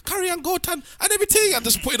cook you curry and goat and everything. And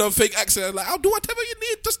just putting on fake accent, like, I'll do whatever you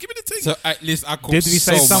need. Just give me the thing. So at least I Did we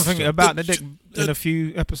say something much. about the dick in a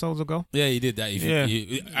few episodes ago? Yeah, he did that.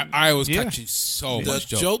 Yeah. I was Yeah. catching so the much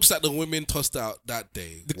jokes. jokes that the women tossed out that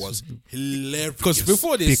day was hilarious. Because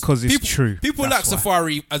before this, Because it's people, true. People That's like why.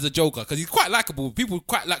 Safari as a joker because he's quite likable. People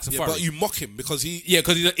quite like Yeah, Safari. but you mock him because he.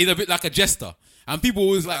 because he's a bit like a jester, and people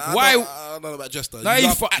always like, I why? don't know about Jester. Nah, You he's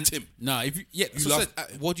laugh fu- at him. Nah, if you, yeah, You so laugh said,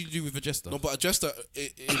 at him. what do you do with a jester? No, but a Jester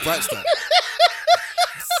invites that.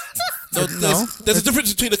 No, there's a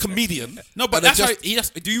difference between a comedian. No, but and a that's how jest- he does.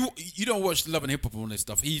 Do you don't watch Love and Hip Hop and all this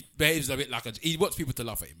stuff? He behaves a bit like he wants people to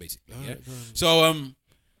laugh at him, basically. Yeah? So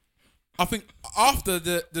I think after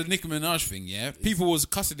the Nicki Minaj thing, people was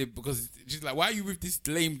cussing him because she's like, "Why are you with this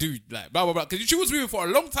lame dude?" Like blah blah blah. Because she was with him for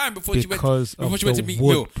a long time before she went to the Meek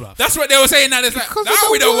wood, Mill. bruv. That's what they were saying. Now it's like Because now of the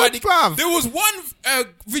we don't wood, want it. bruv. There was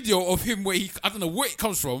one video of him where I don't know where it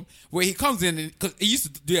comes from, where he comes in because he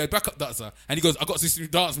used to do a backup dancer, and he goes, "I got this new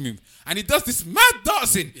dance move," and he does this mad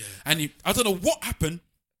dancing, and I don't know what happened.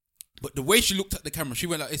 But the way she looked at the camera, she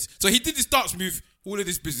went like this. So he did this dance move, all of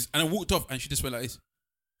this business, and then walked off, and she just went like this.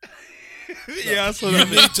 Yeah, I saw You that.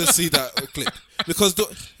 need to see that clip because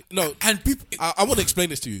And people, I want to explain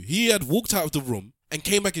this to you. He had walked out of the room and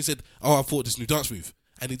came back and said, "Oh, I thought this new dance move,"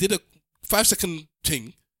 and he did a 5-second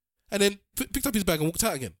thing, and then picked up his bag and walked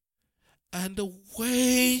out again. And the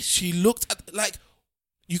way she looked at, like,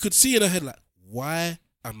 you could see in her head, like, why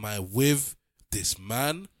am I with this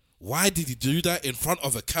man? Why did he do that in front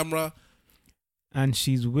of a camera? And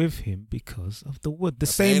she's with him because of the wood. The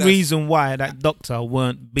Okay, same that's- reason why that doctor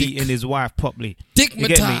weren't beating his wife properly. You get me?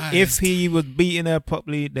 Dickmatized. If he was beating her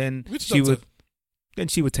properly, then Which she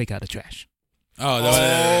doctor? would take out the trash.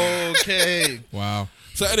 Okay. Wow.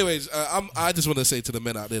 So, anyways, I just want to say to the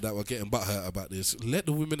men out there that were getting butthurt about this: let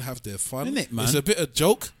the women have their fun. Innit, man? It's a bit of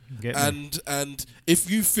joke, Get me? and if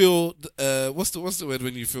you feel what's the word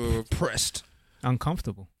when you feel Pressed.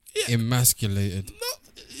 Uncomfortable. Emasculated.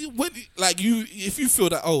 when if you feel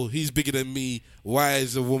that he's bigger than me, why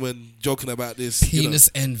is a woman joking about this? Penis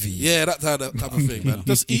envy. Yeah, that type of thing, man.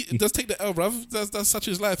 Just take the L, bruv. That's such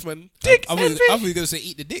his life, man. I was gonna say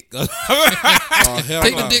eat the dick. Oh, hell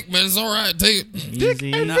Take no. the dick, man. It's all right. Take it.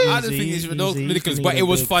 Easy, I don't think easy, it's easy, ridiculous, easy, but it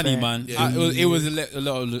was big funny, fat. man. Yeah. It was a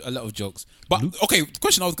lot of jokes. But okay, the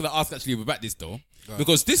question I was gonna ask actually about this though,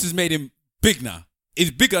 because this has made him big now. He's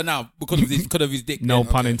bigger now because of his dick. No Yeah.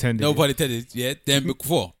 pun intended. No pun intended. Yeah, than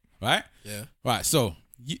before, right? Yeah. Right. So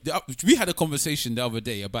we had a conversation the other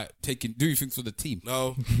day about doing things for the team.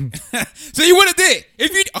 No. So you want to do it?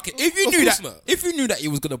 If you Of knew course that, not. if you knew that it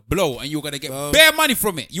was gonna blow and you were gonna get No. bare money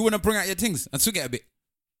from it, you want to bring out your things and swing it a bit.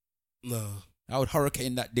 No. I would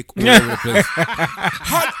hurricane that dick all over the place.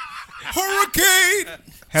 Hurricane!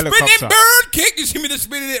 Helicopter. Spinning bird kick! You see me just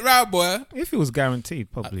spinning it round, boy. If it was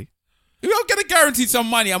guaranteed, probably. If I'm gonna guarantee some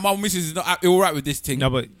money and my missus is not all right with this thing, No,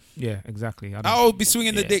 but yeah, exactly. I'll be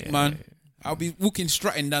swinging the Yeah, dick, yeah, man. yeah. I'll be walking,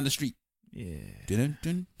 strutting down the street. Yeah. Dun,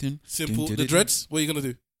 dun, dun, Simple. dun, The dun, dreads. What are you gonna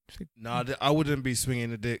do? Nah, I wouldn't be swinging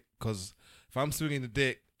the dick because if I'm swinging the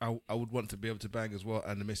dick, I would want to be able to bang as well,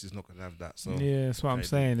 and the missus not gonna have that. So Yeah, that's what I'm Maybe.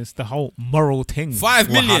 saying. It's the whole moral thing. 5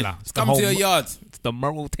 million. Wahala. It's the Come whole to your mo- yard. It's the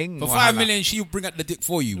moral thing. For wahala. 5 million, she'll bring out the dick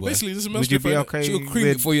for you, boy. Basically, this is Would you be Muslim, okay She'll cream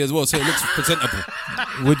it with? for you as well, so it looks presentable.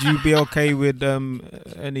 Would you be okay with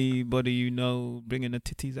anybody you know bringing the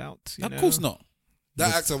titties out? You Of know? course not.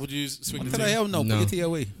 That actor would use swing What the the thing. hell no? No. Put your tea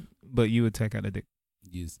away. But you would take out the dick.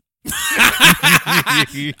 Yes.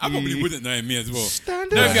 I probably wouldn't know me as well.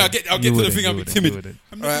 stand No, up. me, I'll get You to the wouldn't, thing. you I'll be wouldn't, timid. you wouldn't.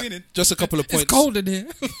 I'm All not right, beginning. just a couple of It's points. cold in here.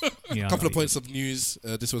 Yeah, I Couple of know. points of news.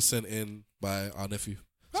 This was sent in by our nephew.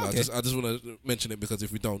 So Okay. I just want to mention it because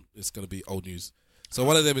if we don't, it's going to be old news. So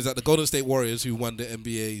one of them is that the Golden State Warriors, who won the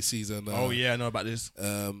NBA season Oh yeah, I know about this.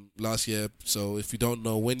 last year. So if you don't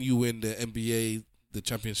know, when you win the NBA, the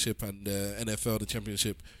championship, and the NFL, the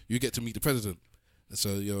championship, you get to meet the president. And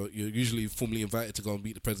so you're usually formally invited to go and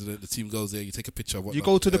meet the president. The team goes there, you take a picture. You whatnot,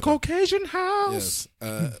 go to the whatever. Caucasian house.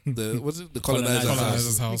 Yes. The what's it? The colonizer's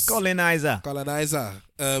Colonizer's house. Colonizer's house. Colonizer. Colonizer.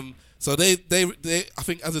 So they I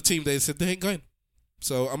think as a team they said they ain't going.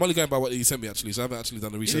 So I'm only going by what he sent me actually. So I haven't actually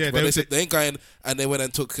done the research. Yeah, but they- they said they ain't going, and they went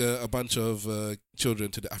and took a bunch of children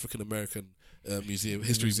to the African American Museum,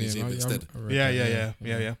 History Museum instead.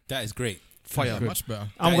 Yeah. That is great. Fire. Good. Much better.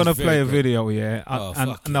 I'm That gonna is very play a good. video, yeah. Oh, And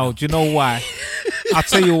fucking no, hell. do you know why? I'll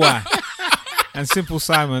tell you why. And Simple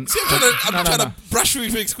Simon. See, I'm trying to brush through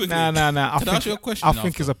things quickly. No. Can I ask you a question I think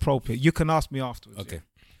after? it's appropriate. You can ask me afterwards. Okay.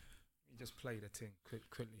 Yeah. Just play the thing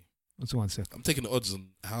quickly. What's 1 second? I'm taking the odds on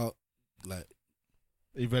how, like,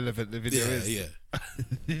 Irrelevant the video yeah, is. yeah.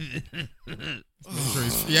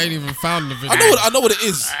 He ain't even found the video. I know what it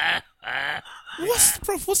is.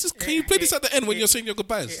 What's this? Can you play this at the end when you're saying your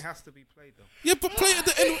goodbyes? has to be played though. Yeah, but play it at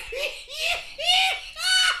the end.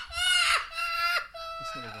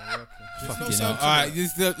 It's not even working. Fucking sound hell. All right,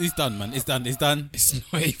 it's done, man. It's done. It's done. It's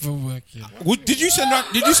not even working. Did you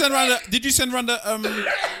send round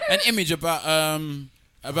an image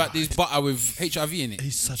about this butter with HIV in it?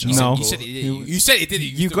 He's such You a No. said it. You said it, didn't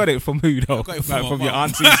you? You got it from who though? I got it Like from from my your mum.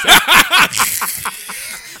 auntie.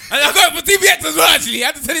 And I got it for TBX as well, actually. I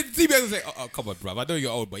had to send it to TBX and say, oh, come on, bruv. I know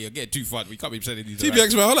you're old, but you're getting too far. We can't be sending these around.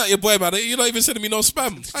 TBX man, hold out your boy man. You're not even sending me no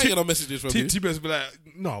spam. I ain't get no messages from you. TBS be like,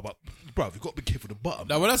 no, but bro, you got to be careful the bottom.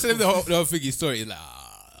 Now, when I sent him the whole thing, his story, he's like,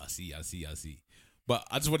 I see. But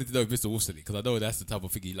I just wanted to know if Mr. Wolf said it, because I know that's the type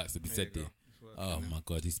of thing he likes to be said there. Oh, my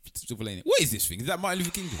God. He's still playing it. What is this thing? Is that Martin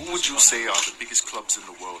Luther King Day? Who would you say are the biggest clubs in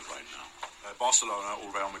the world right now? Barcelona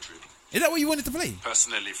or Real Madrid? Is that what you wanted to play?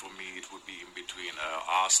 Personally, for me, it would be in between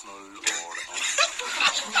Arsenal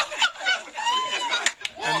or.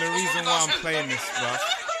 And the reason why I'm playing this, bruv.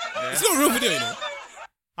 It's not a real video, you know.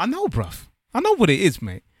 I know, bruv. I know what it is,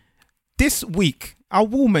 mate. This week, I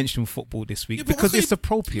will mention football this week Yeah, but because why it's can't you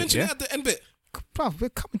appropriate, Mention yeah? it at the end bit. Bruv, we're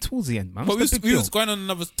coming towards the end, man. But What's the big we deal? was going on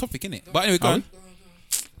another topic, innit? But anyway, go Are on.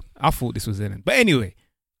 I thought this was the end. But anyway,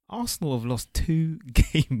 Arsenal have lost 2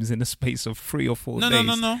 games in the space of 3 or 4 No. days.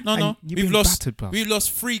 No. And you've We've been lost. battered, bruv. We've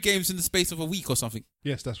lost 3 games in the space of a week or something.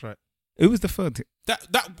 Yes, that's right. Who was the third team? That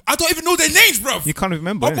I don't even know their names, bro. You can't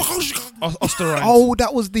remember, innit? Osterend. Oh,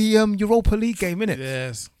 that was the Europa League game, innit?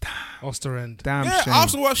 yes. Osterend. Damn Yeah, shame.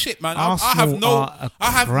 Arsenal are shit, man. Arsenal are a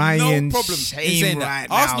I have no crying problem in shame saying that. right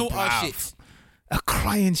now, Arsenal are bruv. shit. A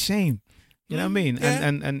crying shame. You know what I mean? yeah.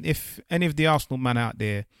 And if any of the Arsenal man out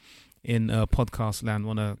there in podcast land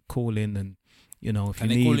want to call in and, you know, if Can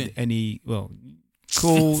you they call need in? any, well,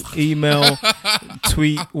 call, email,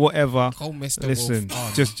 tweet, whatever. Call Mr. Listen,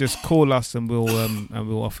 Wolf. just call us and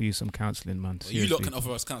we'll offer you some counselling, man. You lot Seriously. can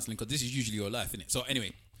offer us counselling because this is usually your life, innit? So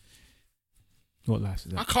anyway, What life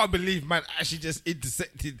is I that? can't believe man actually just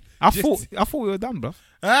intersected. I thought we were done, bro.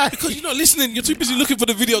 Because you're not listening. You're too busy looking for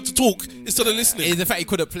the video to talk instead of listening. it's the fact he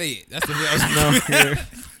couldn't play it. That's the thing. No, yeah.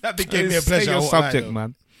 That big gave me a Stay pleasure. your I won't subject, lie, though.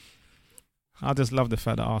 man. I just love the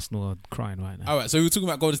fact that Arsenal are crying right now. All right, so we were talking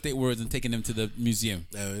about Golden State Warriors and taking them to the museum.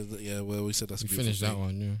 Yeah, well, we said that's a We beautiful finished that thing.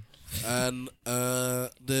 one, yeah. And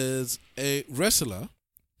there's a wrestler,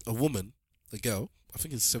 a woman, a girl. I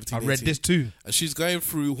think it's 17. I read 18, this too. and she's going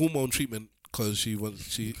through hormone treatment because she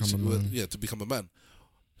wants Become a man. to become a man.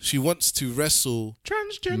 She wants to wrestle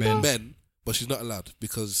Transgender. Men. men, but she's not allowed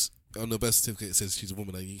because on the birth certificate it says she's a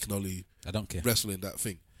woman and you can only I don't care. wrestle in that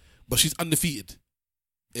thing. But she's undefeated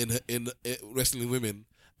in wrestling women,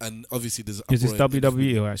 and obviously there's Is this uproar in-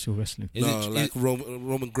 WWE or actual wrestling? Is no, it, like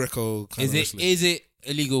Roman Greco kind of wrestling. is it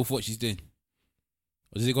illegal for what she's doing?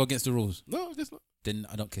 Or does it go against the rules? No, I guess not. Then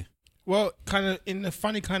I don't care. Well, kind of in a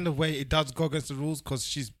funny kind of way, it does go against the rules because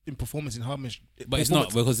she's in performance enhancement. But it's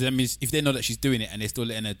not, because that means if they know that she's doing it and they're still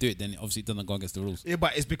letting her do it, then obviously it doesn't go against the rules. Yeah,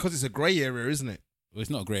 but it's because it's a grey area, isn't it? Well, it's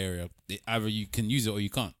not a grey area. Either you can use it or you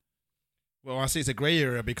can't. Well, I say it's a grey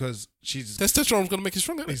area because she's Testosterone's gonna make you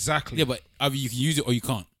stronger. Innit? exactly. Yeah, but either you can use it or you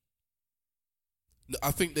can't.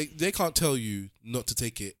 I think they can't tell you not to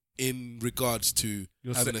take it in regards to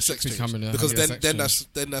Your having a sex change, becoming a- because having a then sex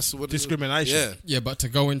that's what Discrimination. Yeah, Yeah, but to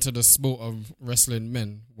go into the sport of wrestling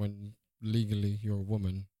men when legally you're a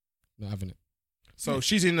woman, not having it. So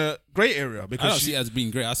she's in a grey area I because don't see it as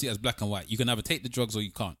being grey. I see it as black and white. You can either take the drugs or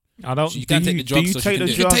you can't. I don't. You can't take the drugs, Do so you she take can the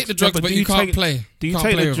do it. You drugs? can take the drugs, no, but do you can't take- play. Do you Can't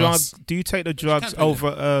take play the with drugs? us. Do you take the can't drugs play with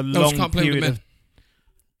over a No, she long can't play with period? men. Of,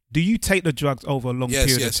 do you take the drugs over a long yes,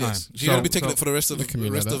 period yes, of time? yes. She's gonna be taking it for the rest of Look at me the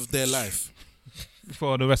like rest that. of their life.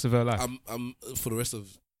 for the rest of her life. For the rest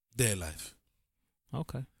of their life,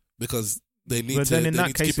 Okay, because they need but to. then in they that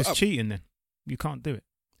need to case, keep it it's up. cheating. Then you can't do it.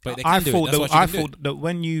 But they I can do it. thought That's that why she I can do it. thought that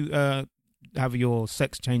when you have your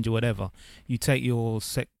sex change or whatever, you take your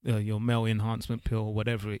your male enhancement pill or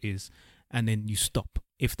whatever it is, and then you stop.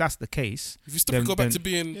 If that's the case, If you still then- go back then- to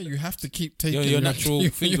being, Yeah, you have to keep taking Your natural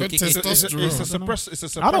your thing will kick in. it's a testosterone.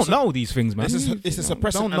 it's a I don't suppressant. know these things, man. It's a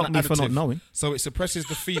suppressant Don't knock and me for not additive. knowing. So it suppresses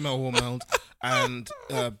the female hormones and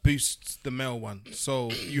boosts the male one.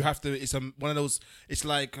 So you have to. It's one of those. It's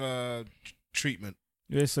like treatment.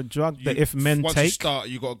 It's a drug that You- if men once you take, start,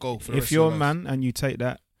 you got to go for the if rest you're of a your life. man and you take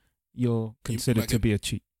that, you're considered might to get- be a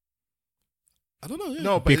cheat I don't know. Yeah.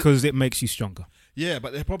 No, but because it makes you stronger. yeah,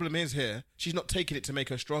 but the problem is here. She's not taking it to make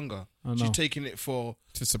her stronger. I She's know. taking it for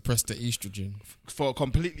To suppress the estrogen.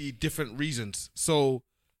 completely different reasons. So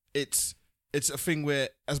it's a thing where,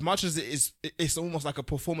 as much as it's almost like a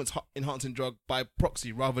performance enhancing drug by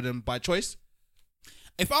proxy rather than by choice.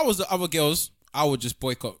 If I was the other girls, I would just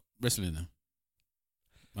boycott wrestling now.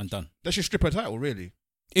 I'm done. They should strip her title, really.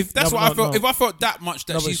 If that's No, what I no, felt, no. if I felt that much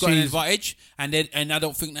that No, but she's got an she's- advantage, and I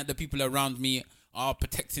don't think that the people around me are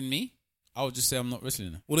protecting me, I would just say I'm not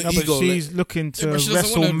wrestling now. Well, the No, but ego, she's looking to Yeah, but she doesn't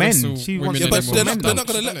wrestle wanna men. wrestle She women wants yeah, to but wrestle they're men. not though. going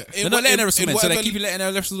to Isn't let. it? They're not letting her wrestle men, so they whatever- keep letting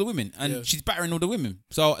her wrestle the women, and Yeah. she's battering all the women.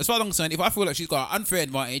 So as far as I'm concerned, if I feel like she's got an unfair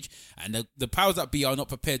advantage, and the powers that be are not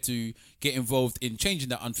prepared to get involved in changing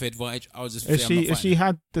that unfair advantage, I would just say Has I'm not she has she fighting.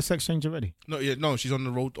 had the sex change already? No, she's on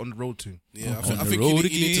the road to. Yeah, On I the think road you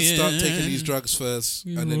need to start again. taking these drugs first,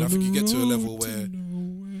 and then I think you get to a level where,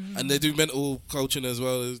 and they do mental coaching as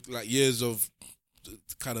well, as like years of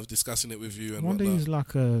kind of discussing it with you I and wonder whatnot. he's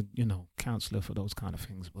like a counselor for those kind of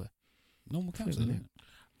things, but normal counselor. Isn't isn't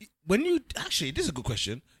it? When you actually, this is a good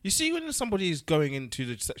question. You see, when somebody is going into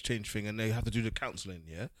the sex change thing and they have to do the counselling,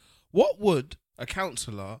 yeah, what would a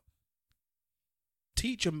counsellor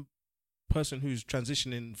teach a person who's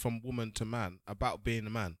transitioning from woman to man about being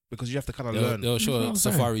a man? Because you have to kind of learn. They'll That's what show I'm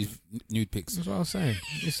saying. Safari's nude pics. that's what I was saying.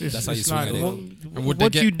 That's how you it's swing like, it. what, And would they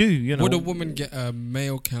what do get- you do? You know, Would a woman get a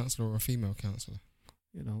male counselor or a female counselor?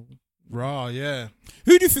 you know, Raw, yeah.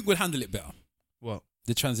 Who do you think would handle it better? What?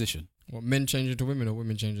 The transition. What, men changing to women or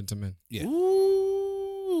women changing to men? Yeah.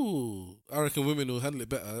 Ooh, I reckon women will handle it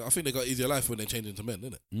better. I think they got easier life when they change into men,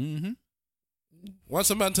 innit? Mm-hmm. Once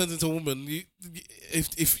a man turns into a woman,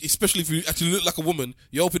 if especially if you actually look like a woman,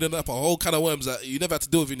 you're opening up a whole can of worms that you never had to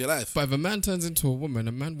deal with in your life. But if a man turns into a woman,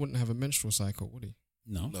 a man wouldn't have a menstrual cycle, would he?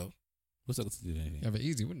 No. No, What's that got to do with anything? He'd have it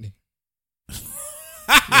easy, wouldn't he?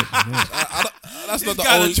 that's not the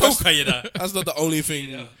Guy only. a joker, you know. That's not the only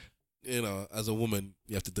thing. You know, as a woman,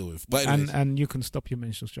 you have to deal with. But anyways, and you can stop your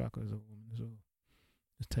menstrual cycle as a woman as well.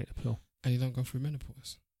 Just take the pill. And you don't go through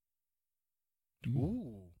menopause.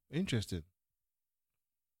 Ooh, interesting.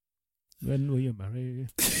 When were you married?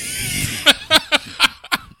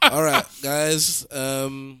 all right, guys.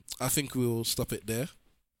 I think we'll stop it there.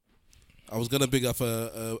 I was gonna big up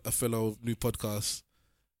a fellow new podcast.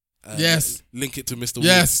 Yes. Link it to Mr.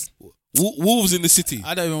 Yes. Wolves in the city.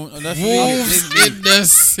 I don't even. Wolves in the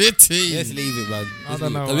city. Let's leave it, man. I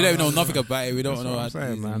don't know. We don't even know nothing about it. We don't That's know. what I'm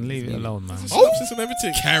saying, man. Leave it alone, man. Synopsis and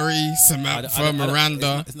everything. Carrie, Samantha,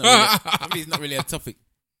 Miranda. It's not really a topic.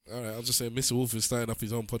 All right, I'll just say Mr. Wolf is starting up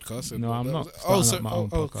his own podcast. No, I'm not Oh, starting so, up my own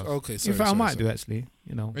podcast. okay. In Sorry, fact, I sorry, might sorry. do actually.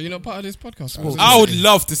 You know, Are you not part of this podcast? I would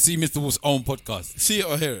love to see Mr. Wolf's own podcast. See it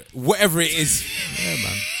or hear it. Whatever it is. yeah,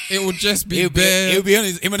 man. It would just be It'll bare, be on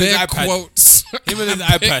him and his bare iPad. quotes. Him and his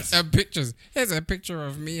iPad. And pictures. Here's a picture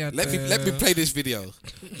of me at Let me play this video.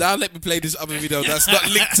 Now let me play this other video that's not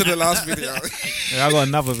linked to the last video. Yeah, I got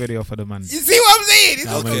another video for the man. You see what I'm saying? It's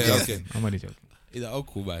I'm only okay, joking. okay. I'm only joking. He's an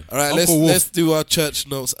uncle, man. All right, Uncle let's do our church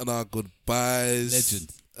notes and our goodbyes.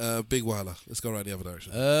 Legend. Big Wahala. Let's go around the other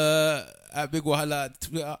direction. At Big Wahala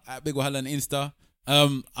Twitter, at Big Wahala on Insta.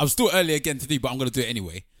 I'm still early again today, but I'm gonna do it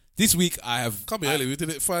anyway. This week I have Can't be early. We did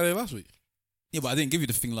it Friday last week. Yeah, but I didn't give you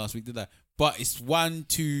the thing last week, did I? But it's 1,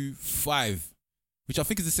 2, 5, which I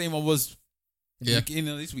think is the same one was beginning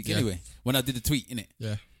of this week anyway. When I did the tweet, innit?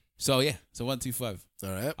 Yeah. So 1, 2, 5. All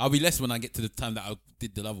right. I'll be less when I get to the time that I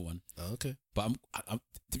did the other one. Oh, okay. But I'm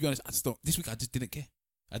to be honest, I just don't. This week I just didn't care.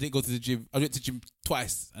 I didn't go to the gym. I went to the gym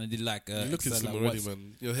twice and I did like. You're looking exercise, slim like, already, once.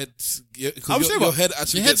 man. Your head's your saying head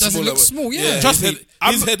actually Your head gets doesn't smaller. look small, yeah. Trust me,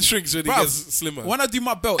 His head shrinks when he Bruv, gets slimmer. When I do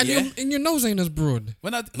my belt, And yeah. your nose ain't as broad.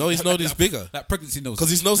 When I No, his nose is bigger like pregnancy nose. because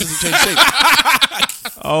his nose doesn't change shape.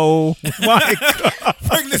 Oh my god!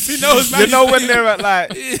 pregnancy nose, man. You know when they're at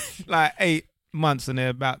like 8 months and they're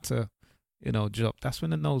about to, drop. That's when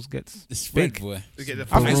the nose gets the spread, big. boy. You get the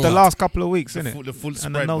I think it's the last couple of weeks, isn't it? the full And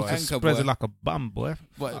spread, the nose boy. just Anchor, spreads boy. like a bum, boy.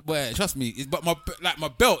 But trust me, but my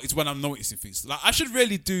belt is when I'm noticing things. Like I should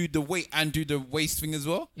really do the weight and do the waist thing as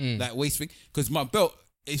well, like waist thing, because my belt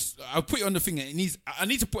is. I put it on the thing and it needs. I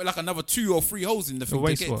need to put like another 2 or 3 holes in the The thing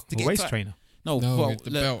waist to get, what? to A get waist tight. trainer. No, No, well, the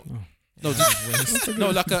belt. No, no,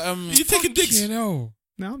 like a You taking digs? You know.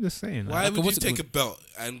 No, I'm just saying. Why Like, would you what's it take called? a belt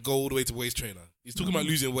and go all the way to waist trainer? He's talking about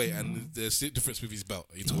losing weight and there's a difference with his belt.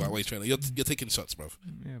 You talk about waist trainer. You're taking shots, bro.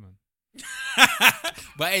 Yeah, man.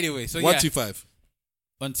 But anyway, so 1, yeah, 2, 5.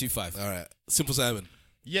 1, 2, 5. All right. Simple Simon.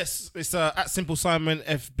 Yes, it's at Simple Simon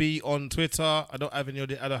FB on Twitter. I don't have any of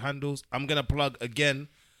the other handles. I'm gonna plug again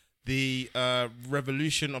the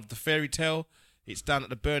Revolution of the Fairy Tale. It's down at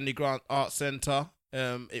the Burnley Grant Art Centre.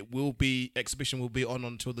 Exhibition will be on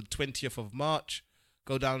until the 20th of March.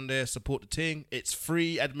 Go down there, support the thing. It's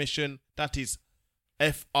free admission. That is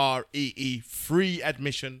FREE, free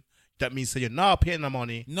admission. That means so you're not paying the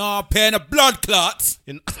money. No, paying a blood clot.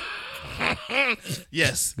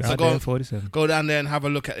 Yes. So Goddamn 47. go down there and have a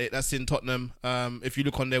look at it. That's in Tottenham. If you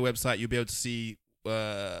look on their website, you'll be able to see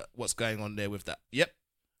what's going on there with that. Yep.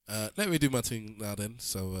 Let me do my thing now then.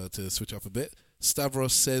 So to switch up a bit,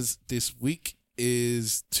 Stavros says this week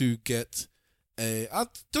is to get a. I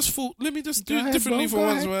just thought, let me just do it differently for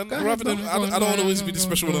once, man. Rather than I don't want to always be the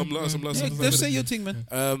special when I'm last. Let's say your thing,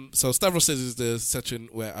 man. So Stavros says is the section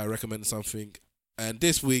where I recommend something, and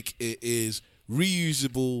this week it is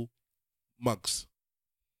reusable mugs.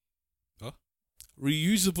 Huh?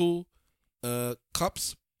 Reusable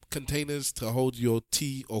cups, containers to hold your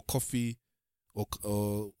tea or coffee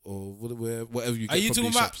or whatever you get Are you from talking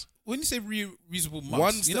these about shops. when you say reusable mugs?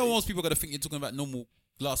 Ones You know, that- most people are gonna think you're talking about normal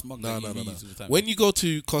glass mug. No. that you reuse all the time. When you go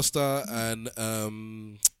to Costa and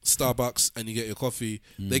Starbucks and you get your coffee,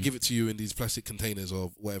 they give it to you in these plastic containers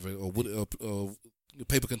or whatever, or wood or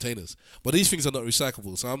paper containers. But these things are not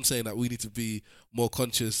recyclable. So I'm saying that we need to be more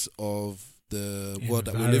conscious of the world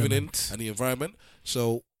that we're living in Environment. and the environment.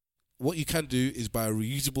 So what you can do is buy a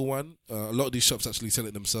reusable one. A lot of these shops actually sell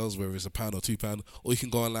it themselves, whether it's £1 or £2, or you can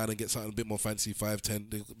go online and get something a bit more fancy, 5, 10.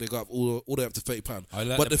 They go up all the way up to £30. I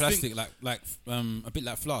like but the the plastic, like a bit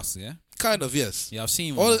like flasks, yeah. Kind of, yes. Yeah, I've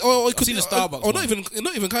seen Or one. it I've could seen be a Starbucks or one.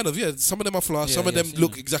 not even kind of, yeah. Some of them are flash, Yeah, some of yeah, them I've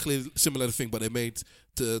look seen exactly similar to thing, but they're made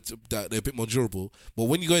that they're a bit more durable. But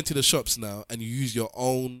when you go into the shops now and you use your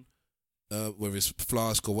own, whether it's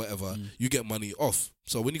flask or whatever, you get money off.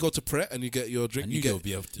 So when you go to Pret and you get your drink, And you you get go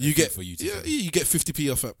be able to- you get for you to yeah, do. you get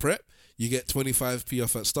 50p off at Pret, you get 25p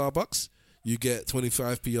off at Starbucks, you get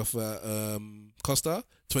 25p off at Costa,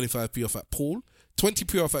 25p off at Paul,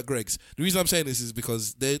 20p off at Greg's. The reason I'm saying this is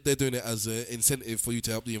because they're doing it as an incentive for you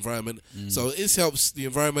to help the environment. So it helps the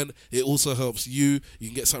environment. It also helps you. You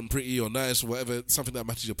can get something pretty or nice or whatever, something that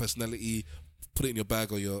matches your personality. Put it in your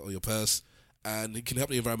bag or your purse, and it can help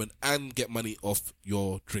the environment and get money off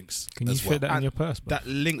your drinks. Can you as well. fit that in your purse, bro? That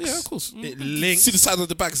links. Yeah, of course. It links. See the size of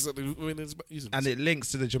the bags that the women is using. And it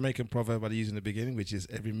links to the Jamaican proverb I used in the beginning, which is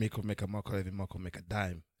every mickle make a muckle, every muckle make a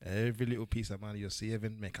dime. Every little piece of money you see,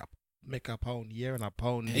 even make a pound here and a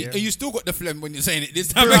pound here. And you still got the phlegm when you're saying it this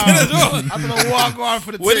time Bro, again as well. I don't know what go on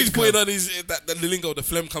for the when thing, he's putting cuz. on his the lingo, the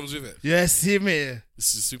phlegm comes with it. Yeah, see me.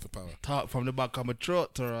 This is superpower. Talk from the back of my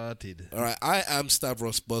throat, rotted. All right, I am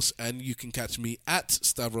Stavros Boss, and you can catch me at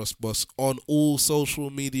Stavros Boss on all social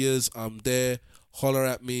medias. I'm there. Holler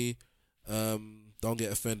at me. Don't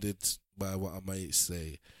get offended by what I might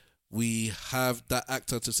say. We have that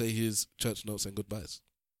actor to say his church notes and goodbyes.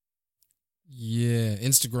 Yeah,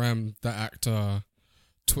 Instagram, that actor,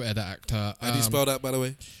 Twitter, that actor. How do you spell that, by the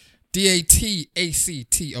way?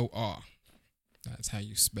 DATACTOR. That's how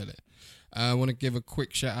you spell it. I want to give a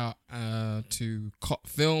quick shout out to Cot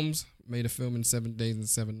Films. Made a film in 7 days and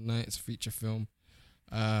 7 nights, feature film.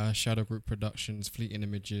 Shadow Group Productions, Fleeting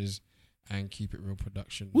Images, and Keep It Real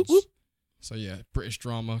Productions. Whoop, whoop. So yeah, British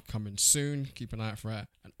drama coming soon. Keep an eye out for that.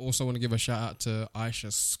 And also want to give a shout out to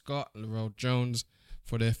Aisha Scott, Laurel Jones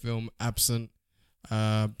for their film Absent,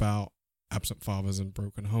 about absent fathers and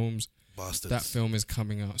broken homes. Bastards. That film is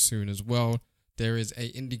coming out soon as well. There is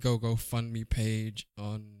a Indiegogo fund me page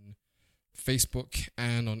on Facebook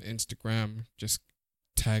and on Instagram. Just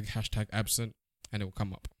tag #absent and it will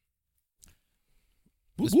come up.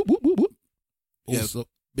 Whoop, whoop, whoop, whoop, whoop. Yeah, Also,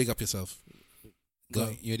 big up yourself. go,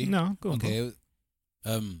 you ready? No, go on. Bro.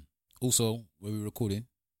 Okay. Also, where we're recording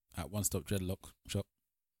at One Stop Dreadlock Shop,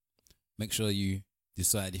 make sure you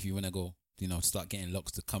decide if you want to go, start getting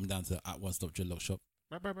locks to come down to at One Stop Dreadlock Shop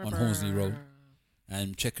on Hornsley Road,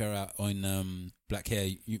 and check her out on Black Hair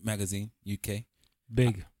Magazine UK.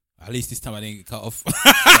 Big. At least this time I didn't get cut off.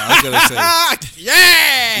 I was gonna say.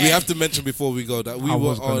 Yeah. We have to mention before we go that we I were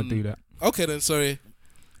was going on. to do that. Okay, then. Sorry,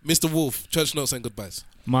 Mr. Wolf. Church notes and goodbyes.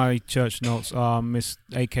 My church notes are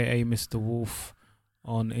AKA Mr. Wolf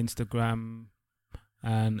on Instagram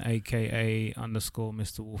and AKA _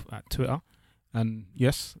 Mr. Wolf at Twitter. And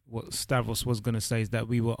yes, what Stavros was going to say is that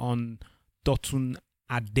we were on Dotun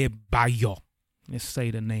Adebayo. Let's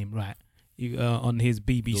say the name right. On his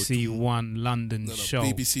BBC One London show.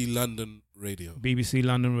 BBC London Radio. BBC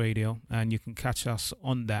London Radio. And you can catch us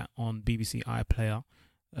on that on BBC iPlayer.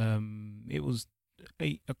 It was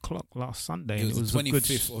 8 o'clock last Sunday. It was the a good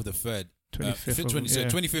 25th of the 3rd.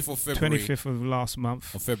 25th of February. 25th of last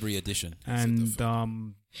month. Of February edition.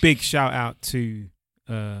 And big shout out to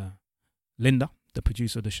Linda, the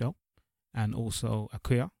producer of the show, and also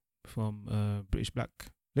Akuya from British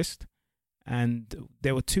Blacklist. And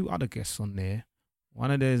there were 2 other guests on there. One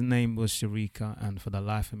of their name was Sharika, and for the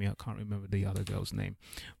life of me, I can't remember the other girl's name.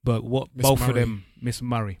 But both of them, Miss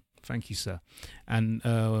Murray. Thank you, sir. And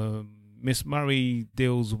Miss Murray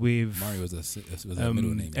deals with Murray was a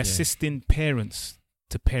middle name. assisting parents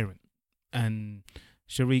to parent, and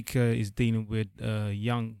Sharika is dealing with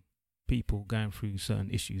young people going through certain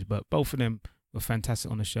issues. But both of them were fantastic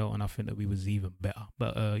on the show, and I think that we was even better.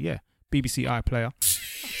 But BBC iPlayer.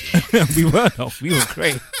 we were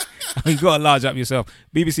great. You got to large up yourself.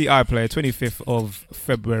 BBC iPlayer, 25th of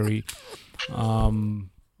February. And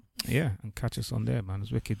catch us on there, man.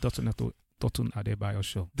 It's wicked. Dotun Adebayo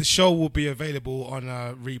show. The show will be available on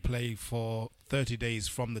a replay for 30 days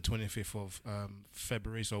from the 25th of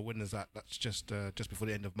February. So when is that? That's just before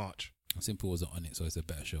the end of March. Simple wasn't on it, so it's a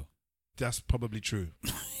better show. That's probably true.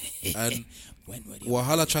 And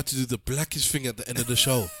Wahala tried to do the blackish thing at the end of the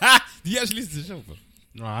show. Did you actually listen to the show, bro?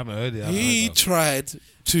 No, I haven't heard it. He tried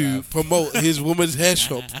to promote his woman's hair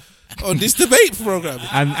shop on this debate program.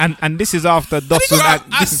 And this is after Dotun.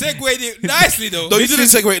 I segued it nicely, though. No, you didn't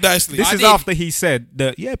segue it nicely. This is after he said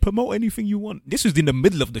that, promote anything you want. This was in the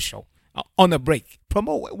middle of the show, on a break.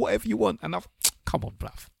 Promote whatever you want. And come on,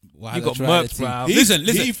 bruv. You got murked, bruv. Listen.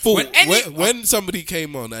 He thought when somebody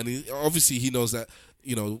came on, and he knows that,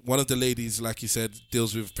 one of the ladies, like you said,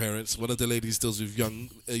 deals with parents. One of the ladies deals with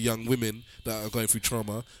young women that are going through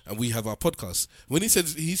trauma, and we have our podcast. When he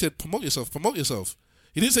said promote yourself.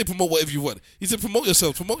 He didn't say promote whatever you want. He said promote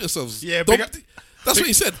yourselves. Yeah, that's what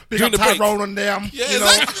he said. Big during up the break. Tyrone on there. Yeah,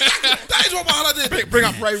 exactly. That is what Mahala did. Bring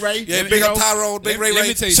up Ray. Yeah, big up Tyrone, big Ray. Let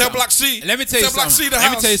me tell you Sell something. Black Sea. Let me tell you Sell Black something. Sea, the Let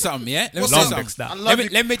me house. tell you something, yeah? Let me What's tell you that? something.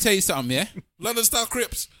 Let me tell you something, yeah? London Style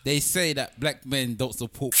Crips. They say that black men don't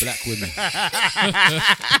support black women.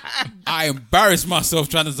 I embarrassed myself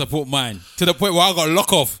trying to support mine to the point where I got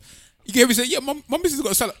locked off. You gave me say, my missus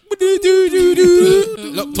got a salad.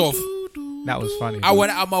 Locked off. That was funny. I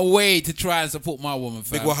went out of my way to try and support my woman.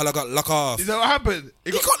 Big Fam. Wahala got locked off. Is that what happened? He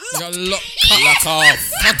got Lock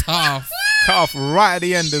off. Cut off. Cut off right at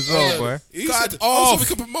the end as well, boy. He said, so we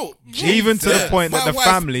can promote. Even to the point that My the wife,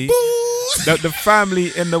 family, the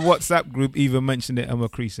family in the WhatsApp group even mentioned it and were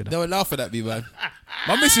creasing They it. were laughing at me, man.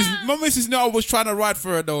 My missus knew I was trying to ride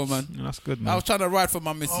for her, though, man. That's good, I man. was trying to ride for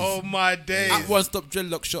my missus. Oh my days. At One Stop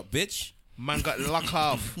Dreadlock Shop, bitch. Man got locked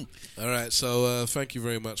off. All right, so thank you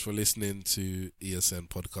very much for listening to ESN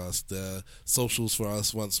Podcast. The socials for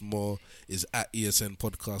us once more is at ESN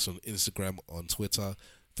Podcast on Instagram, on Twitter.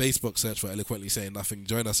 Facebook, search for Eloquently Saying Nothing.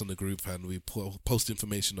 Join us on the group and we post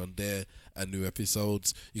information on there and new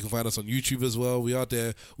episodes. You can find us on YouTube as well. We are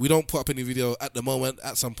there. We don't put up any video at the moment.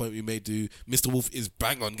 At some point we may do. Mr. Wolf is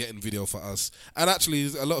bang on getting video for us. And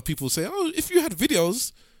actually a lot of people say, oh, if you had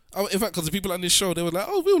videos... in fact, because the people on this show, they were like,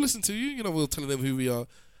 oh, we'll listen to you. We're telling them who we are.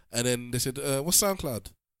 And then they said, what's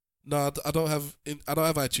SoundCloud? No, I don't have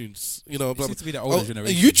iTunes. Blah, blah. Seems to be the older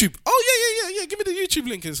generation. YouTube. Oh, yeah. Give me the YouTube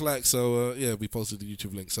link. It's like, so, we posted the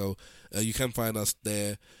YouTube link. So you can find us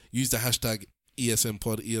there. Use the hashtag ESN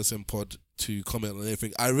Pod to comment on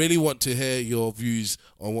anything. I really want to hear your views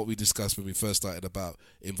on what we discussed when we first started about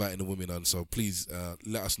inviting the women on. So please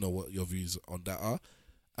let us know what your views on that are.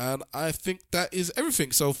 And I think that is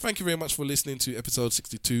everything. So thank you very much for listening to episode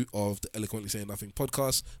 62 of the Eloquently Saying Nothing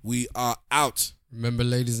podcast. We are out. Remember,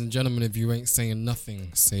 ladies and gentlemen, if you ain't saying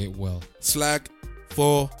nothing, say it well. Slag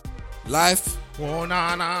for life. Oh,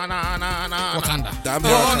 na, na, na, na, na. Wakanda. Damn Oh,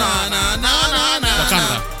 Wakanda. na, na, na, na, na.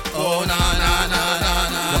 Wakanda. Oh, na, na, na, na,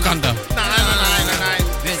 na. Wakanda. Na, na, na, na, na.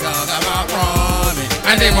 They talk about Roman.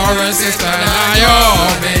 And they more and sister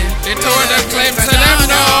Naomi. They told them claims to them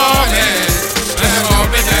know me. And them all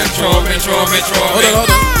been them throw me. Hold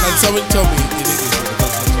on. Can someone tell me in English what the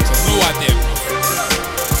podcast is? No idea, bro.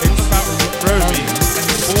 It's about Romy and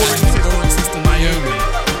his boring sister Naomi.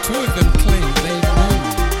 The two of them claim they know me.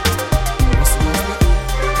 What's the last bit?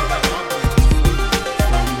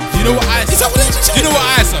 You know what I said? You know what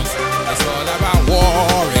I said? It's all about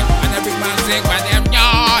warring. And every man sing by them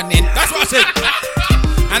yawning. That's what I said.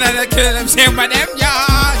 And then they kill them sing by them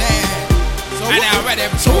yawning. And now where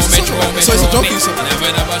them So it's a joking song. And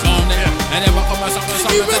then never show me. And then come on something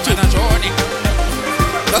and a journey.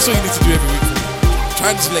 That's what you need to do every week for me.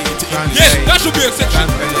 Translate it to English. Yes, that should be a section.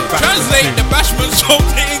 Translate the Bashman song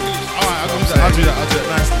to English. Alright, I'll do that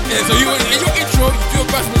nicely. Yeah, so in your intro, you do a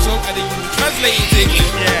Bashman song and then you translate it to English.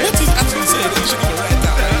 Yeah.